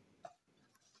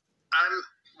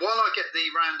 While I get the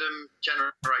random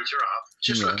generator up,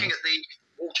 just looking at the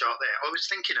wall chart there, I was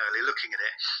thinking earlier, looking at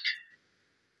it,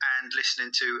 and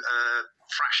listening to a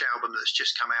thrash album that's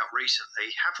just come out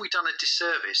recently, have we done a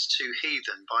disservice to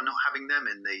Heathen by not having them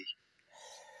in the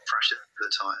thrash at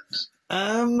the times?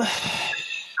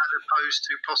 As opposed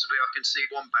to possibly, I can see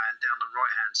one band down the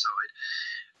right-hand side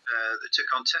that took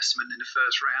on Testament in the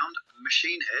first round,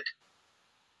 Machine Head.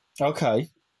 Okay.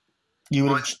 You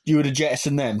would have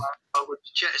jettisoned them. I would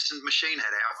jettison Machine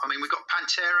Head out. I mean, we've got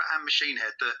Pantera and Machine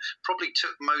Head that probably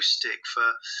took most stick for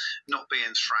not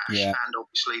being thrash, and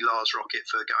obviously Lars Rocket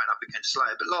for going up against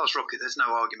Slayer. But Lars Rocket, there's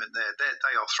no argument there.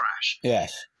 They are thrash.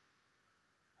 Yes.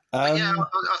 Yeah,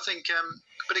 I think.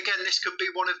 But again, this could be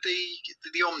one of the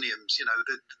omniums. You know,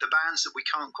 the bands that we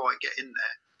can't quite get in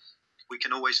there, we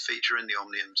can always feature in the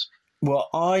omniums. Well,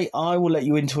 I will let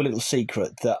you into a little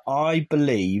secret that I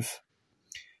believe,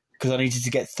 because I needed to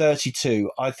get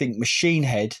 32, I think Machine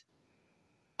Head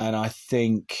and I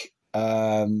think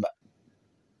Pantera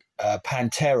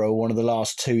were one of the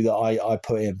last two that I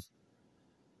put in.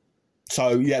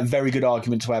 So, yeah, very good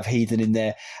argument to have Heathen in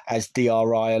there as DRI.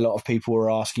 A lot of people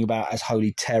were asking about, as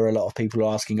Holy Terror. A lot of people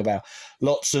are asking about.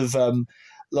 Lots of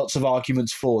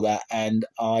arguments for that, and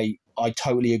I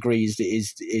totally agree is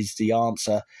the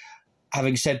answer.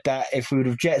 Having said that, if we would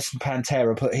have jettisoned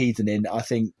Pantera, put Heathen in, I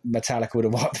think Metallica would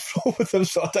have wiped the floor with them,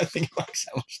 so I don't think it makes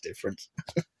that much difference.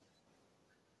 But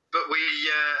we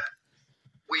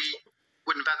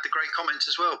wouldn't have had the great comments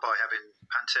as well by having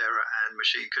Pantera and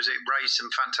Machine, because it raised some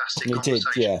fantastic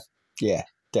conversation. Yeah,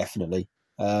 definitely.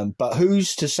 But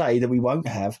who's to say that we won't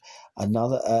have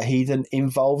another Heathen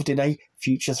involved in a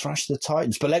future Thrash of the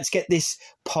Titans? But let's get this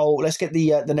poll. Let's get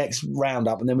the next round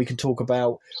up, and then we can talk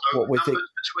about what we think.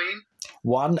 Between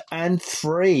 1 and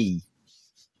 3.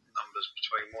 Numbers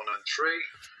between 1 and 3.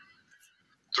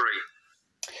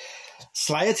 3.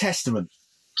 Slayer Testament.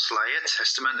 Slayer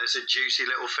Testament is a juicy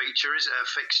little feature, is it a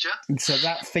fixture? So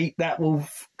that will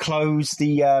close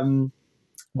the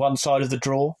one side of the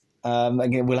draw.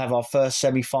 Again, we'll have our first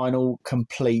semi-final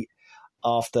complete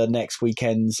after next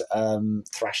weekend's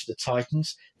Thrash of the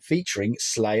Titans, featuring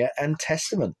Slayer and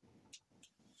Testament.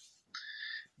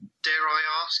 Dare I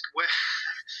ask,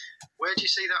 where do you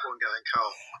see that one going,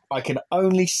 Carl? I can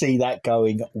only see that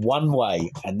going one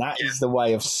way, and that is the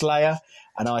way of Slayer.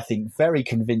 And I think very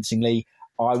convincingly,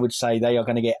 I would say they are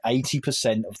going to get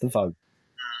 80% of the vote.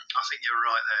 I think you're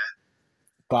right there.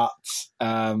 But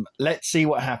let's see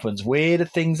what happens. Weirder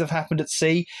things have happened at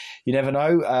sea. You never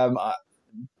know.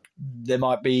 There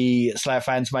might be Slayer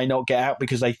fans may not get out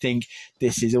because they think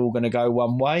this is all going to go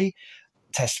one way.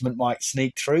 Testament might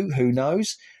sneak through. Who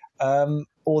knows?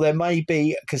 Or there may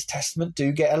be, because Testament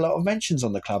do get a lot of mentions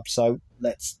on the club. So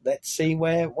let's see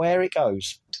where it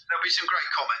goes. There'll be some great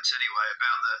comments anyway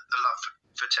about the love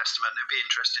for Testament. It'll be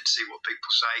interesting to see what people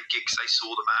say, gigs they saw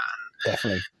them at, and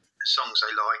definitely songs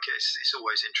they like. It's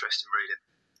always interesting reading.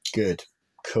 Good,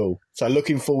 cool. So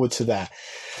looking forward to that.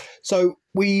 So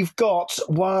we've got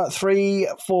 1, 3,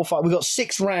 4, 5. We've got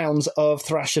 6 rounds of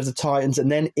Thrash of the Titans,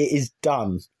 and then it is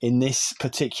done in this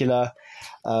particular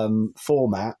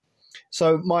format.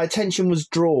 So my attention was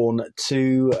drawn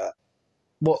to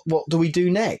what do we do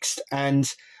next? And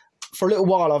for a little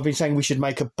while, I've been saying we should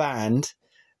make a band.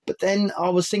 But then I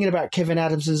was thinking about Kevin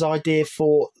Adamson's idea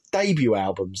for debut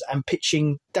albums and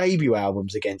pitching debut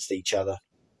albums against each other.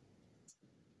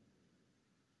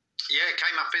 Yeah, it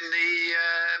came up in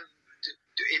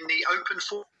the open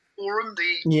forum.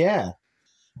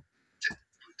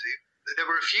 There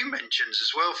were a few mentions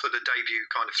as well for the debut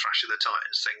kind of Thrash of the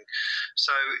Titans thing.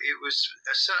 So it was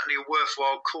certainly a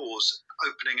worthwhile cause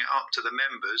opening it up to the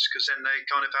members, because then they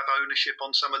kind of have ownership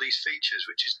on some of these features,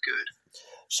 which is good.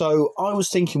 So I was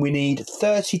thinking we need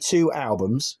 32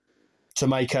 albums to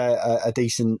make a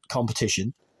decent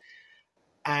competition.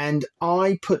 And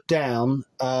I put down,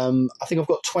 I think I've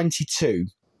got 22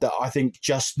 that I think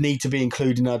just need to be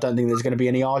included. I don't think there's going to be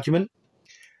any argument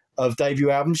of debut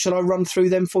albums. Shall I run through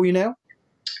them for you now?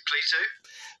 Please do.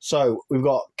 So we've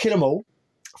got Kill 'Em All,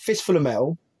 Fistful of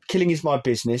Metal, Killing Is My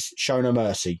Business, Show No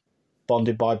Mercy,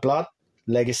 Bonded by Blood,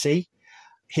 Legacy,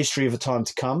 History of a Time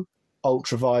to Come,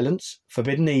 Ultraviolence,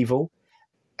 Forbidden Evil,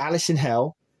 Alice in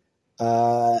Hell,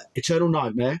 Eternal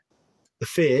Nightmare, The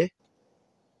Fear.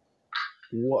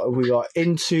 What have we got?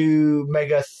 Into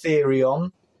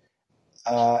Megatherion,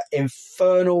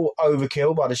 Infernal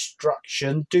Overkill by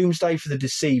Destruction, Doomsday for the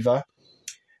Deceiver,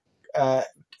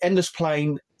 Endless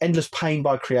Pain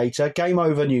by Creator, Game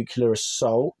Over Nuclear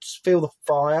Assault, Feel the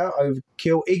Fire,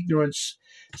 Overkill, Ignorance,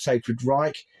 Sacred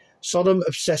Reich, Sodom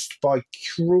Obsessed by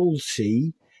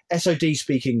Cruelty, SOD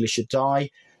Speak English or Die,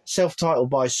 Self-Titled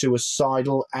by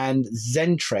Suicidal, and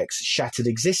Zentrex Shattered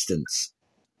Existence.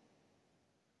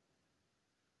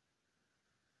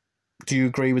 Do you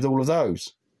agree with all of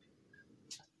those?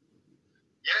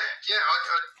 Yeah.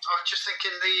 I was just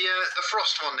thinking the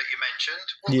Frost one that you mentioned.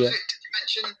 What was it? Did you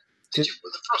mention? Did you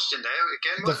put the Frost in there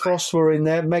again? The Frost were in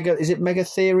there. Is it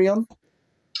Megatherion?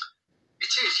 It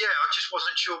is. Yeah. I just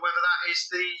wasn't sure whether that is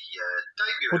the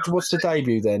debut. What's the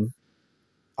debut then?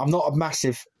 I'm not a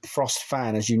massive Frost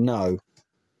fan, as you know.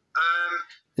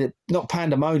 Not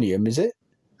Pandemonium, is it?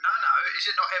 No. Is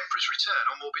it not Emperor's Return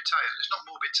or Morbid Tales? It's not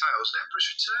Morbid Tales. Emperor's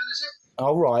Return, is it?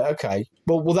 Oh, right, okay.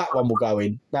 Well, that one will go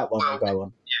in. That one will go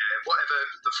on. Yeah, whatever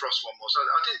the Frost one was. I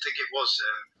didn't think it was.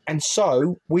 And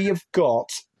so we have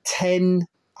got 10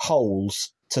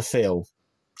 holes to fill.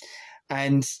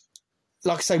 And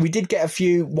like I say, we did get a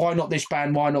few, why not this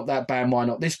band, why not that band, why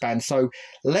not this band? So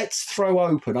let's throw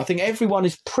open. I think everyone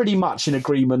is pretty much in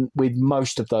agreement with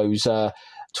most of those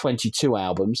 22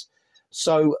 albums.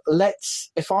 So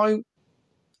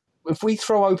if we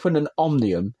throw open an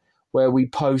Omnium where we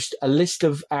post a list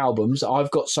of albums,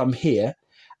 I've got some here,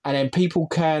 and then people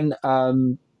can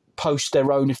post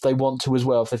their own if they want to as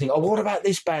well. If they think, oh, what about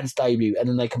this band's debut? And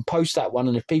then they can post that one,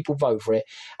 and if people vote for it,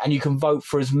 and you can vote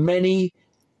for as many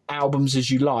albums as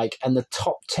you like, and the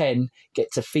top 10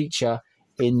 get to feature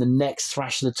in the next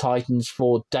Thrash of the Titans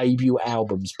for debut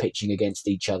albums pitching against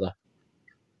each other.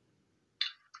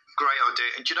 Great idea.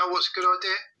 And do you know what's a good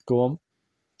idea? Go on.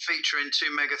 Featuring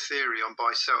Two Mega Therion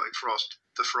by Celtic Frost,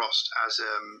 The Frost, as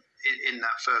in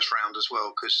that first round as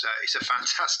well, because it's a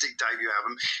fantastic debut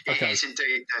album. It is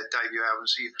indeed their debut album,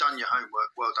 so you've done your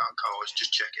homework. Well done, Carl.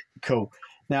 Just check it. Cool.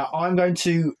 Now, I'm going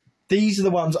to... These are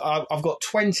the ones... I've got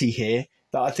 20 here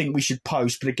that I think we should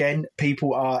post, but again,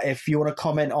 people are... If you want to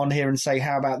comment on here and say,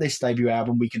 how about this debut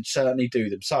album, we can certainly do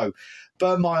them. So,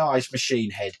 Burn My Eyes,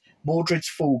 Machine Head, Mordred's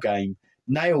Full Game,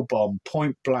 Nail Bomb,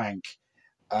 Point Blank,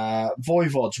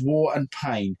 Voivod's War and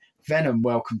Pain, Venom,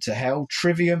 Welcome to Hell,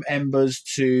 Trivium, Embers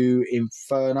to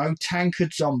Inferno,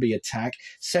 Tankard, Zombie Attack,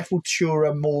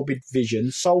 Sepultura, Morbid Vision,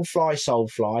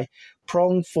 Soulfly,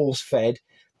 Prong, Force Fed,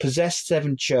 Possessed,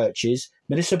 Seven Churches,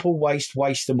 Municipal Waste,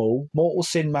 Waste Them All, Mortal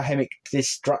Sin, Mahemic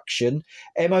Destruction,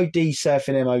 MOD,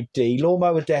 Surfing MOD,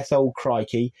 Lawnmower Death, Old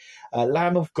Crikey,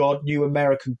 Lamb of God, New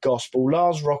American Gospel,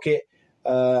 Lars Rocket,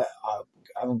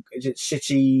 is it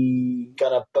City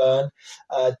Gonna Burn,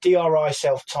 DRI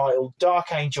self-titled,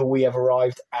 Dark Angel, We Have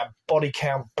Arrived, and Body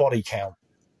Count.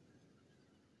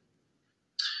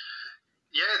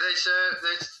 Yeah, there's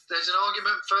an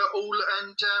argument for all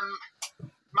and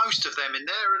most of them in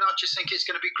there, and I just think it's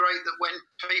going to be great that when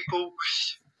people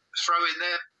throw in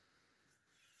their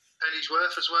penny's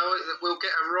worth as well, that we'll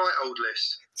get a right old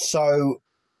list. So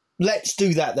let's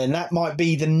do that then. That might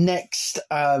be the next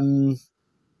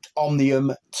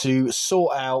Omnium to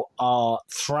sort out our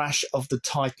Thrash of the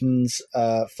Titans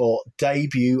for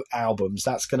debut albums.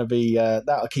 That's going to be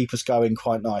that'll keep us going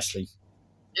quite nicely.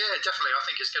 Yeah, definitely. I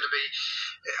think it's going to be.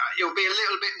 It'll be a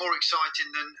little bit more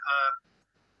exciting than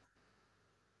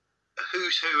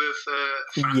who's who of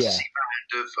fantasy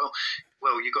band of.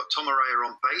 Well, you've got Tom Araya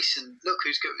on bass, and look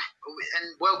who's got.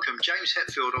 And welcome James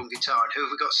Hetfield on guitar, and who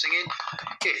have we got singing?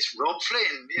 It's Rob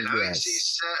Flynn. You know, yes.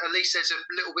 It's at least there's a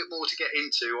little bit more to get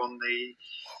into on the.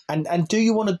 And do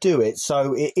you want to do it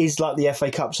so it is like the FA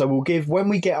Cup? So we'll give, when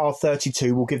we get our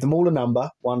 32, we'll give them all a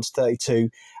number, 1 to 32,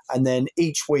 and then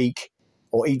each week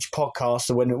or each podcast,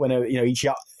 or whenever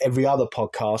every other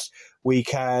podcast, we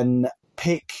can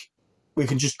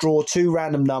just draw 2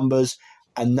 random numbers.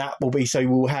 And that will be, so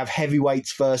we'll have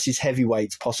heavyweights versus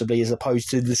heavyweights possibly, as opposed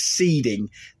to the seeding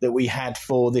that we had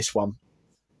for this one.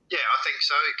 Yeah, I think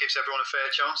so. It gives everyone a fair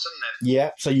chance, doesn't it?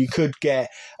 Yeah, so you could get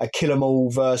a Kill 'Em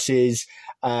All versus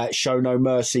Show No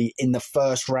Mercy in the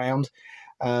first round.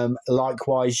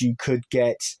 Likewise, you could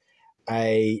get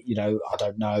a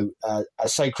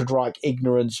Sacred Reich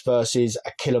Ignorance versus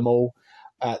a Kill 'Em All.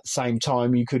 At the same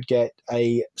time, you could get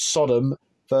a Sodom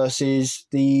versus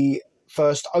the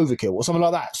first Overkill or something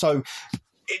like that. So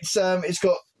it's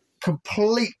got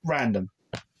complete random.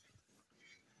 No,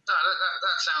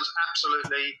 that sounds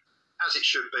absolutely as it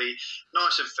should be,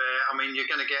 nice and fair. I mean, you're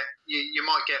going to get you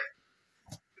might get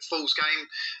Fool's Game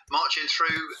marching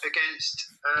through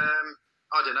against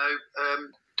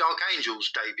Dark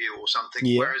Angel's debut or something.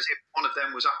 Yeah. Whereas if one of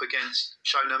them was up against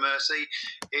Show No Mercy,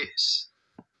 it's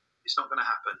not going to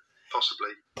happen.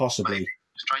 Possibly. Maybe.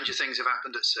 Stranger things have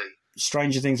happened at sea.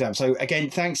 Stranger things happen. So again,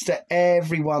 thanks to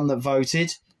everyone that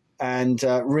voted, and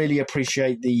really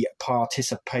appreciate the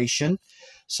participation.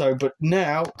 So, but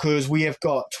now, because we have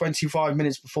got 25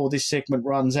 minutes before this segment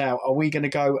runs out, are we going to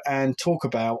go and talk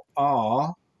about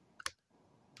what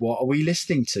are we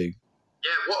listening to?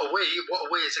 Yeah, what are we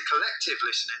as a collective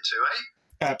listening to,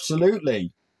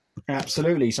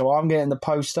 Absolutely. So I'm getting the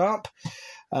post up.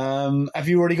 Have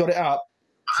you already got it up?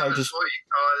 Let me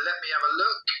have a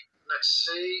look. Let's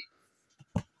see.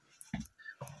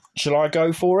 Shall I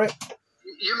go for it?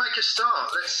 You make a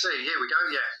start. Let's see. Here we go.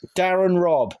 Yeah. Darren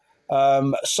Robb.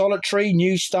 Solitary,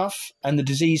 New Stuff, and the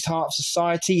Diseased Heart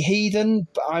Society. Heathen,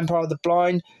 I'm Part of the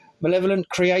Blind. Malevolent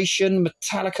Creation,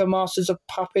 Metallica, Masters of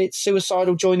Puppets,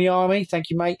 Suicidal, Join the Army. Thank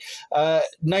you, mate.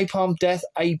 Napalm Death,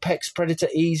 Apex Predator,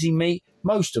 Easy Meat.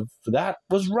 Most of that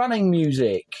was running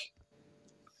music.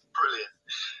 Brilliant.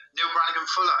 Neil Brannigan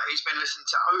Fuller, he's been listening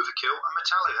to Overkill and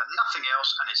Metallica, nothing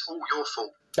else, and it's all your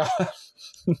fault.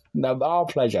 No, our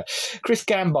pleasure. Chris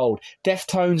Gambold,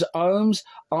 Deftones, Ohms,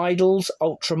 Idols,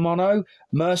 Ultra Mono,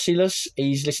 Merciless,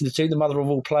 he's listened to The Mother of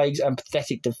All Plagues and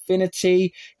Pathetic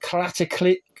Divinity,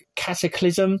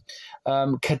 Cataclysm,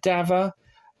 Cadaver,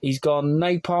 he's gone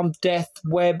Napalm, Death,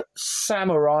 Web,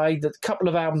 Samurai, the couple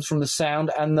of albums from The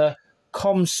Sound, and the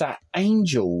Comsat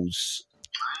Angels.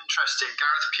 Interesting.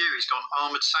 Gareth Pugh, he's gone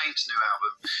Armoured Saints' new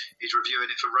album. He's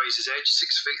reviewing it for Razor's Edge, 6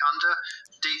 Feet Under,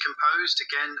 Decomposed,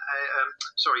 again,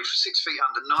 6 Feet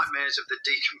Under, Nightmares of the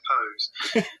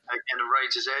Decomposed. Again, a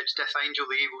Razor's Edge, Death Angel,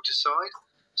 The Evil Decide,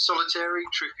 Solitary,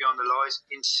 Truth Behind the Lies,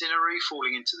 Incinerary,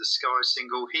 Falling into the Sky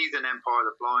single, Heathen Empire,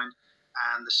 The Blind,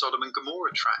 and the Sodom and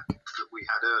Gomorrah track that we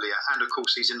had earlier. And, of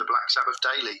course, he's in the Black Sabbath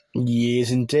Daily.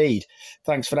 Yes, indeed.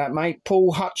 Thanks for that, mate.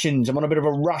 Paul Hutchins, I'm on a bit of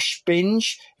a Rush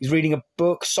binge. He's reading a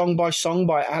book, Song by Song,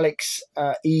 by Alex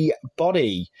E.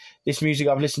 Body. This music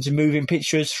I've listened to moving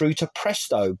pictures through to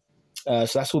Presto. So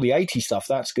that's all the 80s stuff.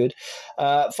 That's good.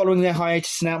 Following their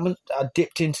hiatus announcement, I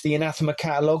dipped into the Anathema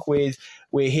catalogue with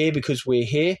We're Here Because We're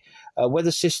Here,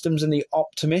 Weather Systems and The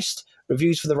Optimist.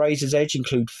 Reviews for the Razor's Edge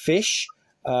include Fish,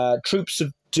 Troops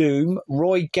of Doom,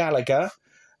 Roy Gallagher,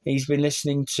 he's been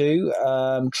listening to,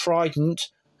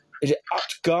 Trident, is it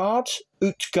Utgard?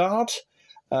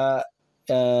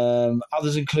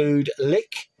 Others include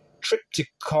Lick,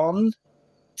 Triptychon,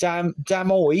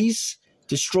 Damois,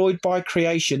 Destroyed by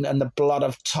Creation, and The Blood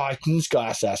of Titans.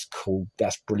 Guys, that's cool,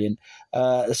 that's brilliant.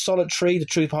 The Solitary, The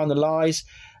Truth Behind the Lies,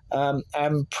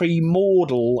 and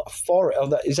Primordial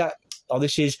Forest.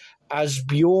 This is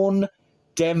Asbjorn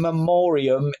De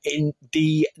Memoriam in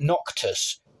De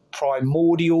Noctus,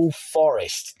 Primordial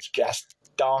Forest. That's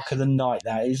darker than night,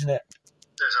 that, isn't it?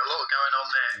 There's a lot going on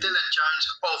there. Dylan Jones,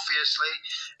 obviously,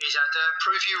 he's had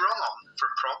Prove You Wrong on from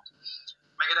Prompt.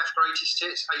 Megadeth Greatest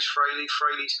Hits, Ace Frehley,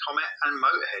 Frehley's Comet, and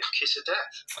Motorhead, Kiss of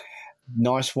Death.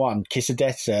 Nice one. Kiss of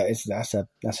Death,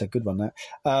 that's a good one, that.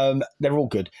 They're all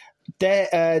good.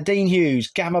 Dean Hughes,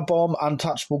 Gamma Bomb,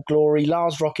 Untouchable Glory,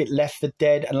 Lars Rocket, Left for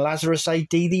Dead, and Lazarus AD,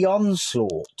 The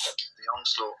Onslaught. The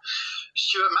Onslaught.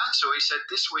 Stuart Mansell, he said,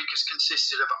 this week has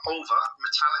consisted of Ulva,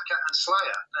 Metallica, and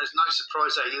Slayer. There's no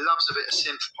surprise there. He loves a bit of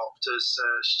synth pop, does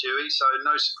Stewie, so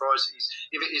no surprise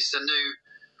if it is the new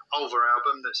Ulva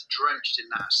album that's drenched in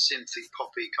that synthy,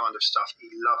 poppy kind of stuff. He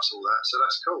loves all that, so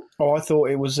that's cool. Oh, I thought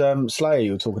it was Slayer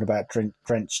you were talking about,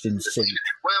 drenched in synth.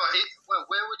 Well,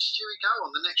 where would Stewie go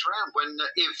on the next round when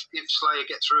if Slayer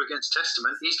get through against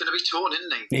Testament? He's going to be torn,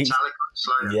 isn't he? Metallica,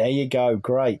 Slayer. There you go,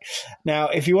 great. Now,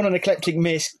 if you want an eclectic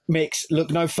mix, look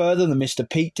no further than Mr.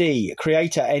 Pete D,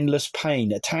 Creator, Endless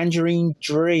Pain, A Tangerine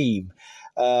Dream,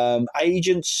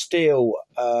 Agent Steel,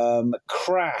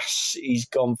 Crass, he's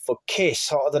gone for Kiss,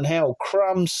 Hotter Than Hell,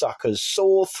 Crumbsuckers,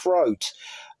 Sore Throat,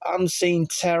 Unseen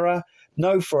Terror,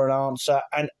 No for an Answer,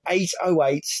 and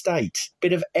 808 State.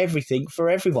 Bit of everything for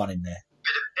everyone in there.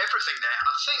 Bit of everything there, and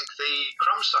I think the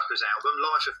Crumbsuckers album,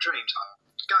 Life of Dreams,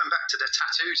 going back to the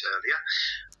tattoos earlier,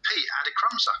 Pete had a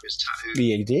Crumbsuckers tattoo.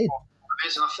 Yeah, he did.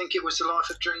 And I think it was the Life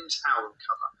of Dreams album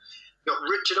cover. You've got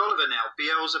Richard Oliver now,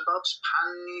 Beelzebub's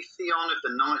Pantheon of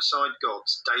the Nightside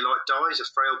Gods, Daylight Dies, A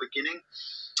Frail Beginning,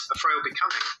 A Frail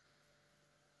Becoming.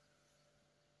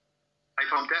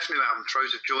 Napalm Death new album,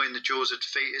 Throes of Joy in the Jaws of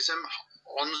Defeatism,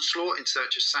 Onslaught in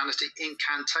Search of Sanity,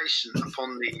 Incantation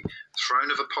upon the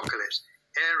Throne of Apocalypse,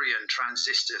 Aryan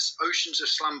Transistors, Oceans of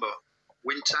Slumber,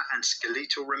 Winter and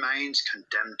Skeletal Remains,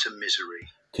 Condemned to Misery.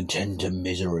 Condemned to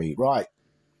Misery, right.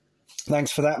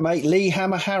 Thanks for that, mate. Lee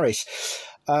Hammer Harris.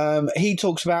 He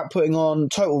talks about putting on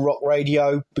Total Rock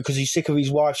Radio because he's sick of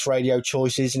his wife's radio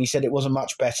choices, and he said it wasn't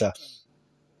much better.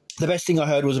 The best thing I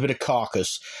heard was a bit of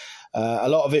Carcass. A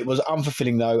lot of it was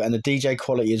unfulfilling, though, and the DJ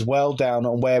quality is well down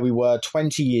on where we were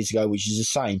 20 years ago, which is the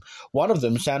same. One of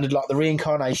them sounded like the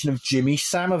reincarnation of Jimmy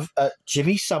Savile.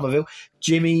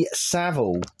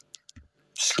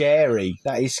 Scary.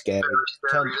 That is scary.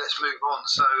 Scary. Let's move on.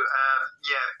 So,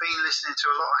 been listening to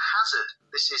a lot of Hazard.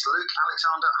 This is Luke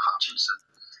Alexander Hutchinson.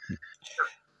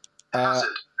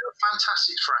 Hazard, a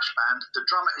fantastic thrash band. The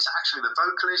drummer is actually the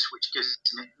vocalist, which gives it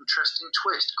an interesting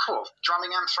twist. Cool. Drumming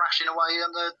and thrashing away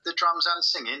on the drums and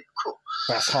singing. Cool.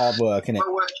 That's hard work, isn't it?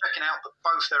 Well worth checking out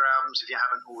both their albums if you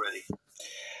haven't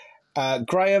already.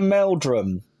 Graham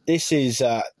Meldrum. This is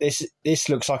this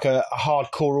looks like a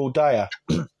hardcore all-dayer.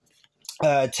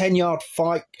 10-yard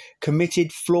fight,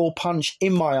 committed, floor punch,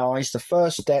 in my eyes, the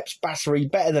first steps, battery,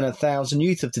 better than 1,000,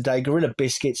 youth of today, gorilla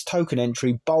biscuits, token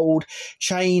entry, bold,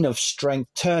 chain of strength,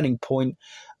 turning point,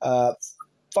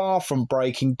 far from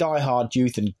breaking, die hard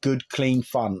youth, and good clean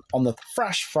fun. On the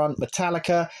thrash front,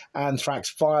 Metallica,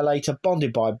 Anthrax, Violator,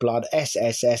 Bonded by Blood,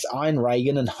 SSS, Iron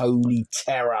Reagan, and Holy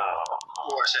Terror.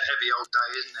 Oh, it's a heavy old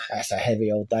day, isn't it? That's a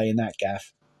heavy old day in that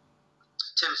gaff.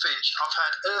 Tim Finch, I've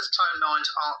had Earth Tone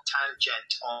 9's Art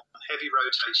Tangent on heavy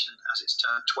rotation as it's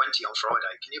turned 20 on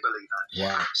Friday. Can you believe that?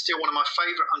 Wow. Still one of my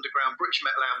favourite underground British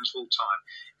metal albums of all time.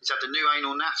 It's had the new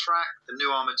Anal Nathrak, the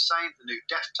new Armoured Saint, the new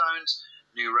Deftones,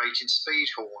 new Raging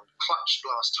Speedhorn, Clutch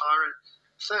Blast Tyrant,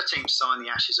 13 Sign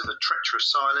the Ashes of a Treacherous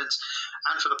Silence,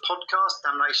 and for the podcast,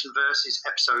 Damnation Versus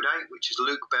Episode 8, which is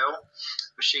Luke Bell,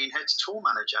 Machine Head's tour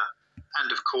manager. And,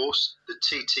 of course, the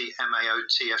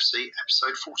Ttmaotfc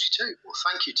episode 42. Well,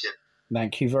 thank you, Tim.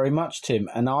 Thank you very much, Tim.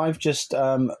 And I've just...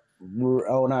 oh,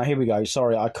 no, here we go.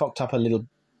 Sorry, I cocked up a little...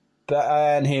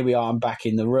 And here we are. I'm back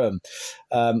in the room.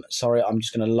 Sorry, I'm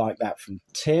just going to like that from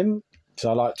Tim. So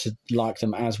I like to like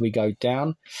them as we go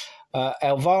down.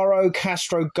 Alvaro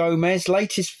Castro Gomez,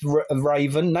 latest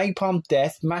Raven, Napalm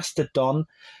Death, Mastodon,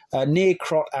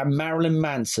 Nearcrot, and Marilyn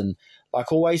Manson.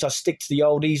 Like always, I stick to the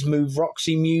oldies, move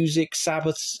Roxy music,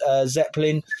 Sabbath,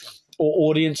 Zeppelin, or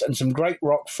Audience, and some great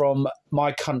rock from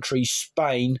my country,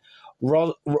 Spain.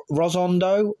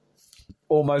 Rosendo,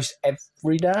 almost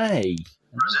every day.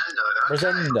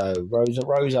 Rosendo.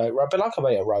 Rosendo. But like a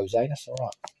bit of rose, that's all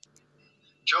right.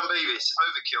 John Beavis,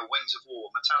 Overkill, Wings of War,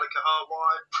 Metallica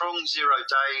Hardwired, Prong, 0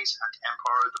 Days, and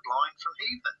Empire of the Blind from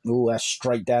Heathen. Oh, that's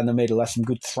straight down the middle. That's some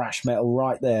good thrash metal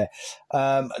right there.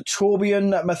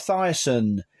 Torbjorn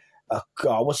Mathiasson.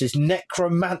 God, what's this?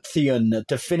 Necromantheon,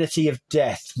 Divinity of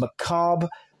Death, Macabre,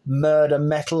 Murder,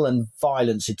 Metal, and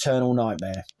Violence, Eternal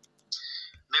Nightmare.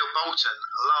 Neil Bolton,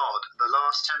 Lard, The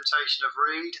Last Temptation of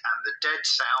Reed, and The Dead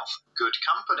South, Good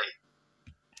Company.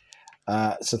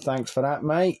 So thanks for that,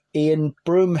 mate. Ian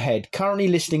Broomhead, currently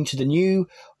listening to the new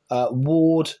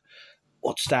Ward,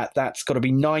 what's that? That's got to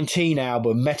be 19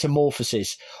 album,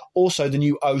 Metamorphosis. Also the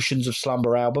new Oceans of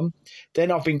Slumber album. Then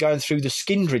I've been going through the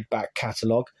Skindred back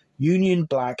catalogue, Union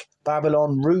Black,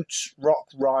 Babylon, Roots, Rock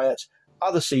Riot.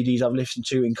 Other CDs I've listened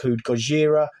to include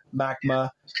Gojira,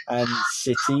 Magma, and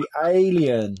City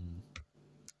Alien.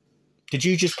 Did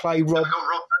you just play Rob?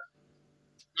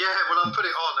 Yeah, well, I put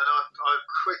it on and I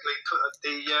quickly put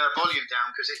the volume down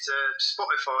because it's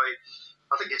Spotify.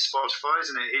 I think it's Spotify,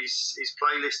 isn't it? His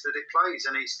playlist that it plays,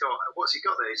 and he's got, what's he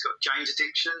got there? He's got Jane's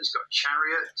Addiction, he's got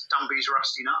Chariot, Dumby's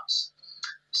Rusty Nuts,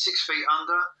 6 Feet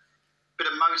Under, bit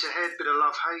of Motorhead, bit of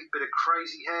Love Hate, bit of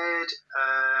Crazy Head,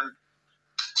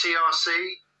 TRC.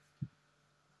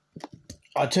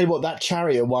 I tell you what, that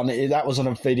Chariot one, that was on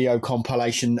a video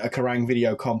compilation, a Kerrang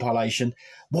video compilation.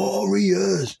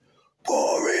 Warriors,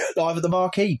 live at the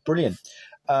Marquee, brilliant.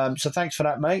 So thanks for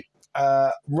that, mate.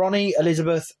 Ronnie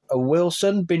Elizabeth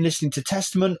Wilson, been listening to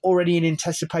Testament, already in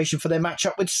anticipation for their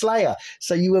matchup with Slayer.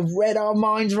 So you have read our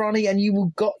minds, Ronnie, and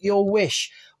you got your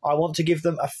wish. I want to give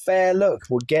them a fair look.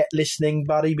 Well, get listening,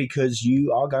 buddy, because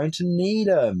you are going to need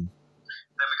them.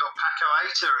 Then we got Paco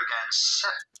Aita again,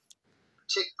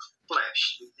 Septic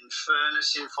Flesh, Inferno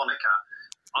Sinfonica.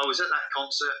 I was at that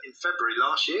concert in February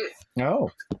last year.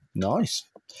 Oh, nice.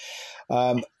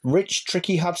 Rich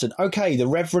Tricky Hudson. Okay, the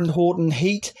Reverend Horton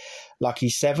Heat, Lucky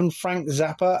 7, Frank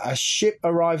Zappa, A Ship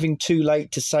Arriving Too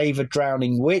Late to Save a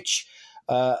Drowning Witch,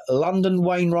 London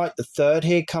Wainwright III,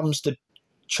 Here Comes the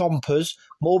Chompers,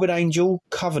 Morbid Angel,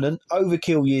 Covenant,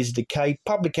 Overkill, Years of Decay,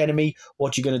 Public Enemy,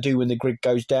 What You Gonna Do When the Grid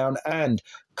Goes Down, and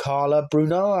Carla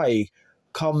Bruni,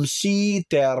 Come See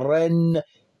Deren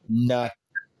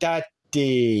Natati.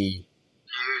 Beautiful.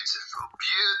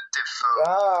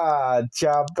 Ah,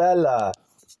 Jabella.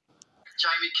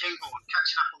 Jamie Kinghorn,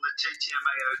 catching up on the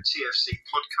Ttmaotfc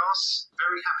podcasts.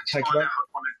 Very happy to find out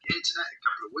on the internet a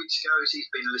couple of weeks ago as he's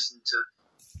been listening to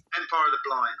Empire of the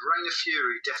Blind, Reign of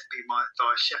Fury, Death Be My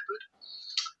Thy Shepherd.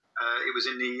 It was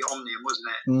in the Omnium, wasn't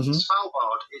it? Mm-hmm.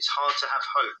 Svalbard, It's Hard to Have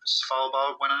Hope.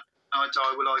 Svalbard, When I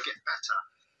Die Will I Get Better.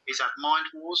 He's had Mind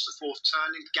Wars, The Fourth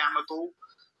Turning, Gamma Ball,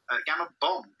 Gamma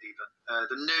Bomb even,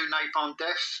 the new Napalm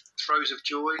Death, Throes of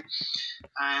Joy,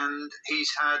 and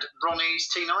he's had Ronnie's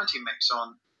T90 mix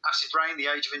on Acid Rain, The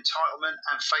Age of Entitlement,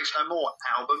 and Faith No More,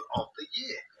 Album of the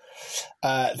Year.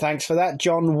 Thanks for that,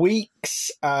 John Weeks.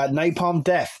 Napalm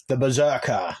Death, The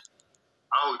Berserker.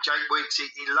 Oh, Jake Weeks, he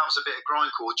loves a bit of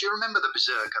grindcore. Do you remember the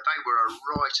Berserker? They were a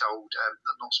right old,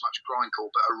 not so much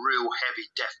grindcore, but a real heavy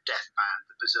death band,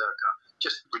 the Berserker.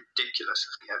 Just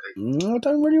ridiculously heavy. I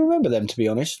don't really remember them, to be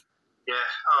honest. Yeah.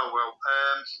 Oh, well.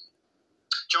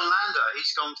 John Lander,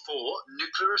 he's gone for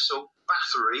Nuclear Assault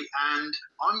Battery, and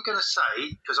I'm going to say,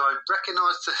 because I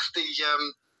recognise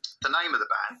the name of the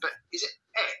band, but is it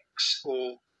X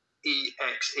or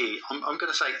EXE? I'm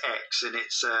going to say X, and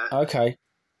it's... okay.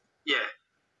 Yeah.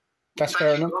 That's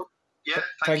fair enough. John. Yeah,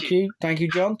 thank you. Thank you,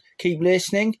 John. Keep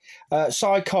listening.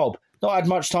 Cy Cobb, not had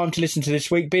much time to listen to this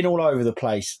week, been all over the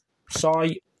place.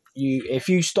 Cy, if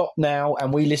you stop now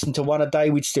and we listen to one a day,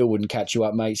 we still wouldn't catch you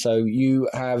up, mate. So you've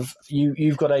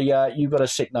got a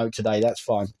sick note today. That's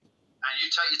fine. And you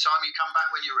take your time. You come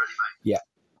back when you're ready, mate. Yeah.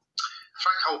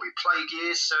 Frank Holby, Plague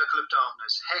Years, Circle of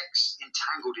Darkness, Hex,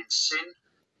 Entangled in Sin,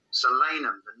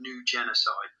 Solanum, The New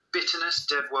Genocide, Bitterness,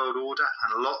 Dead World Order,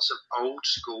 and lots of old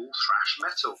school thrash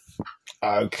metal.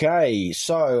 Okay,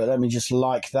 so let me just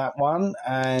like that one,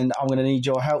 and I'm going to need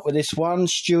your help with this one.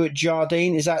 Stuart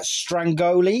Jardine, is that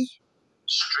Strangoli?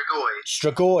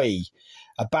 Strigoi.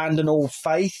 Abandon All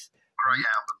Faith. Great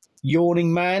album.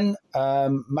 Yawning Man,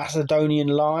 Macedonian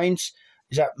Lines.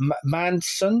 Is that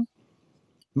Mansion?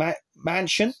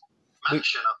 Mansion, I think.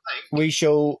 We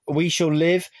shall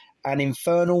live. An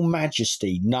Infernal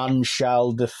Majesty, None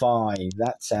Shall Defy.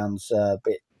 That sounds a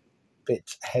bit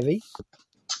heavy.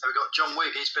 We've got John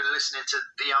Wigg. He's been listening to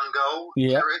The Young Goal,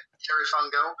 yeah. Terry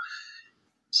Fungal,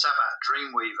 Sabbath,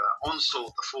 Dreamweaver,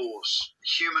 Onslaught, The Force,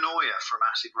 Human Oya from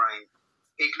Acid Rain,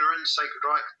 Ignorance, Sacred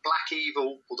Reich, Black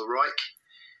Evil, or The Reich,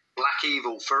 Black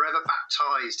Evil, Forever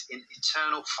Baptized in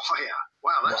Eternal Fire.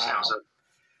 Wow, that sounds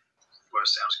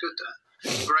good,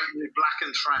 that. Great new black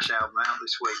and thrash album out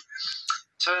this week.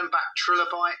 Turn Back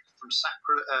Trilobite from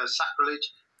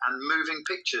Sacrilege, and Moving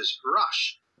Pictures,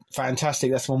 Rush.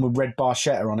 Fantastic. That's the one with Red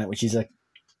Barchetta on it, which is a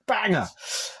banger.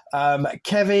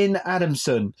 Kevin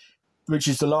Adamson, which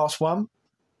is the last one.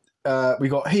 We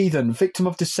got Heathen, Victim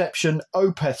of Deception,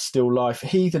 Opeth Still Life,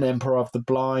 Heathen Emperor of the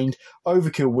Blind,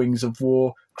 Overkill Wings of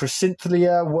War,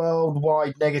 Chrysynthelia,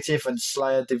 Worldwide Negative, and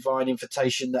Slayer Divine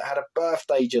Invitation that had a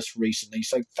birthday just recently.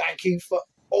 So thank you for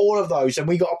all of those. And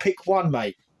we got to pick one,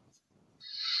 mate.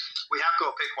 We have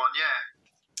got to pick one,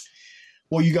 yeah.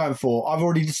 What are you going for? I've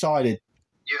already decided.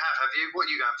 You have you? What are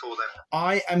you going for then?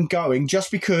 I am going, just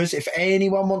because if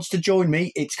anyone wants to join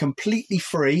me, it's completely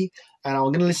free, and I'm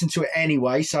going to listen to it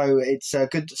anyway, so it's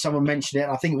good that someone mentioned it.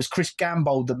 I think it was Chris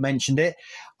Gambold that mentioned it.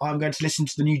 I'm going to listen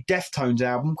to the new Deftones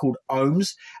album called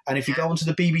Ohms, and if you go onto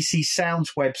the BBC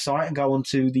Sounds website and go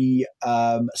onto the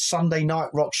Sunday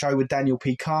Night Rock Show with Daniel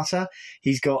P. Carter,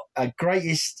 he's got a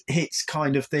greatest hits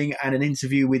kind of thing and an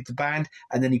interview with the band,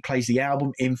 and then he plays the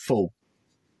album in full.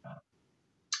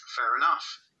 Fair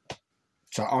enough.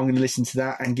 So I'm going to listen to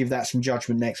that and give that some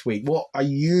judgment next week. What are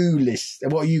you going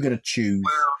to choose?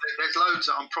 Well, there's loads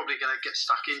that I'm probably going to get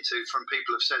stuck into from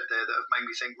people have said there that have made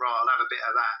me think, right, I'll have a bit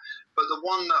of that. But the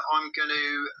one that I'm going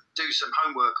to do some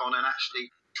homework on and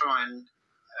actually try and...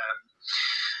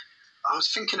 I was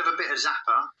thinking of a bit of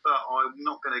Zappa, but I'm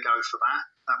not going to go for that.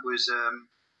 That was...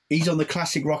 He's on the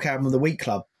Classic Rock Album of the Week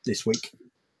Club this week.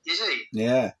 Is he?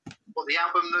 Yeah. What, the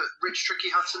album that Rich Tricky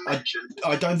Hudson mentioned?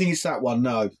 I don't think it's that one,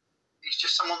 no. He's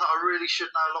just someone that I really should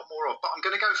know a lot more of. But I'm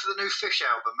going to go for the new Fish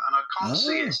album, and I can't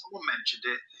see it. Someone mentioned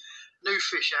it. New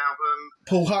Fish album.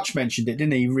 Paul Hutch mentioned it,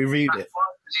 didn't he? He reviewed it.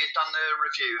 He had done the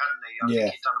review, hadn't he? I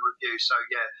think he'd done a review. So,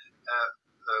 yeah.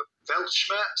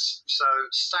 Weltschmerz. So,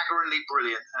 staggeringly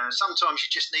brilliant. Sometimes you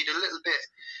just need a little bit...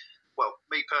 Well,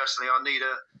 me personally, I need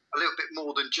a little bit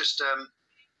more than just...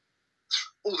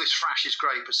 all this thrash is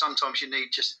great, but sometimes you need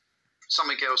just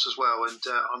something else as well. And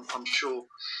I'm sure...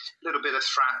 A little bit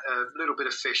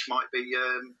of Fish might be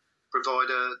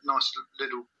provide a nice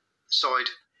little side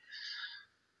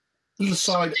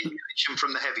deviation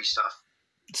from the heavy stuff.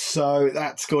 So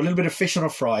that's got a little bit of Fish on a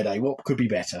Friday. What could be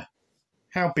better?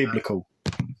 How biblical.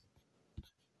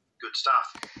 Good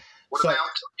stuff. What about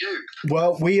you?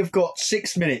 Well, we have got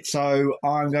 6 minutes, so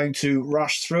I'm going to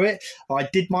rush through it. I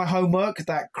did my homework.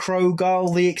 That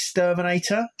Krogal the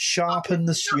Exterminator, Sharpen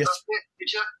the...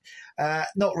 Did you?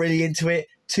 Not really into it.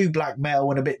 Too black metal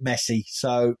and a bit messy,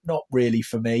 so not really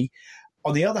for me.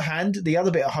 On the other hand, the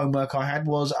other bit of homework I had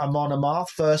was Amon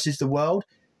Amarth versus the World.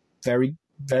 Very,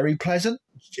 very pleasant.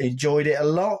 Enjoyed it a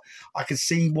lot. I could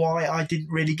see why I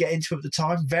didn't really get into it at the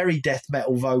time. Very death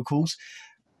metal vocals.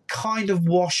 Kind of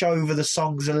wash over the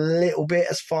songs a little bit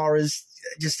as far as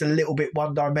just a little bit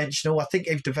one-dimensional. I think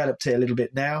they've developed it a little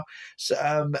bit now.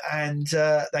 So, and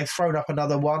they've thrown up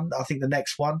another one, I think the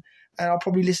next one. And I'll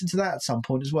probably listen to that at some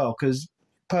point as well, because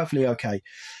perfectly okay.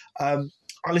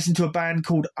 I listened to a band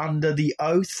called Under the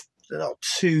Oath. Not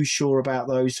too sure about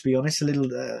those, to be honest. A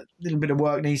little bit of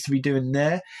work needs to be doing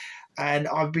there. And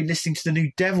I've been listening to the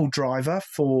new Devil Driver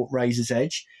for Razor's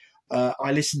Edge.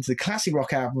 I listened to the Classic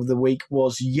Rock Album of the Week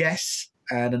was Yes,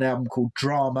 and an album called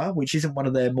Drama, which isn't one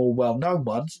of their more well-known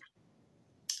ones,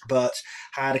 but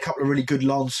had a couple of really good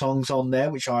long songs on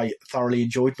there, which I thoroughly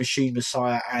enjoyed. Machine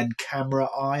Messiah and Camera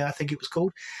Eye, I think it was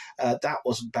called. That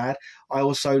wasn't bad. I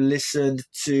also listened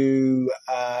to...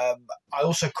 I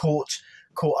also caught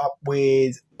up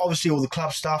with, obviously, all the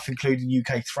club stuff, including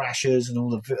UK Thrashers and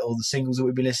all the singles that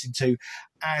we've been listening to.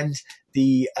 And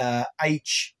the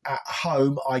H at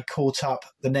Home, I caught up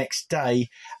the next day,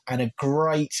 and a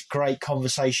great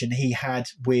conversation he had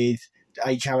with...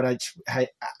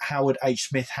 Howard H.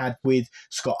 Smith had with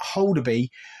Scott Holderby,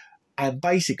 and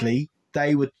basically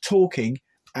they were talking,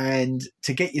 and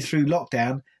to get you through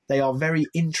lockdown, they are very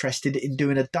interested in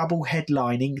doing a double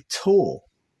headlining tour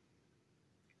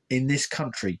in this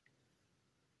country.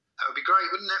 That would be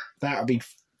great, wouldn't it? That would be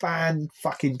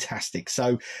fan-fucking-tastic.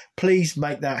 So please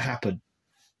make that happen.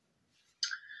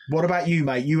 What about you,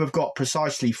 mate? You have got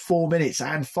precisely 4 minutes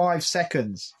and 5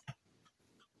 seconds.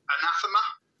 Anathema.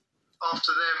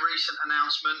 After their recent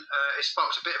announcement, it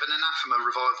sparked a bit of an Anathema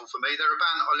revival for me. They're a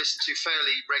band that I listen to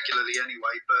fairly regularly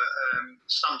anyway, but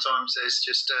sometimes there's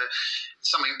just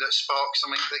something that sparks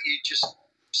something that you just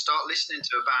start listening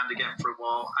to a band again for a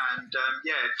while. And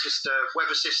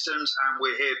Weather Systems and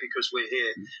We're Here Because We're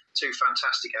Here. 2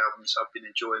 fantastic albums. I've been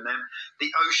enjoying them.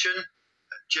 The Ocean,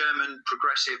 a German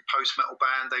progressive post-metal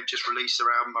band. They've just released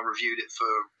their album. I reviewed it for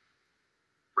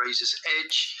Razor's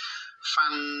Edge.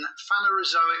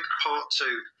 Phanerozoic Part 2,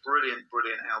 brilliant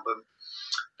album.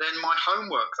 Then my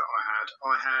homework that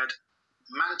I had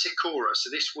Manticora.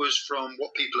 So this was from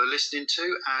What People Are Listening To,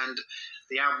 and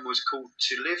the album was called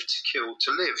To Live, To Kill,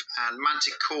 To Live. And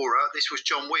Manticora, this was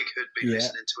John Wigg who'd been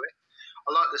listening to it.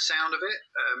 I like the sound of it.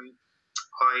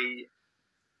 I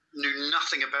knew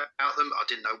nothing about them. I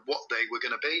didn't know what they were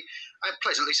going to be. I'm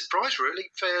pleasantly surprised, really.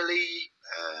 Fairly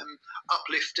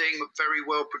uplifting, very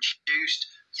well produced.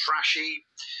 Thrashy,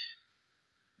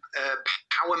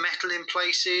 power metal in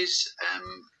places,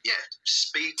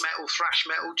 speed metal, thrash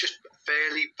metal, just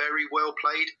very well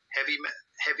played,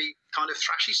 heavy kind of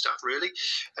thrashy stuff. Really,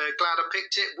 glad I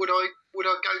picked it. Would I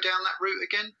go down that route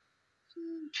again?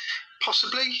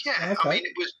 Possibly, yeah. Okay. I mean,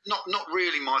 it was not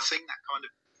really my thing. That kind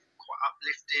of quite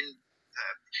uplifting,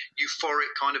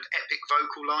 euphoric kind of epic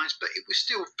vocal lines, but it was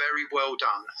still very well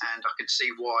done, and I can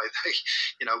see why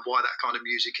why that kind of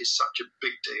music is such a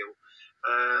big deal.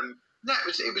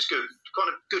 It was good,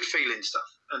 kind of good feeling stuff,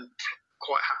 and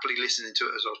quite happily listening to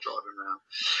it as I was driving around.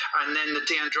 And then the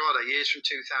De Andrade years from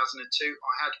 2002,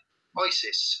 I had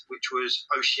Isis, which was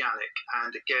Oceanic,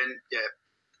 and again,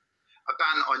 a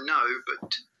band that I know but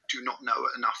do not know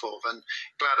enough of, and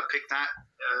glad I picked that.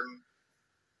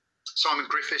 Simon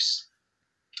Griffiths,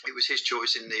 it was his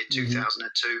choice in the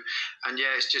 2002, and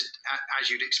it's just as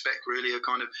you'd expect, really, a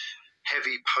kind of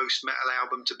heavy post-metal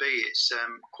album to be. It's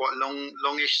quite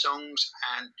longish songs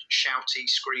and shouty,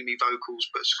 screamy vocals,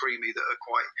 but screamy that are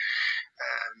quite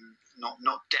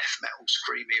not death metal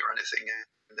screamy or anything.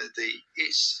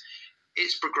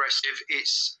 It's progressive,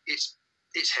 it's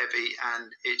heavy,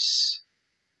 and it's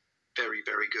very,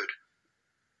 very good.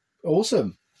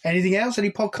 Awesome. Anything else?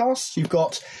 Any podcasts? You've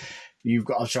got.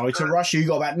 I'm sorry to rush you. You've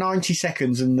got about 90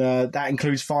 seconds, and that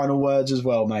includes final words as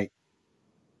well, mate.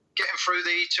 Getting through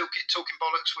the Talking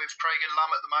Bollocks with Craig and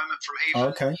Lum at the moment from Heaven.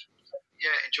 Okay.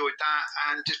 Yeah, enjoyed that,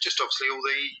 and just obviously all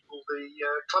the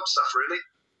club stuff, really.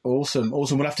 Awesome.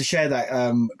 We'll have to share that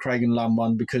Craig and Lum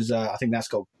one, because I think that's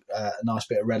got a nice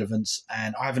bit of relevance,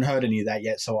 and I haven't heard any of that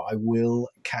yet, so I will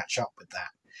catch up with that.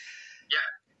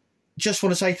 Just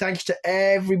want to say thank you to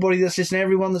everybody that's listening,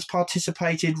 everyone that's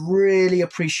participated. Really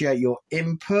appreciate your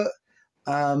input.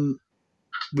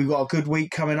 We've got a good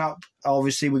week coming up.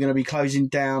 Obviously, we're going to be closing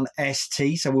down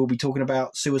ST, so we'll be talking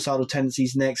about Suicidal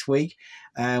Tendencies next week.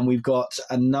 And we've got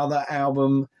another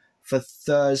album for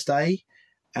Thursday.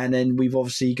 And then we've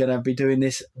obviously going to be doing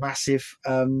this massive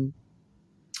vote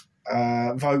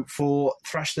for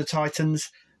Thrash the Titans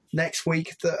next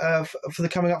week for the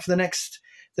coming up for the next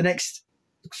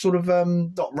sort of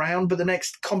not round, but the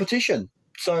next competition.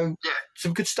 So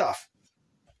some good stuff.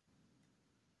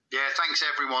 Yeah, thanks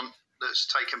everyone that's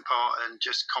taken part and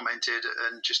just commented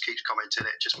and just keeps commenting.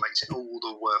 It just makes it all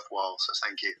the worthwhile. So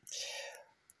thank you.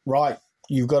 Right,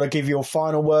 you've got to give your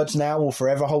final words now, or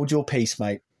forever hold your peace,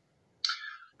 mate.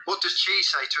 What does cheese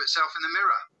say to itself in the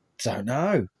mirror? Don't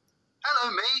know.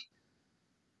 Hello, me.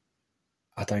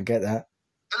 I don't get that.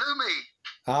 Hello, me.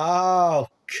 Oh,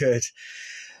 good.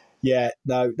 Yeah,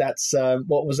 no, that's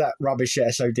what was that rubbish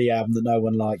SOD album that no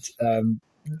one liked?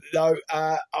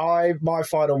 My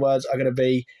final words are going to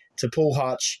be to Paul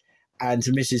Hutch and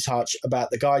to Mrs. Hutch about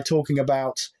the guy talking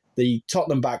about the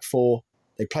Tottenham back four.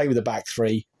 They play with a back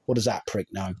three. What does that prick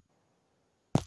know?